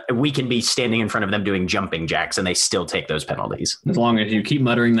 We can be standing in front of them doing jumping jacks, and they still take those penalties. As long as you keep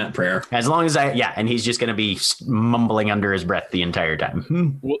muttering that prayer. As long as and he's just going to be mumbling under his breath the entire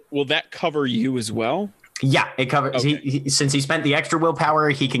time. Will that cover you as well? Yeah, it covers. Okay. Since he spent the extra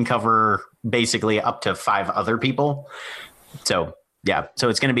willpower, he can cover basically up to 5 other people. So, yeah. So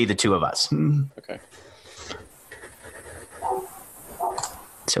it's going to be the 2 of us. Okay.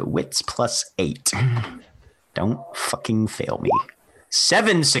 So wits plus 8. Don't fucking fail me.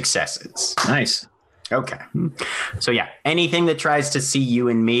 7 successes. Nice. Okay. So yeah, anything that tries to see you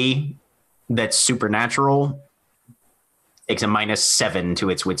and me that's supernatural takes a -7 to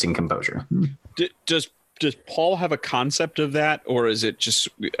its wits and composure. Does Paul have a concept of that, or is it just,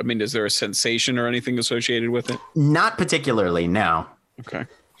 I mean, is there a sensation or anything associated with it? Not particularly, no. Okay.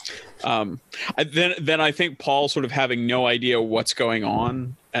 Then I think Paul sort of having no idea what's going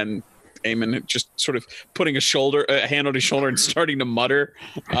on, and Eamon just sort of putting a hand on his shoulder and starting to mutter.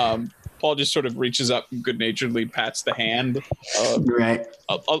 Paul just sort of reaches up and good-naturedly pats the hand. Right.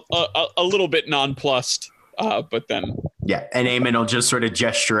 A little bit nonplussed, but then... Yeah, and Eamon will just sort of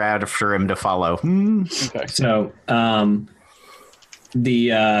gesture out for him to follow. Okay. So,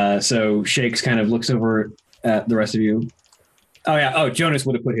 so Shakes kind of looks over at the rest of you. Oh yeah. Oh, Jonas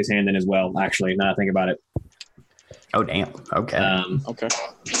would have put his hand in as well. Actually, now I think about it. Oh damn. Okay. Okay.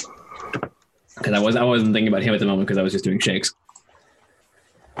 Because I wasn't thinking about him at the moment because I was just doing Shakes.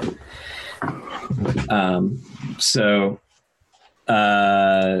 So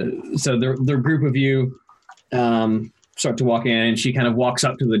the group of you start to walk in, and she kind of walks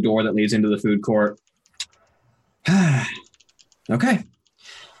up to the door that leads into the food court. Okay.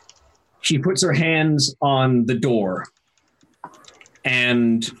 She puts her hands on the door,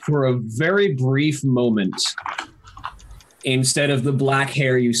 and for a very brief moment, instead of the black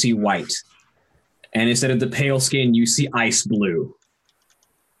hair, you see white. And instead of the pale skin, you see ice blue.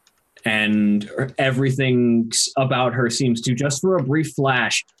 And everything about her seems to, just for a brief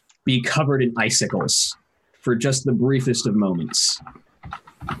flash, be covered in icicles for just the briefest of moments.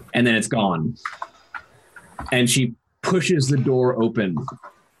 And then it's gone. And she pushes the door open,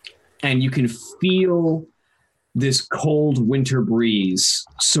 and you can feel this cold winter breeze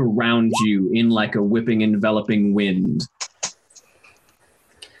surround you in like a whipping, enveloping wind.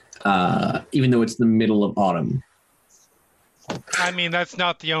 Even though it's the middle of autumn. I mean, that's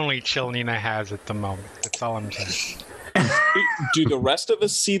not the only chill Nina has at the moment. That's all I'm saying. Do the rest of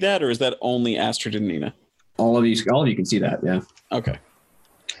us see that, or is that only Astrid and Nina? All of you can see that, yeah. Okay.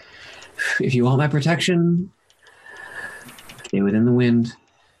 If you want my protection, stay within the wind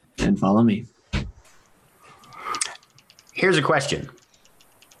and follow me. Here's a question.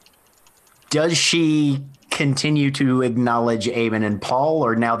 Does she continue to acknowledge Eamon and Paul,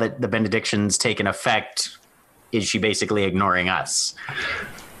 or now that the benediction's taken effect, is she basically ignoring us?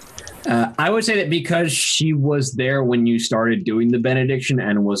 I would say that because she was there when you started doing the benediction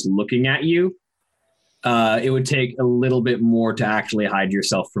and was looking at you, it would take a little bit more to actually hide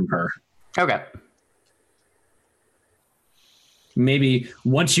yourself from her. Okay. Maybe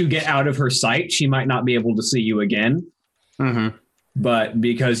once you get out of her sight, she might not be able to see you again. Mm-hmm. But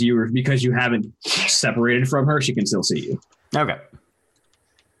because you haven't separated from her, she can still see you. Okay.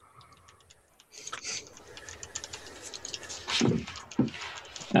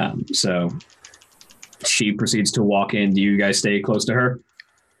 So she proceeds to walk in. Do you guys stay close to her?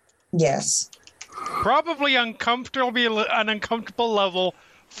 Yes. Probably an uncomfortable level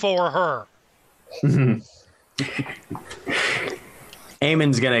for her.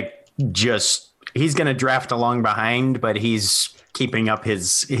 Eamon's gonna he's gonna draft along behind, but he's keeping up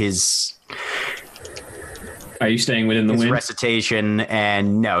his Are you staying within the wind? Recitation,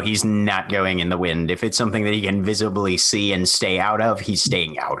 and no, he's not going in the wind. If it's something that he can visibly see and stay out of, he's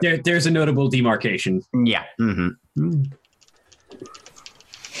staying out. There's a notable demarcation. Yeah. Mm-hmm.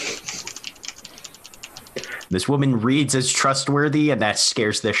 This woman reads as trustworthy, and that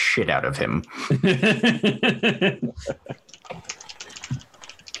scares the shit out of him.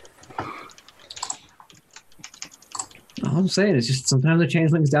 All I'm saying is just sometimes the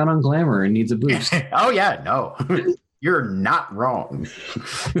changeling's down on glamour and needs a boost. Oh, yeah, no. You're not wrong.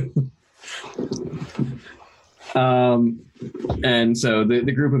 And so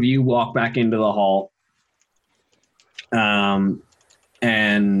the group of you walk back into the hall. The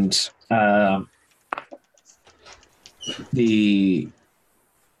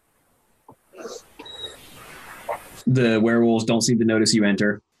werewolves don't seem to notice you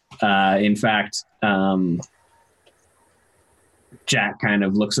enter. In fact, Jack kind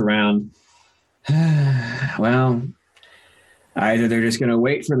of looks around. Well, either they're just going to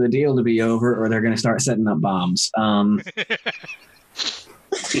wait for the deal to be over, or they're going to start setting up bombs. One or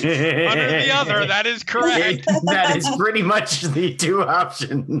the other, that is correct. That is pretty much the two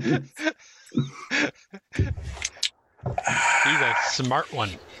options. He's a smart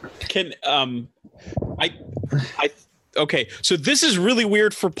one. Can okay, so this is really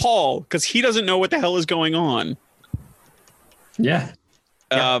weird for Paul because he doesn't know what the hell is going on. Yeah.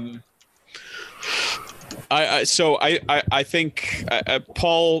 I think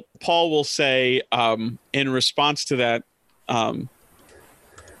Paul will say in response to that, well,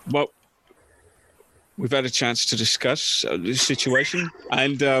 we've had a chance to discuss the situation,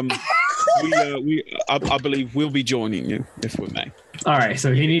 and I believe we'll be joining you if we may. All right,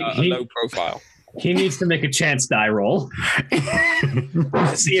 so he low profile. He needs to make a chance die roll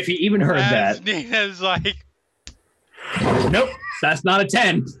to see if he even heard that. Nina's like, nope, that's not a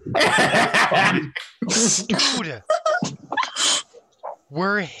 10. dude,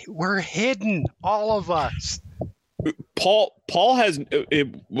 we're hidden, all of us. Paul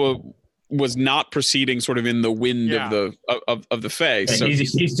was not proceeding sort of in the wind of the Fae. So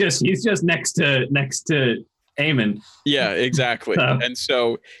he's just next to Eamon. Yeah, exactly. And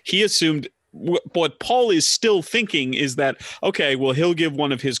so he assumed what Paul is still thinking is that, okay, well, he'll give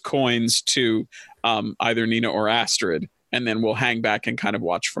one of his coins to either Nina or Astrid, and then we'll hang back and kind of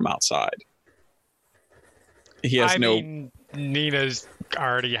watch from outside. He has Nina's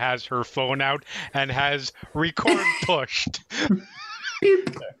already has her phone out and has record pushed.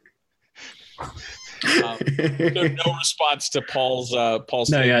 No response to Paul's. No,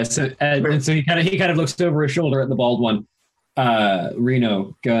 yeah. So he kind of looks over his shoulder at the bald one.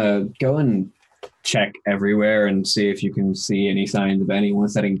 Reno, go and check everywhere and see if you can see any signs of anyone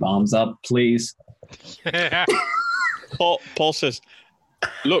setting bombs up, please. Paul says,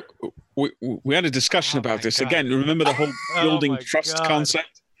 "Look, we had a discussion about this again. Remember the whole building trust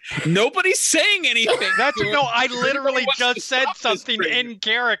concept? Nobody's saying anything. I literally just said something in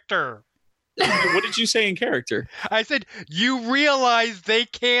character." What did you say in character? I said, you realize they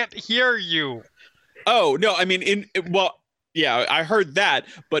can't hear you. Oh, no, I mean, yeah, I heard that,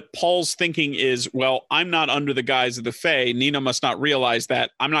 but Paul's thinking is, well, I'm not under the guise of the Fae. Nina must not realize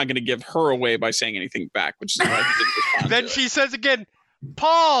that. I'm not going to give her away by saying anything back, which is why he didn't respond. Then she says again,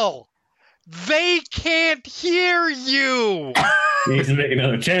 Paul, they can't hear you. Needs to make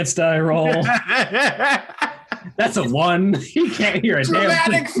another chance die roll. That's a 1. He can't hear a damn thing.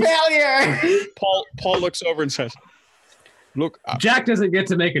 Dramatic failure. Paul looks over and says, Look, Jack doesn't get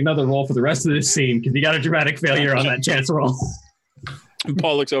to make another roll for the rest of this scene because he got a dramatic failure on that chance roll. and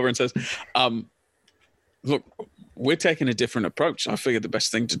Paul looks over and says, look, we're taking a different approach. I figured the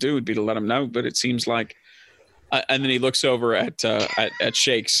best thing to do would be to let him know, but it seems like... and then he looks over at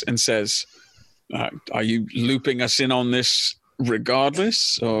Shakes and says, are you looping us in on this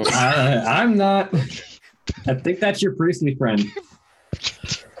regardless? Or? I'm not. I think that's your priestly friend.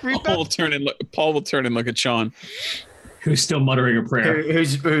 Paul will turn and look at Sean. Who's still muttering a prayer.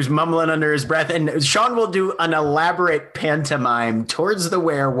 Who's mumbling under his breath. And Sean will do an elaborate pantomime towards the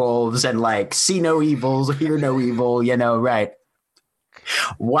werewolves and like, see no evils, hear no evil, right.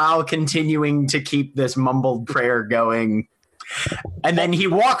 While continuing to keep this mumbled prayer going. And then he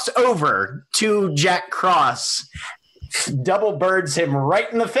walks over to Jack Cross, double birds him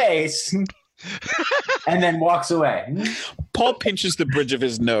right in the face, and then walks away. Paul pinches the bridge of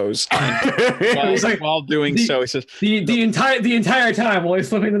his nose. While doing so, he says, the entire time while he's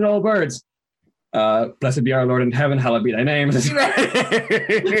flipping the double birds. Blessed be our Lord in heaven, hallowed be thy name.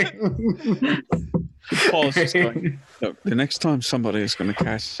 Paul's just going, look, the next time somebody is going to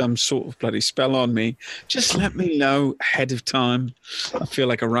cast some sort of bloody spell on me, just let me know ahead of time. I feel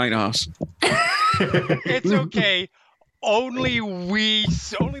like a right ass. It's okay. Only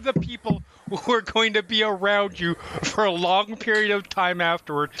the people who are going to be around you for a long period of time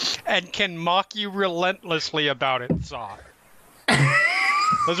afterward and can mock you relentlessly about it saw it.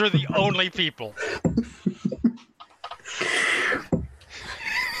 Those are the only people.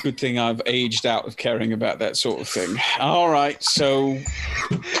 Good thing I've aged out of caring about that sort of thing. All right, so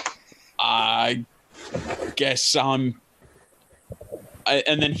I guess and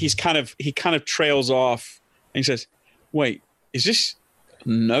then he kind of trails off and he says, wait, is this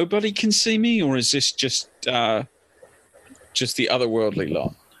nobody can see me, or is this just the otherworldly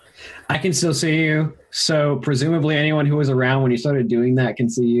lot? I can still see you, so presumably anyone who was around when you started doing that can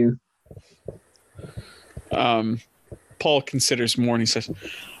see you. Paul considers more and he says,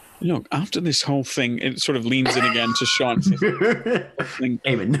 look, after this whole thing, it sort of leans in again to Sean and says,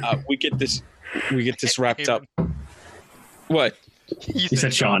 Eamon. we get this wrapped up. What? You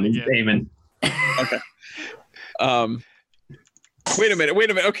said Sean, it's Eamon. Okay. Wait a minute.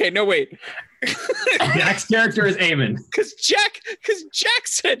 Okay, no, wait. Jack's character is Eamon. Because Jack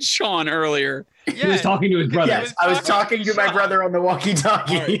said Sean earlier. Yeah. He was talking to his brother. Yes, I was talking to my brother on the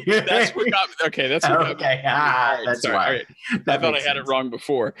walkie-talkie. Right, that's what got me. Okay, that's what got me. Okay, that's sorry. why. Right. I thought I had it wrong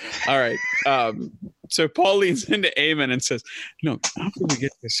before. All right. So Paul leans into Eamon and says, "Look, after we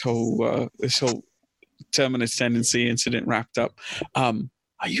get this whole Terminus tendency incident wrapped up,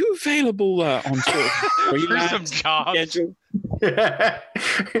 are you available on sort of for some jobs? Schedule? Are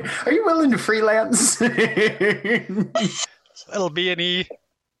you willing to freelance?" It'll be an E.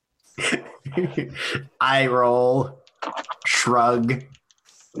 Eye roll, shrug,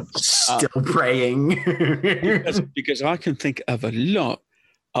 still praying. because I can think of a lot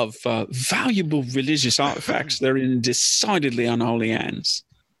of valuable religious artifacts that are in decidedly unholy hands.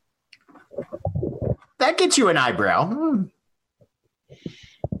 That gets you an eyebrow.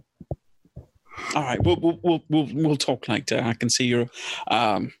 All right, we'll talk later. I can see you're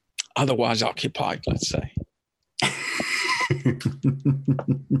otherwise occupied, let's say.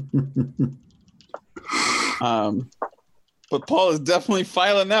 But Paul is definitely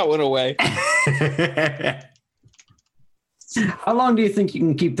filing that one away. How long do you think you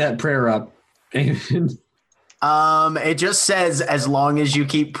can keep that prayer up? It just says as long as you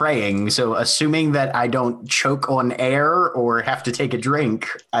keep praying. So assuming that I don't choke on air or have to take a drink,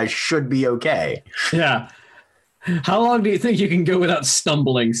 I should be okay. Yeah. How long do you think you can go without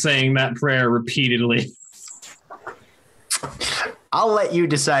stumbling saying that prayer repeatedly? I'll let you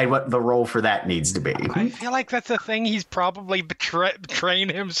decide what the role for that needs to be. I feel like that's a thing he's probably betraying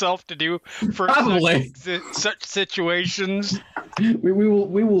himself to do for such situations. We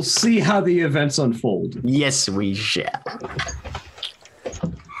will see how the events unfold. Yes, we shall.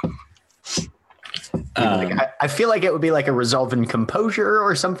 I feel like it would be like a resolve and composure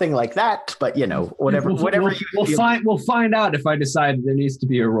or something like that, but whatever. We'll find out if I decide there needs to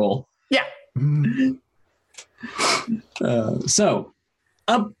be a role. Yeah. So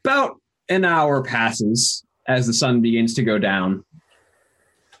about an hour passes as the sun begins to go down.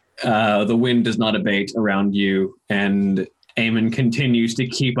 The wind does not abate around you, and Eamon continues to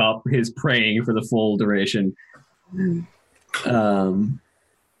keep up his praying for the full duration.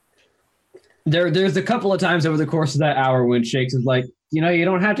 There's a couple of times over the course of that hour when Shakes is like, you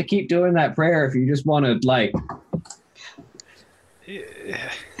don't have to keep doing that prayer if you just want to, like...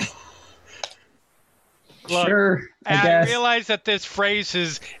 Look, sure, I realize that this phrase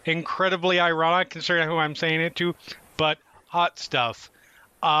is incredibly ironic considering who I'm saying it to, but hot stuff,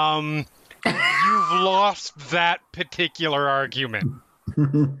 you've lost that particular argument.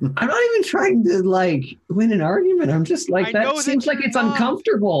 I'm not even trying to win an argument. I'm just that seems like it's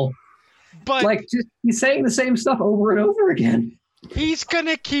uncomfortable. But just he's saying the same stuff over and over again. He's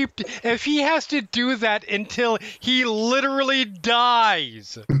gonna keep, if he has to do that until he literally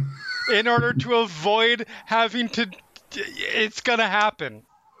dies in order to avoid having to, it's gonna happen.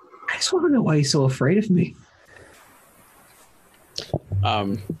 I just want to know why he's so afraid of me.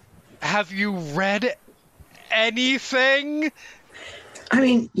 Have you read anything? I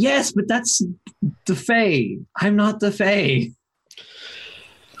mean, yes, but that's the Fae. I'm not the Fae.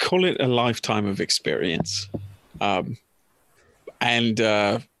 Call it a lifetime of experience. And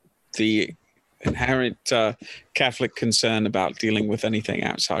the inherent Catholic concern about dealing with anything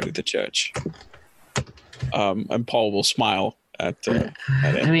outside of the church. And Paul will smile at it.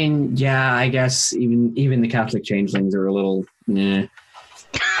 I mean, yeah, I guess even the Catholic changelings are a little,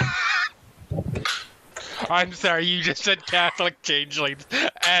 I'm sorry, you just said Catholic changelings,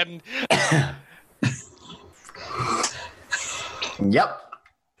 and... Yep.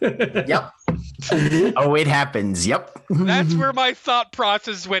 Yep. Oh, it happens. Yep. That's where my thought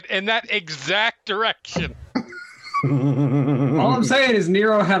process went, in that exact direction. All I'm saying is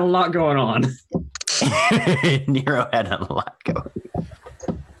Nero had a lot going on. Nero had a lot going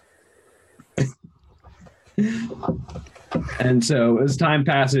on. And so as time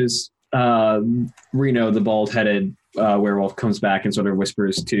passes, Reno, the bald-headed werewolf, comes back and sort of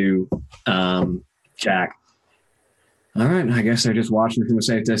whispers to Jack, all right, I guess they're just watching from a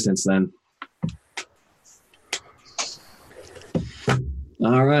safe distance then.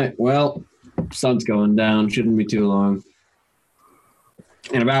 All right, well, sun's going down. Shouldn't be too long.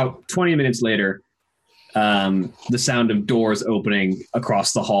 And about 20 minutes later, the sound of doors opening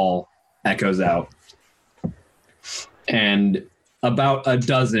across the hall echoes out. And about a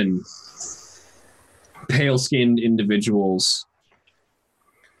dozen pale-skinned individuals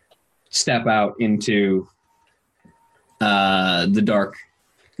step out into the dark,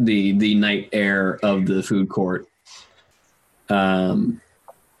 the night air of the food court.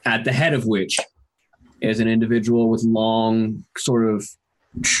 At the head of which is an individual with long, sort of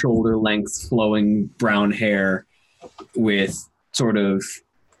shoulder-length flowing brown hair with sort of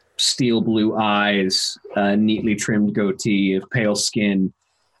steel blue eyes, neatly trimmed goatee, of pale skin,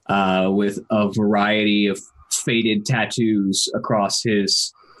 with a variety of faded tattoos across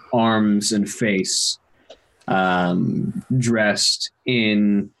his arms and face, dressed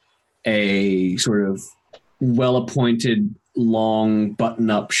in a sort of well-appointed long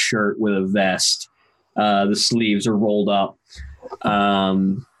button-up shirt with a vest. The sleeves are rolled up,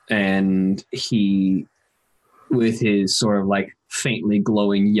 and he, with his sort of faintly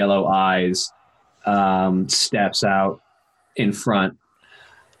glowing yellow eyes, steps out in front.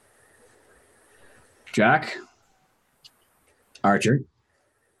 Jack? Archer?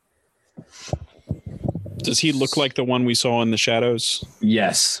 Does he look like the one we saw in the shadows?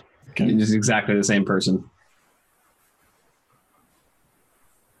 Yes. Okay. He's exactly the same person.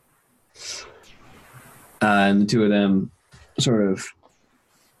 And the two of them sort of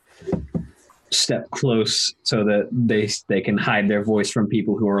step close so that they can hide their voice from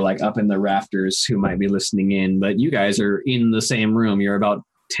people who are up in the rafters who might be listening in. But you guys are in the same room. You're about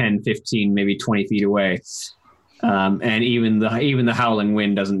 10, 15, maybe 20 feet away. And even the howling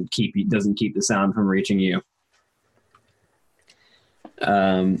wind doesn't keep the sound from reaching you.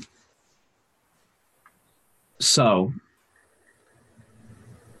 So,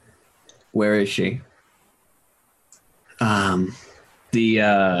 where is she? The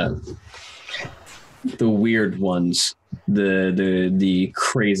weird ones, the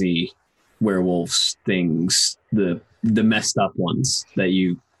crazy werewolves things, the messed up ones that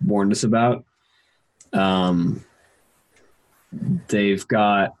you warned us about. They've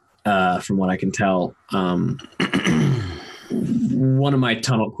got, from what I can tell, one of my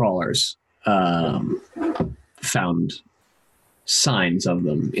tunnel crawlers found signs of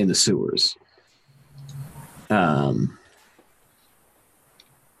them in the sewers.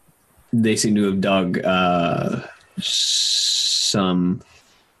 They seem to have dug some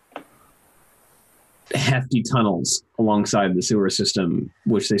hefty tunnels alongside the sewer system,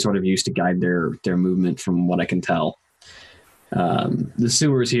 which they sort of use to guide their movement, from what I can tell. The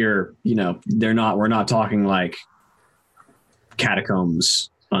sewers here, we're not talking like catacombs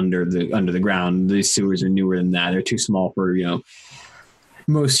under the ground. These sewers are newer than that. They're too small for,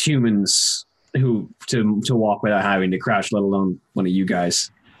 most humans to walk without having to crouch, let alone one of you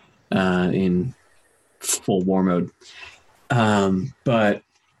guys in full war mode. But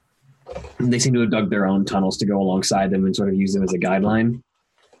They seem to have dug their own tunnels to go alongside them and sort of use them as a guideline.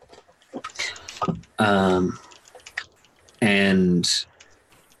 And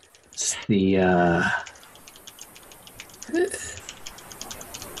the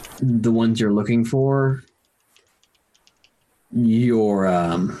ones you're looking for,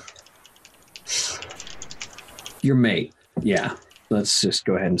 your mate. Yeah, let's just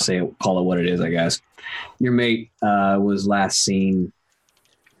go ahead and call it what it is, I guess. Your mate was last seen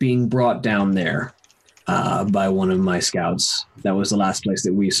being brought down there by one of my scouts. That was the last place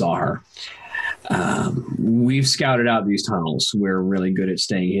that we saw her. We've scouted out these tunnels. We're really good at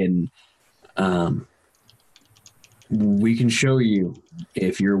staying hidden. We can show you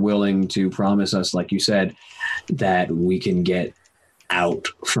if you're willing to promise us, like you said, that we can get out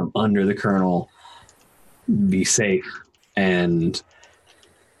from under the Colonel, be safe, and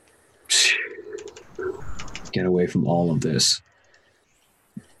get away from all of this.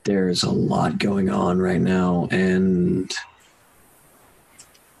 There's a lot going on right now, and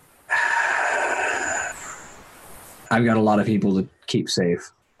I've got a lot of people to keep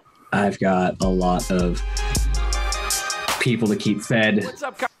safe. I've got a lot of people to keep fed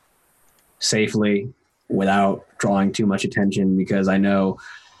safely without drawing too much attention, because I know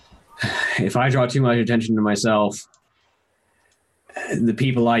if I draw too much attention to myself, the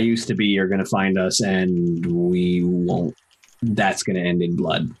people I used to be are going to find us, and we won't. That's going to end in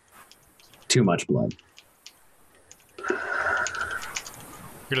blood. Too much blood.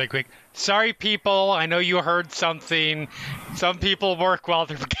 Really quick. Sorry, people. I know you heard something. Some people work while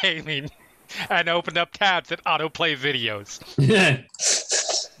they're gaming and open up tabs that autoplay videos.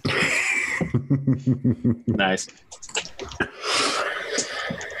 Nice.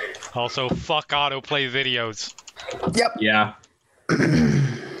 Also, fuck autoplay videos. Yep. Yeah.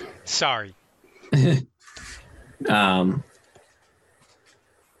 Sorry.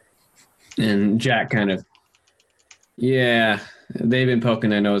 And Jack kind of, yeah, they've been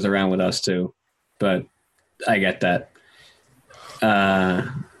poking their nose around with us too, but I get that.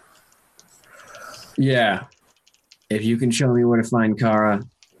 Yeah, if you can show me where to find Kara,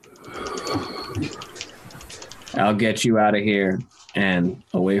 I'll get you out of here and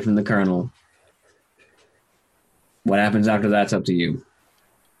away from the Colonel. What happens after that's up to you.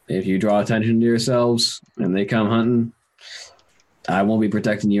 If you draw attention to yourselves and they come hunting, I won't be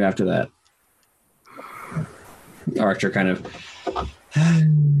protecting you after that. Archer kind of,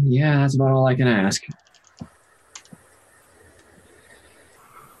 yeah, that's about all I can ask.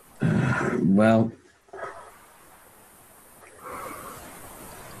 Well,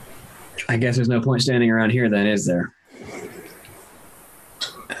 I guess there's no point standing around here then, is there?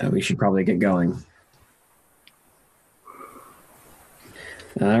 We should probably get going.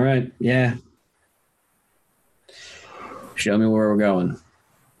 All right, yeah. Show me where we're going.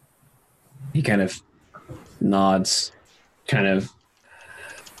 He kind of nods, kind of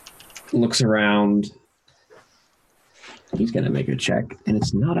looks around. He's going to make a check, and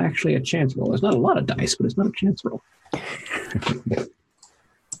it's not actually a chance roll. There's not a lot of dice, but it's not a chance roll.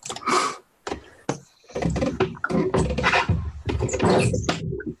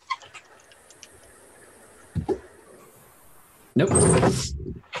 Nope.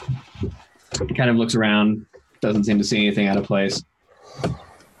 He kind of looks around, doesn't seem to see anything out of place.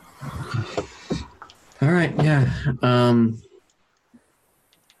 All right, yeah.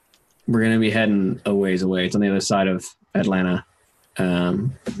 We're going to be heading a ways away. It's on the other side of Atlanta.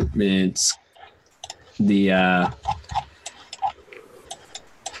 It's the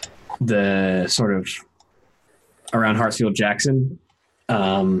sort of around Hartsfield-Jackson.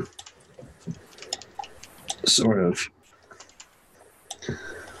 Sort of.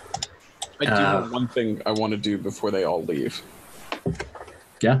 I do have one thing I want to do before they all leave.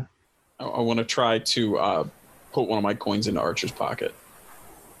 Yeah? I want to try to put one of my coins into Archer's pocket.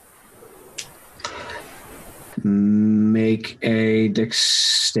 Make a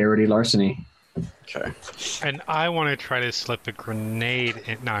dexterity larceny. Okay. And I want to try to slip a grenade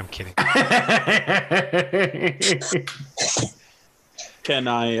in. No, I'm kidding. Can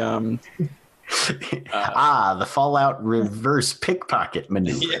I... the Fallout reverse pickpocket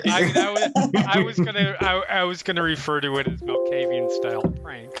maneuver. I was gonna refer to it as Mulcahy style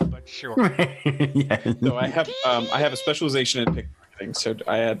prank, but sure. Yeah. So I have a specialization in pickpocketing, so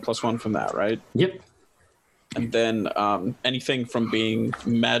I add +1 from that, right? Yep. And then anything from being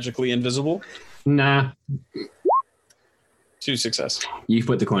magically invisible. Nah. 2 success. You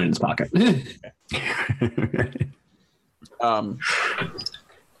put the coin in his pocket.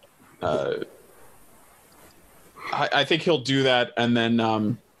 I think he'll do that, and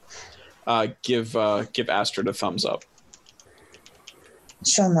then give Astrid a thumbs up.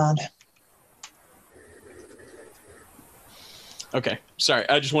 She'll nod. Okay, sorry.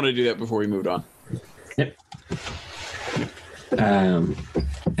 I just wanted to do that before we moved on. Yep.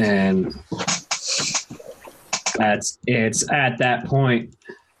 And it's at that point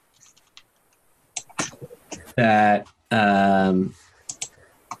that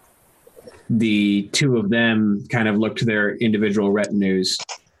the two of them kind of look to their individual retinues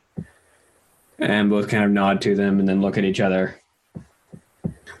and both kind of nod to them and then look at each other.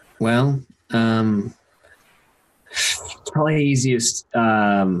 Well, probably easiest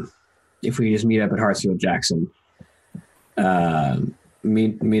if we just meet up at Hartsfield Jackson.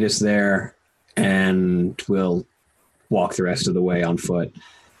 Meet us there, and we'll walk the rest of the way on foot.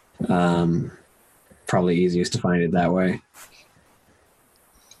 Probably easiest to find it that way.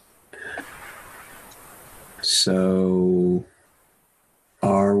 So,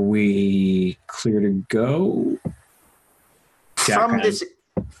 are we clear to go?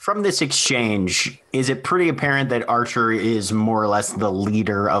 From this exchange, is it pretty apparent that Archer is more or less the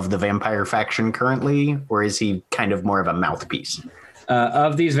leader of the vampire faction currently, or is he kind of more of a mouthpiece?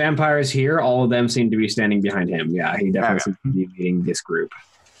 Of these vampires here, all of them seem to be standing behind him. Yeah, he definitely seems to be leading this group.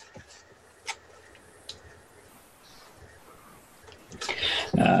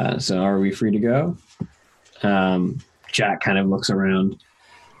 So are we free to go? Jack kind of looks around.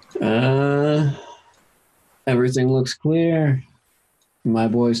 Everything looks clear. My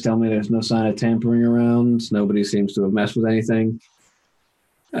boys tell me there's no sign of tampering around. Nobody seems to have messed with anything.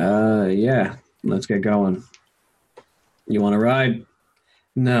 Yeah, let's get going. You want to ride?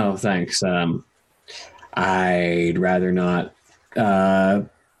 No, thanks. I'd rather not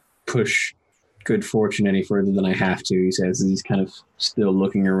push good fortune any further than I have to, he says, as he's kind of still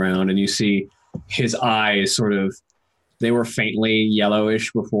looking around, and you see his eyes sort of, they were faintly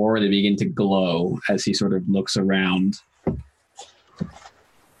yellowish before, they begin to glow as he sort of looks around.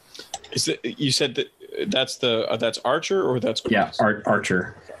 Is it, you said that's Archer or that's Chris? Yeah,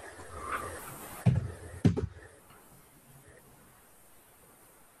 Archer.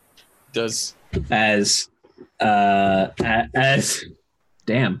 Does as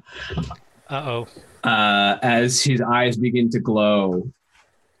damn. As his eyes begin to glow,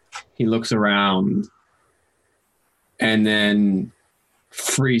 he looks around and then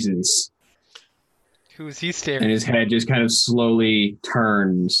freezes. Who's he staring? And his head just kind of slowly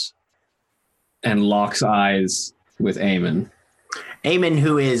turns and locks eyes with Eamon. Eamon,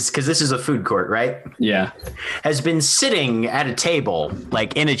 who is, because this is a food court, right? Yeah. Has been sitting at a table,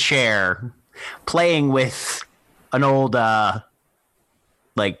 like in a chair, playing with an old,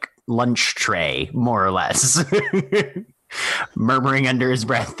 like, lunch tray, more or less. Murmuring under his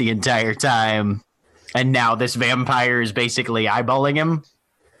breath the entire time. And now this vampire is basically eyeballing him.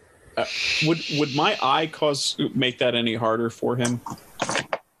 Would my eye make that any harder for him?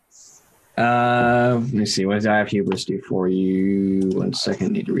 Let me see. What does Eye of Hubris do for you? 1 second. I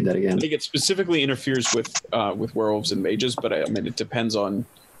need to read that again. I think it specifically interferes with werewolves and mages, but I mean, it depends on,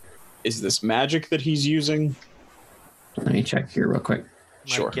 is this magic that he's using? Let me check here real quick.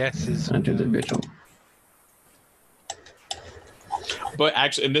 My guess is Enter the vigil. But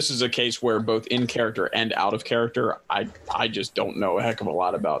actually, and this is a case where both in character and out of character, I just don't know a heck of a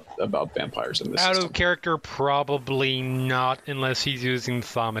lot about vampires in this out system. of character, probably not, unless he's using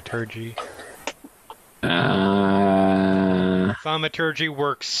thaumaturgy. Thaumaturgy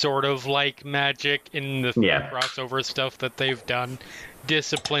works sort of like magic in the crossover stuff that they've done.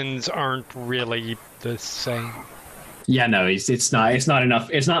 Disciplines aren't really the same. Yeah, no, it's not enough.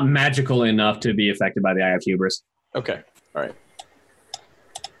 It's not magical enough to be affected by the Eye of Hubris. Okay, all right.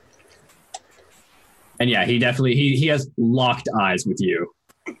 And yeah, he definitely he has locked eyes with you.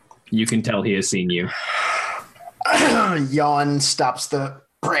 You can tell he has seen you. Yawn, stops the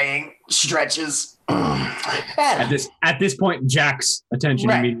praying, stretches. At this point, Jack's attention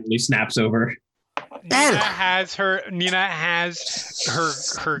immediately snaps over. Nina has her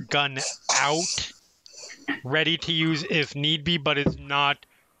gun out, ready to use if need be, but is not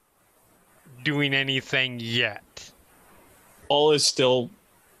doing anything yet. All is still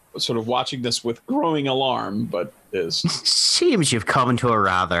sort of watching this with growing alarm, but is... Seems you've come to a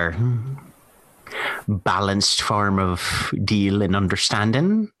rather balanced form of deal and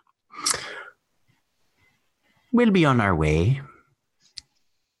understanding. We'll be on our way.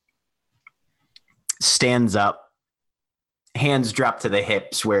 Stands up, hands drop to the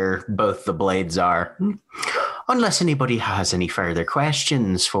hips where both the blades are. Unless anybody has any further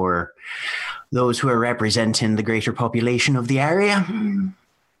questions for those who are representing the greater population of the area.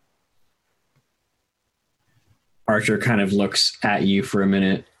 Archer kind of looks at you for a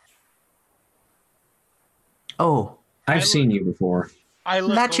minute. Oh. I've seen you before.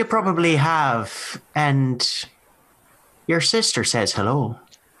 That you probably have. And Your sister says hello.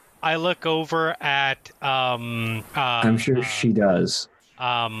 I look over at I'm sure she does.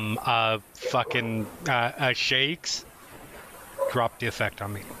 Shakes. Drop the effect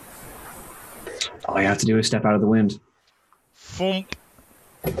on me. All you have to do is step out of the wind. Thump.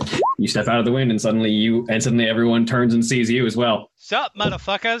 You step out of the wind, and suddenly everyone turns and sees you as well. Sup,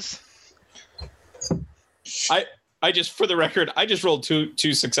 motherfuckers? I just, for the record, I just rolled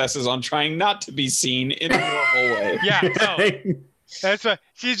two successes on trying not to be seen in a normal way. Yeah, no. That's what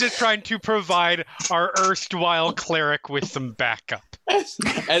she's just trying to provide our erstwhile cleric with some backup.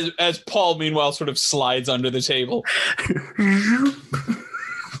 As Paul, meanwhile, sort of slides under the table.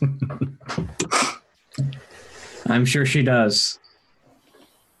 I'm sure she does.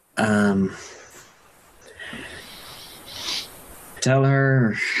 Tell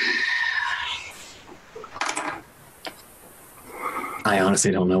her. I honestly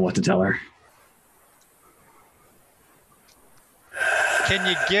don't know what to tell her. Can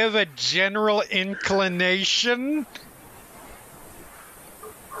you give a general inclination?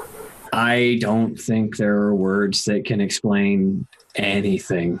 I don't think there are words that can explain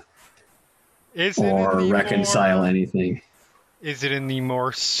anything or reconcile anything. Is it in the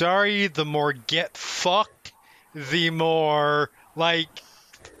more sorry, the more get fucked, the more like...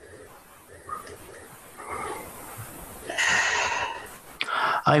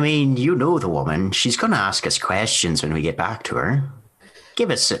 I mean, you know the woman. She's going to ask us questions when we get back to her. Give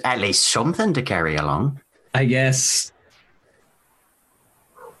us at least something to carry along. I guess.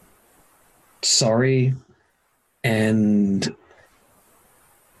 Sorry. And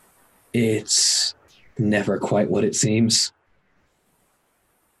it's never quite what it seems.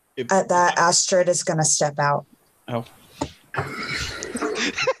 At that, Astrid is going to step out. Oh.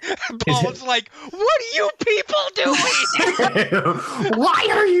 Paul's like, what are you people doing? Why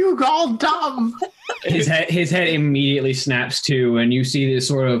are you all dumb? His head immediately snaps to, and you see this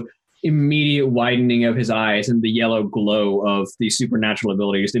sort of immediate widening of his eyes, and the yellow glow of the supernatural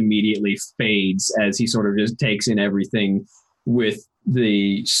ability just immediately fades as he sort of just takes in everything with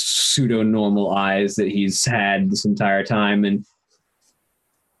the pseudo-normal eyes that he's had this entire time. And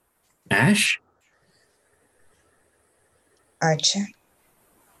Ash? Archer.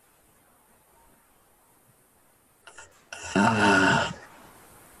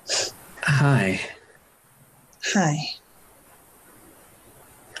 Hi. Hi.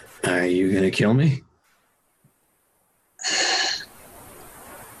 Are you gonna kill me?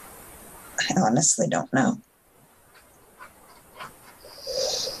 I honestly don't know.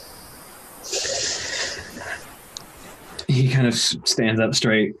 He kind of stands up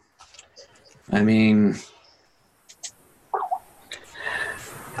straight. I mean,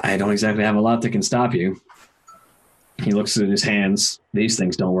 I don't exactly have a lot that can stop you. He looks at his hands. These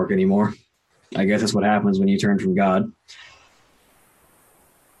things don't work anymore. I guess that's what happens when you turn from God.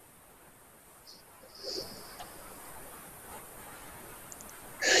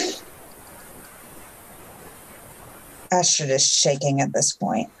 Astrid is shaking at this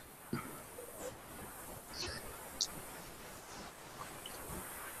point.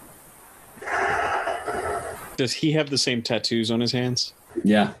 Does he have the same tattoos on his hands?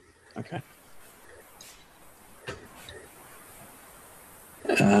 Yeah. Okay.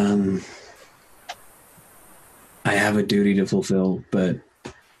 I have a duty to fulfill, but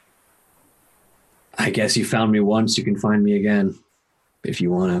I guess you found me once, you can find me again. If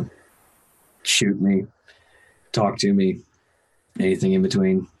you want to shoot me, talk to me, anything in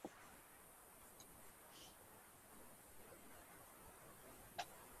between.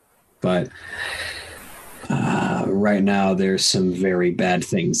 But right now, there's some very bad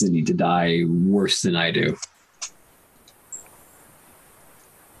things that need to die worse than I do.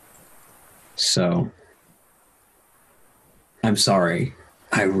 So, I'm sorry.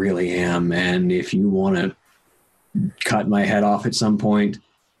 I really am. And if you want to cut my head off at some point,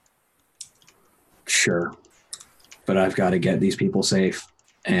 sure. But I've got to get these people safe.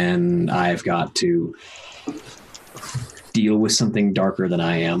 And I've got to deal with something darker than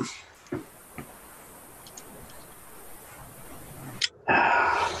I am.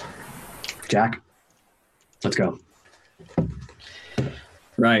 Jack, let's go.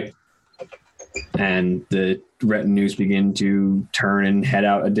 Right. And the retinues begin to turn and head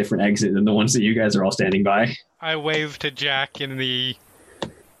out a different exit than the ones that you guys are all standing by. I wave to Jack in the...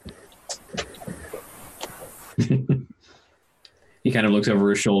 He kind of looks over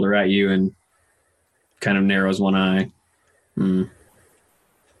his shoulder at you and kind of narrows one eye.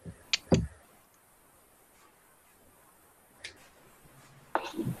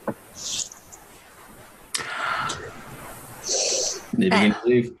 They begin to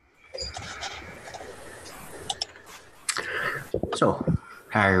leave. So,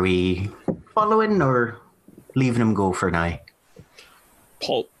 are we following or leaving him go for now?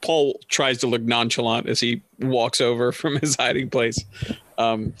 Paul tries to look nonchalant as he walks over from his hiding place,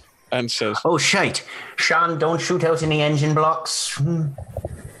 and says, "Oh shite, Sean! Don't shoot out any engine blocks."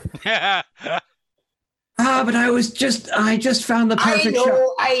 But I just found the perfect shot.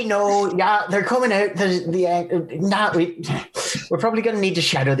 I know. Yeah, they're coming out. We're probably going to need to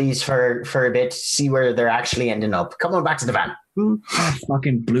shadow these for a bit, see where they're actually ending up. Come on back to the van.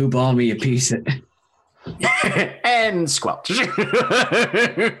 Fucking blue ball me a piece of... And squelch.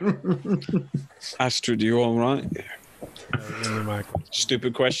 Astrid, you all right?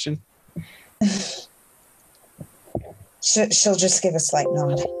 Stupid question. She'll just give a slight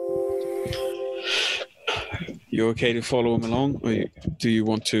nod. You okay to follow him along, or do you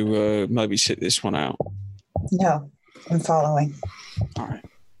want to maybe sit this one out? No, I'm following. All right.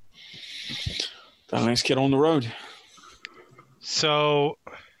 Then let's get on the road. So,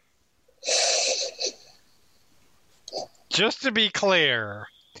 just to be clear,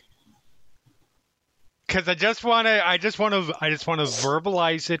 because I just want to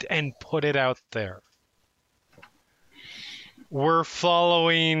verbalize it and put it out there. We're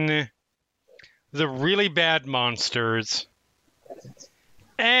following the really bad monsters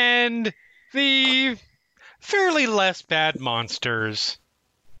and the fairly less bad monsters,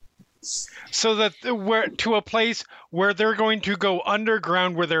 so that we're to a place where they're going to go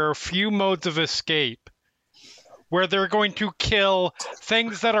underground, where there are a few modes of escape, where they're going to kill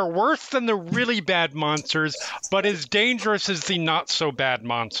things that are worse than the really bad monsters, but as dangerous as the not so bad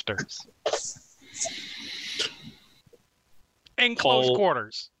monsters. In close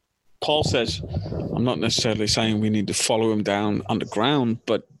quarters. Paul says, I'm not necessarily saying we need to follow him down underground,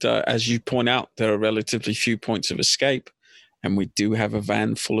 but as you point out, there are relatively few points of escape, and we do have a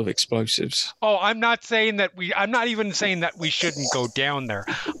van full of explosives. Oh, I'm not even saying that we shouldn't go down there.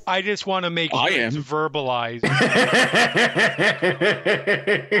 I just want to make sure it's verbalized.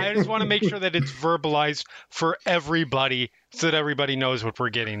 I just want to make sure that it's verbalized for everybody, so that everybody knows what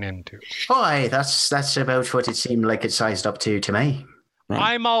we're getting into. Oh, that's about what it seemed like it sized up to me.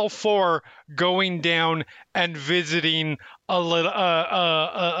 Right. I'm all for going down and visiting a little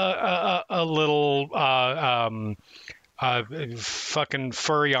fucking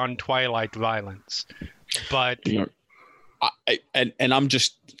furry on Twilight violence, but I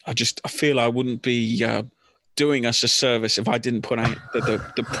feel I wouldn't be doing us a service if I didn't put out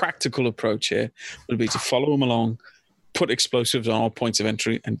the practical approach here would be to follow them along, put explosives on all points of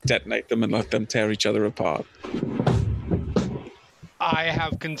entry, and detonate them and let them tear each other apart. I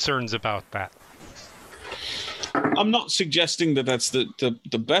have concerns about that. I'm not suggesting that that's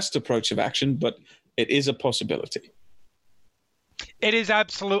the best approach of action, but it is a possibility. It is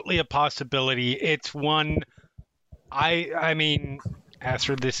absolutely a possibility. It's one. I mean,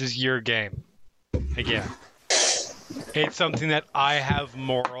 Astrid, this is your game. Again, it's something that I have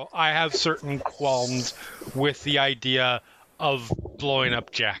certain qualms with the idea of blowing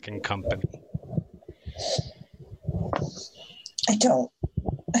up Jack and company. I don't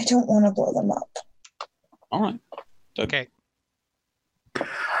want to blow them up. All right. Okay.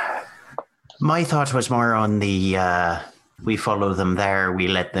 My thought was more on the we follow them there, we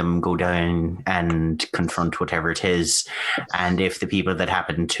let them go down and confront whatever it is. And if the people that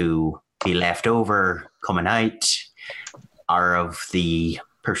happen to be left over coming out are of the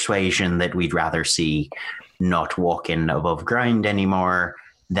persuasion that we'd rather see not walking above ground anymore,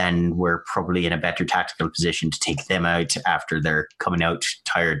 then we're probably in a better tactical position to take them out after they're coming out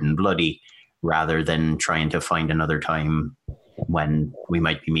tired and bloody, rather than trying to find another time when we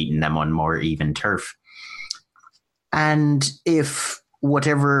might be meeting them on more even turf. And if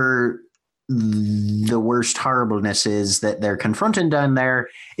whatever the worst horribleness is that they're confronting down there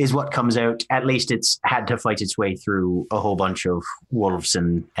is what comes out, at least it's had to fight its way through a whole bunch of wolves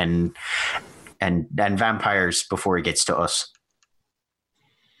and vampires before it gets to us.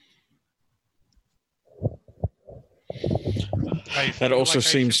 That also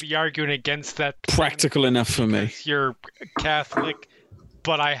seems to be arguing against that practical enough for me. You're Catholic,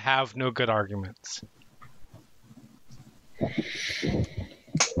 but I have no good arguments.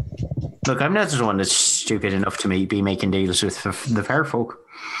 Look, I'm not the one that's stupid enough to be making deals with the fair folk.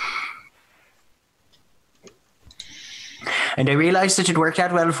 And I realised that it worked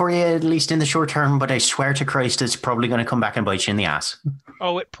out well for you, at least in the short term, but I swear to Christ, it's probably going to come back and bite you in the ass.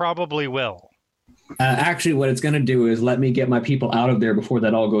 Oh, it probably will. Actually, what it's going to do is let me get my people out of there before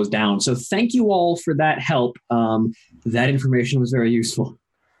that all goes down. So thank you all for that help. That information was very useful.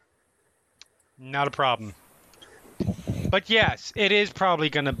 Not a problem. But yes, it is probably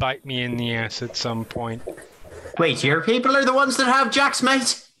going to bite me in the ass at some point. Wait, your people are the ones that have Jack's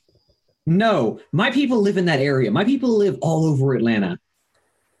mate? No, my people live in that area. My people live all over Atlanta.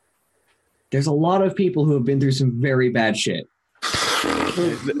 There's a lot of people who have been through some very bad shit.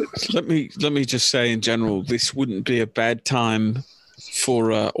 Let me just say in general, this wouldn't be a bad time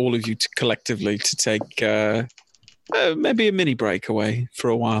for all of you to collectively to take maybe a mini break away for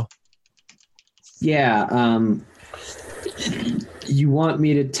a while. Yeah. You want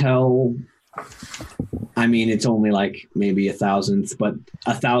me to tell? I mean, it's only like maybe 1,000th, but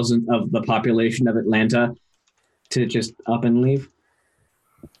 1,000th of the population of Atlanta to just up and leave.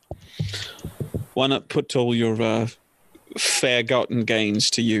 Why not put all your fair-gotten gains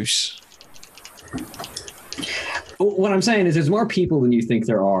to use? What I'm saying is there's more people than you think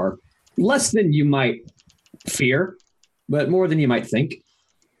there are. Less than you might fear, but more than you might think.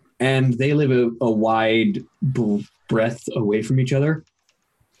 And they live a wide breadth away from each other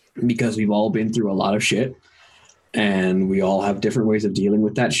because we've all been through a lot of shit. And we all have different ways of dealing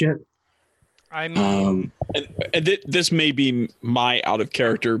with that shit. I mean, and this may be my out of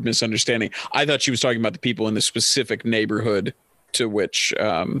character misunderstanding. I thought she was talking about the people in the specific neighborhood to which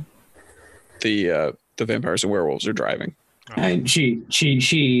the vampires and werewolves are driving. And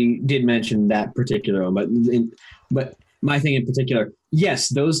she did mention that particular one, but my thing in particular, yes,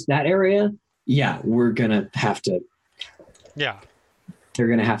 that area, yeah, we're gonna have to. Yeah, they're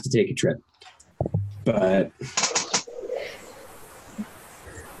gonna have to take a trip, but.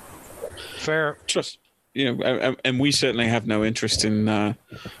 Fair. Trust, and we certainly have no interest in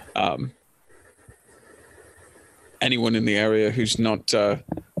anyone in the area who's not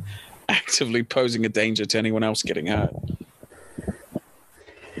actively posing a danger to anyone else getting hurt.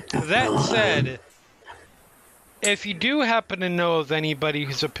 That said, if you do happen to know of anybody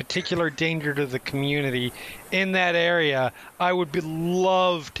who's a particular danger to the community in that area, I would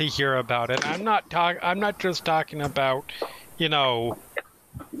love to hear about it. I'm not just talking about,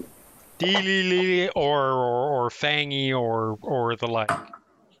 Deely or Fangy or the like.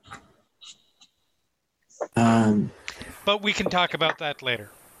 But we can talk about that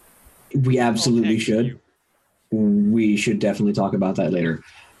later. We absolutely should. We should definitely talk about that later.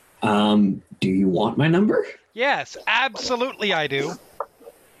 Do you want my number? Yes, absolutely I do.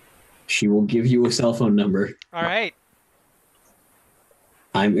 She will give you a cell phone number. All right.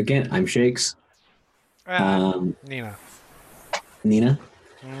 I'm Shakes. Nina.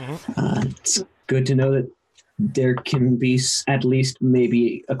 Mm-hmm. It's good to know that there can be at least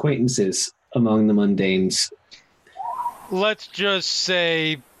maybe acquaintances among the mundanes. Let's just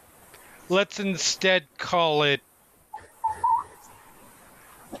say, let's instead call it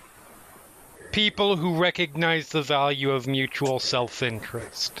people who recognize the value of mutual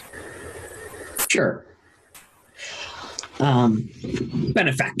self-interest. Sure.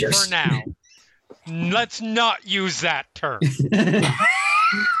 Benefactors. For now. Let's not use that term.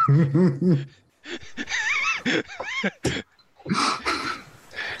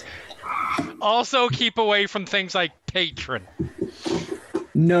 Also keep away from things like patron.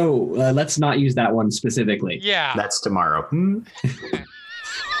 No, let's not use that one specifically. Yeah. That's tomorrow.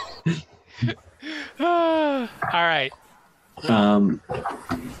 All right.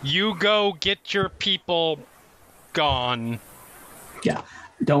 You go get your people gone. Yeah,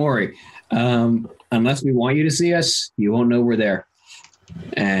 don't worry. Unless we want you to see us, you won't know we're there.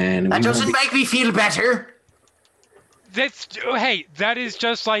 And that doesn't make me feel better. Hey, that is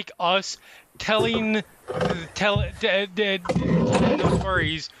just like us telling the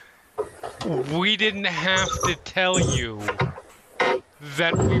stories. We didn't have to tell you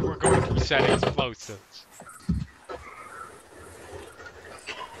that we were going to set explosives.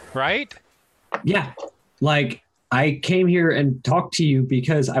 Right? Yeah. Like, I came here and talked to you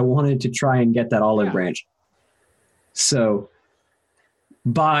because I wanted to try and get that olive branch. So,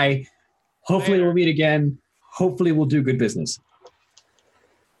 bye. Hopefully we'll meet again. Hopefully we'll do good business.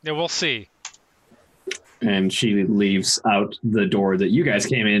 Yeah, we'll see. And she leaves out the door that you guys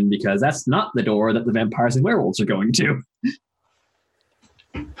came in because that's not the door that the vampires and werewolves are going to.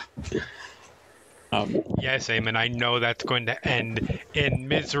 Yes, Eamon, I know that's going to end in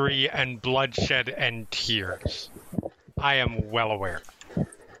misery and bloodshed and tears. I am well aware.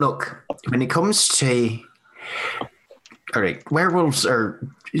 Look, when it comes to... All right, werewolves are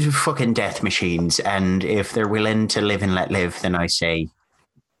fucking death machines, and if they're willing to live and let live, then I say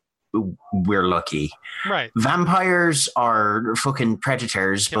we're lucky. Right. Vampires are fucking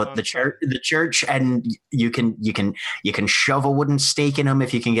predators, but the church, and you can shove a wooden stake in them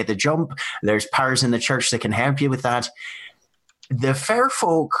if you can get the jump. There's powers in the church that can help you with that. The fair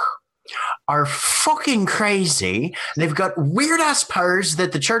folk are fucking crazy. They've got weird ass powers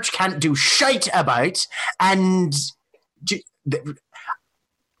that the church can't do shite about, and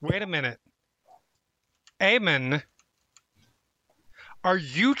wait a minute, Eamon, are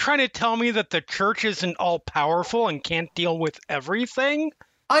you trying to tell me that the church isn't all powerful and can't deal with everything?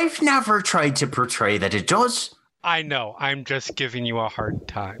 I've never tried to portray that it does. I know. I'm just giving you a hard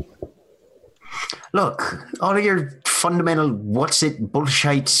time. Look, all of your fundamental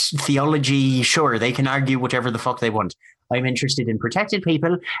bullshit theology, sure, they can argue whatever the fuck they want. I'm interested in protected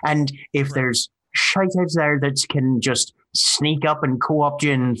people, and if there's shite out there that can just sneak up and co-opt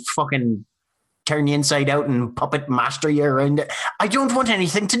you and fucking turn you inside out and puppet master you around it, I don't want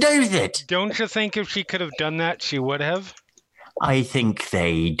anything to do with it. Don't you think if she could have done that, she would have? I think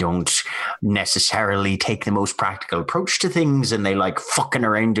they don't necessarily take the most practical approach to things, and they like fucking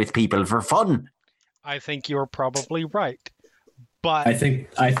around with people for fun. I think you're probably right. But I think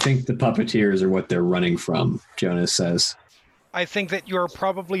the puppeteers are what they're running from, Jonas says. I think that you're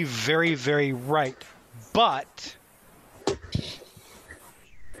probably very, very right. But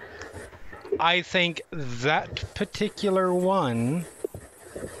I think that particular one...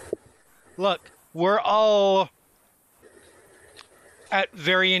 Look, we're all at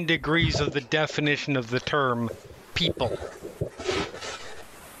varying degrees of the definition of the term people.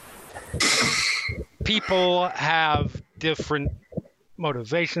 People have different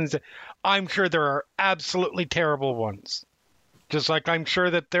motivations. I'm sure there are absolutely terrible ones. Just like I'm sure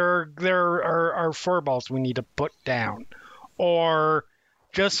that there are furballs we need to put down. Or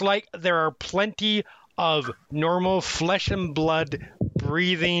just like there are plenty of normal flesh and blood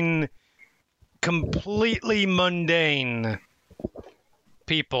breathing, completely mundane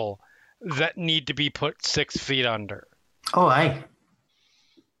people that need to be put 6 feet under. Oh, aye.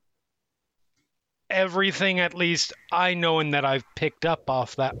 Everything, at least I know and that I've picked up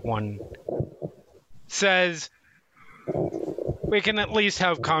off that one, says we can at least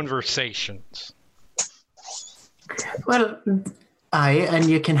have conversations. Well, aye, and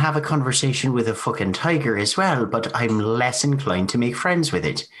you can have a conversation with a fucking tiger as well, but I'm less inclined to make friends with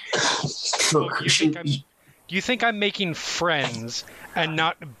it. Look, do you think I'm making friends and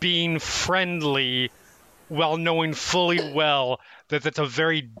not being friendly while knowing fully well that that's a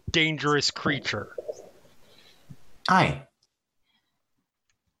very dangerous creature? Aye.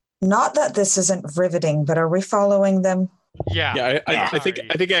 Not that this isn't riveting, but are we following them? Yeah. I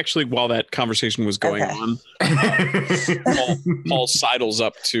think actually while that conversation was going on, Paul sidles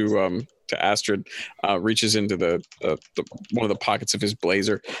up to Astrid, reaches into the one of the pockets of his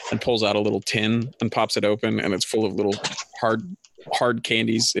blazer and pulls out a little tin and pops it open, and it's full of little hard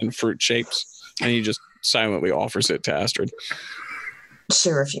candies in fruit shapes, and he just silently offers it to Astrid. She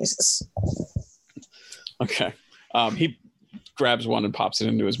refuses. Okay. He grabs one and pops it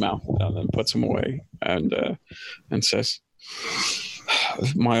into his mouth and then puts them away and says,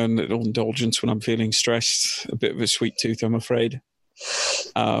 my own little indulgence when I'm feeling stressed. A bit of a sweet tooth, I'm afraid.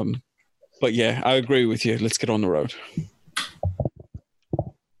 But yeah, I agree with you. Let's get on the road.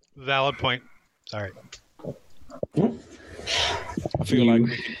 Valid point. Sorry. I feel like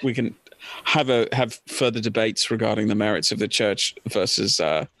we can have further debates regarding the merits of the church versus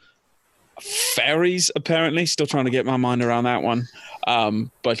fairies, apparently. Still trying to get my mind around that one.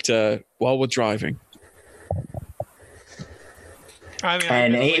 But while we're driving.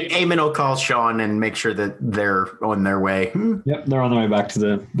 Eamon will call Sean and make sure that they're on their way. Yep, they're on their way back to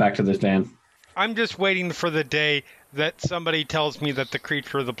the van. I'm just waiting for the day that somebody tells me that the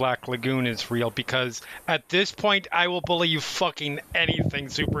creature of the Black Lagoon is real, because at this point I will believe fucking anything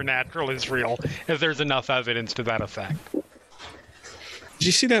supernatural is real if there's enough evidence to that effect. Did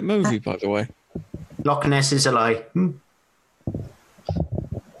you see that movie, by the way? Loch Ness is a lie.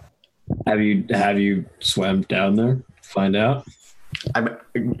 Have you swam down there? Find out.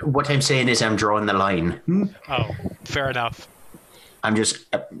 What I'm saying is I'm drawing the line. Oh, fair enough. I'm just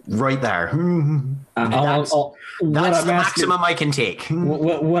right there. That's the maximum I can take.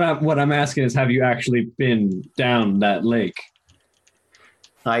 What I'm asking is, have you actually been down that lake?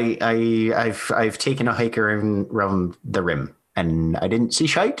 I've taken a hike around the rim, and I didn't see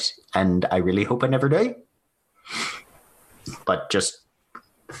shite, and I really hope I never do. But just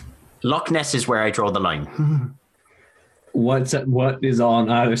Loch Ness is where I draw the line. What is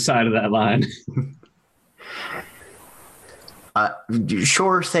on either side of that line?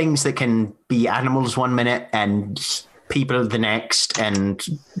 Sure, things that can be animals one minute and people the next, and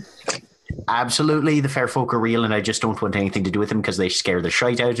absolutely the fair folk are real, and I just don't want anything to do with them because they scare the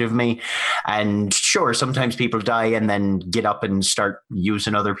shite out of me. And sure, sometimes people die and then get up and start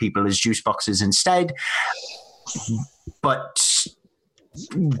using other people as juice boxes instead. But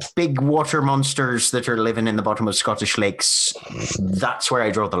big water monsters that are living in the bottom of Scottish lakes. That's where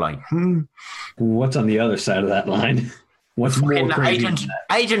I draw the line. What's on the other side of that line? What's more crazy?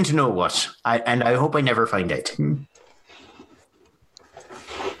 I don't know what. I hope I never find out.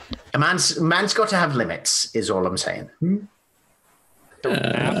 A man's got to have limits, is all I'm saying.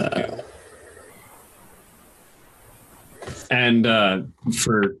 Don't have to. And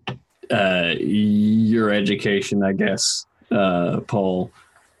for your education, I guess, Paul,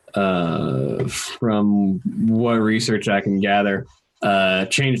 from what research I can gather,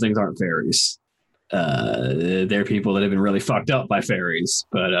 changelings aren't fairies. They're people that have been really fucked up by fairies,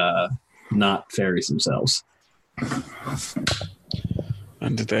 but not fairies themselves.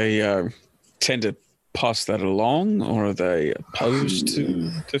 And do they tend to pass that along, or are they opposed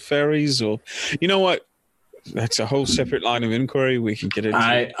to fairies? Or, you know what? That's a whole separate line of inquiry we can get into.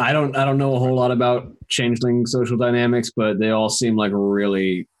 I don't know a whole lot about changeling social dynamics, but they all seem like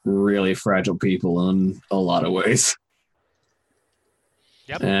really, really fragile people in a lot of ways.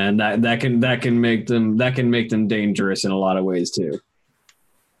 Yep. And that can make them dangerous in a lot of ways too.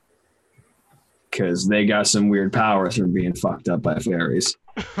 Because they got some weird powers from being fucked up by fairies.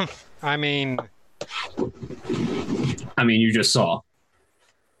 I mean, you just saw.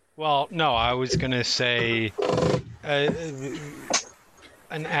 Well, no, I was going to say an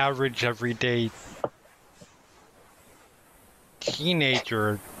average everyday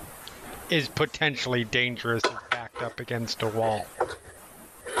teenager is potentially dangerous if backed up against a wall.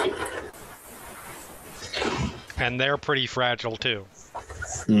 And they're pretty fragile, too.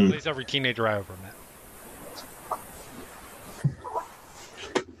 At least every teenager I ever met.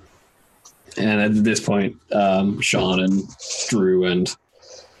 And at this point, Sean and Drew and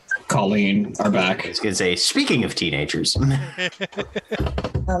Colleen are back. I was going to say, speaking of teenagers.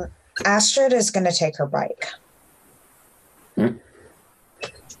 Astrid is going to take her bike. The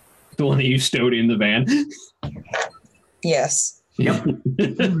one that you stowed in the van? Yes. Yep.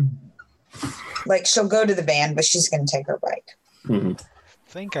 Like, she'll go to the van, but she's going to take her bike. Mm-hmm. I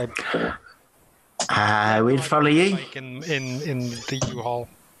think I will follow you. Like in the U-Haul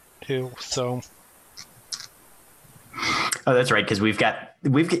too. So. Oh, that's right. Because we've got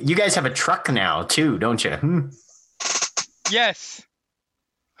you guys have a truck now too, don't you? Yes.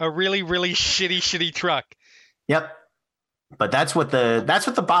 A really, really shitty truck. Yep. But that's what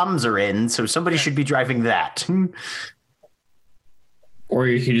the bombs are in. So somebody should be driving that. Or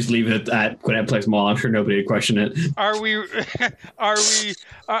you can just leave it at Gwinnett Place Mall. I'm sure nobody would question it.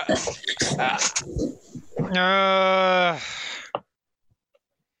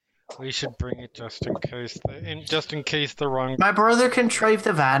 We should bring it just in case the wrong. My brother can drive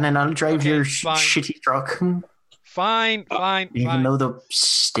the van, and I'll drive your shitty truck. Fine. Even though the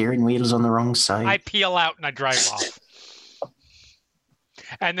steering wheel's on the wrong side. I peel out and I drive off.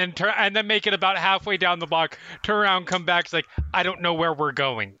 And then make it about halfway down the block, turn around, come back. It's like, I don't know where we're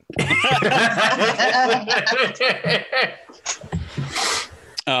going.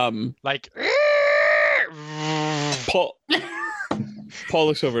 Like, Paul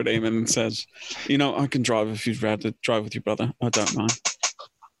looks over at Eamon and says, I can drive if you'd rather drive with your brother. I don't mind.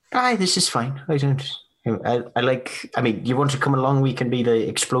 Aye, this is fine. I don't. You want to come along? We can be the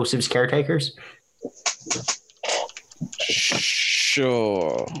explosives caretakers.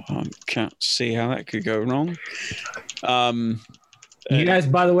 Sure. I can't see how that could go wrong. You guys,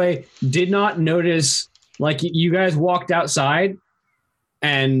 by the way, did not notice, you guys walked outside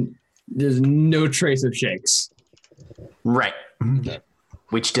and there's no trace of shakes. Right.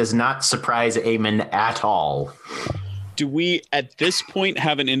 Which does not surprise Eamon at all. Do we, at this point,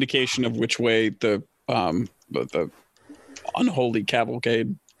 have an indication of which way the unholy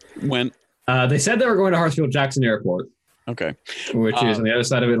cavalcade went? They said they were going to Hartsfield-Jackson Airport. Okay. Which is on the other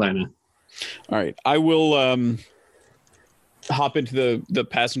side of Atlanta. All right. I will hop into the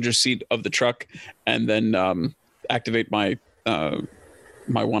passenger seat of the truck and then activate my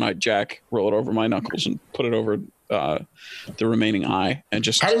one-eyed jack, roll it over my knuckles, and put it over the remaining eye, and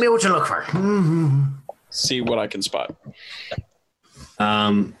just tell me what to look for. See what I can spot.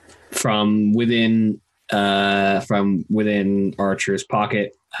 From within Archer's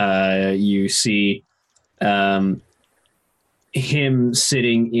pocket, you see him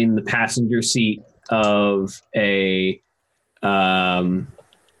sitting in the passenger seat of a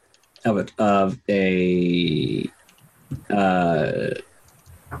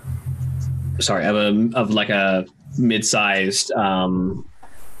mid-sized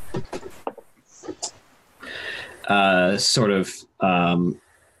sort of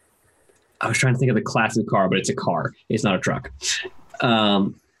I was trying to think of the classic car, but it's a car. It's not a truck.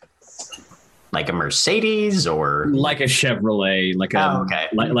 Like a Mercedes or like a Chevrolet, like a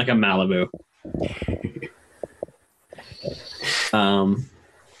Malibu.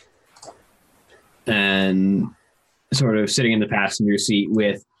 And sort of sitting in the passenger seat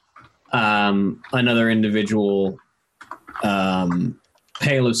with another individual,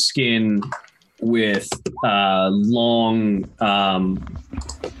 pale of skin with long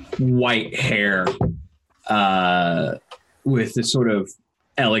white hair, with this sort of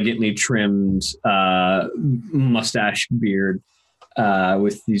elegantly trimmed mustache beard,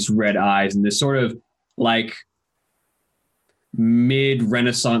 with these red eyes and this sort of like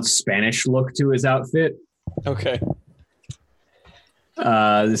mid-Renaissance Spanish look to his outfit. Okay.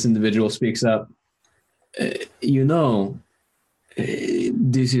 This individual speaks up. This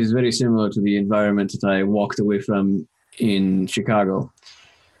is very similar to the environment that I walked away from in Chicago.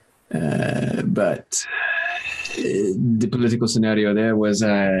 But the political scenario there was,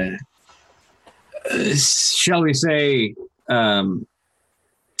 shall we say,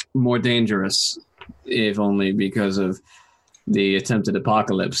 more dangerous, if only because of the attempted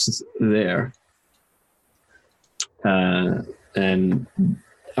apocalypse there. And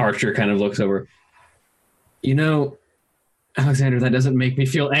Archer kind of looks over. Alexander, that doesn't make me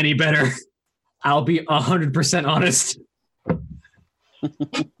feel any better. I'll be 100% honest.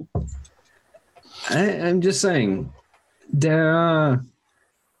 I'm just saying, there are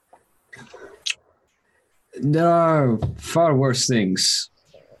far worse things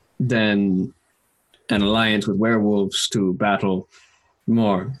than an alliance with werewolves to battle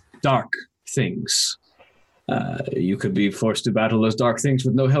more dark things. You could be forced to battle those dark things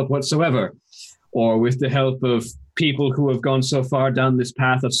with no help whatsoever, or with the help of people who have gone so far down this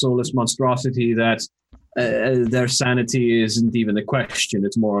path of soulless monstrosity that their sanity isn't even a question.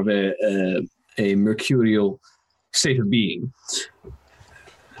 It's more of a mercurial state of being.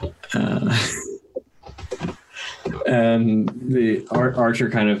 And the Archer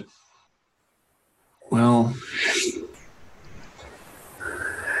kind of, well,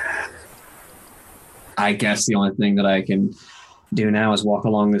 I guess the only thing that I can do now is walk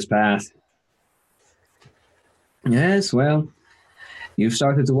along this path. Yes, well, you've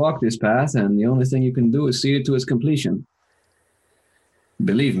started to walk this path, and the only thing you can do is see it to its completion.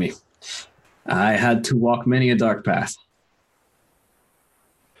 Believe me, I had to walk many a dark path.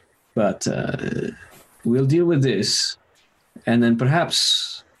 But we'll deal with this, and then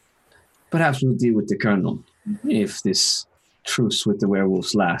perhaps we'll deal with the Colonel, if this truce with the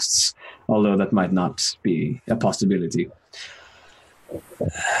werewolves lasts, although that might not be a possibility.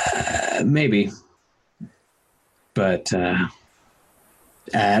 Maybe. But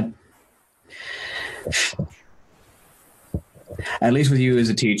at least with you as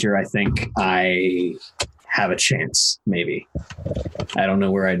a teacher, I think I have a chance, maybe. I don't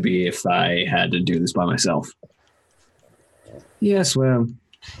know where I'd be if I had to do this by myself. Yes, well,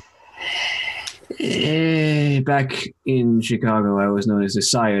 back in Chicago, I was known as the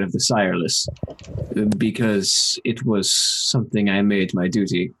sire of the sireless, because it was something I made my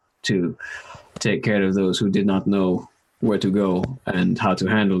duty to take care of those who did not know where to go and how to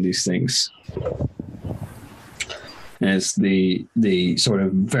handle these things. As the sort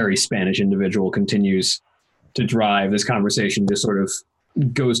of very Spanish individual continues to drive, this conversation just sort of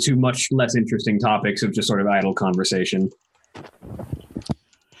goes to much less interesting topics of just sort of idle conversation.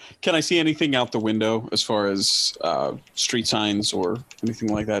 Can I see anything out the window as far as street signs or anything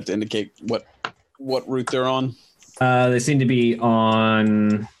like that to indicate what route they're on? They seem to be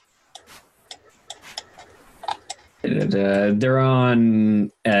on... They're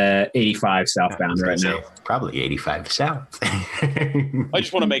on 85 southbound right now. Probably 85 south. I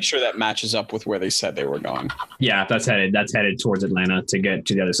just want to make sure that matches up with where they said they were going. Yeah, that's headed towards Atlanta to get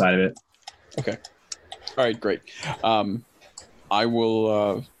to the other side of it. Okay. All right, great. I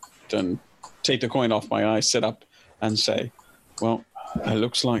will then take the coin off my eye, sit up, and say, "Well, it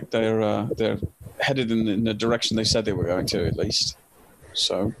looks like they're headed in the direction they said they were going to, at least."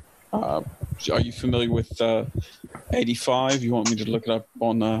 So. Are you familiar with 85? You want me to look it up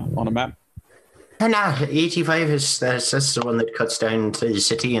on a map? No, 85 that's the one that cuts down to the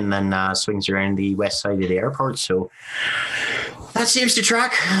city and then swings around the west side of the airport. So that seems to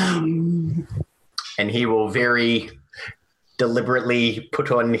track. And he will very deliberately put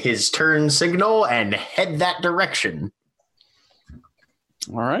on his turn signal and head that direction.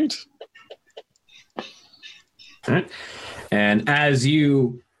 All right. And as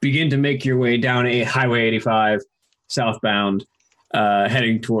you begin to make your way down Highway 85 southbound,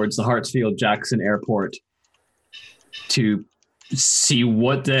 heading towards the Hartsfield-Jackson Airport to see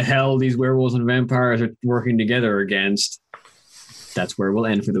what the hell these werewolves and vampires are working together against. That's where we'll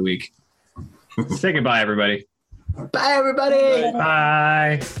end for the week. Say goodbye, everybody. Bye, everybody.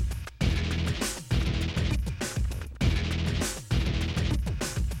 Bye.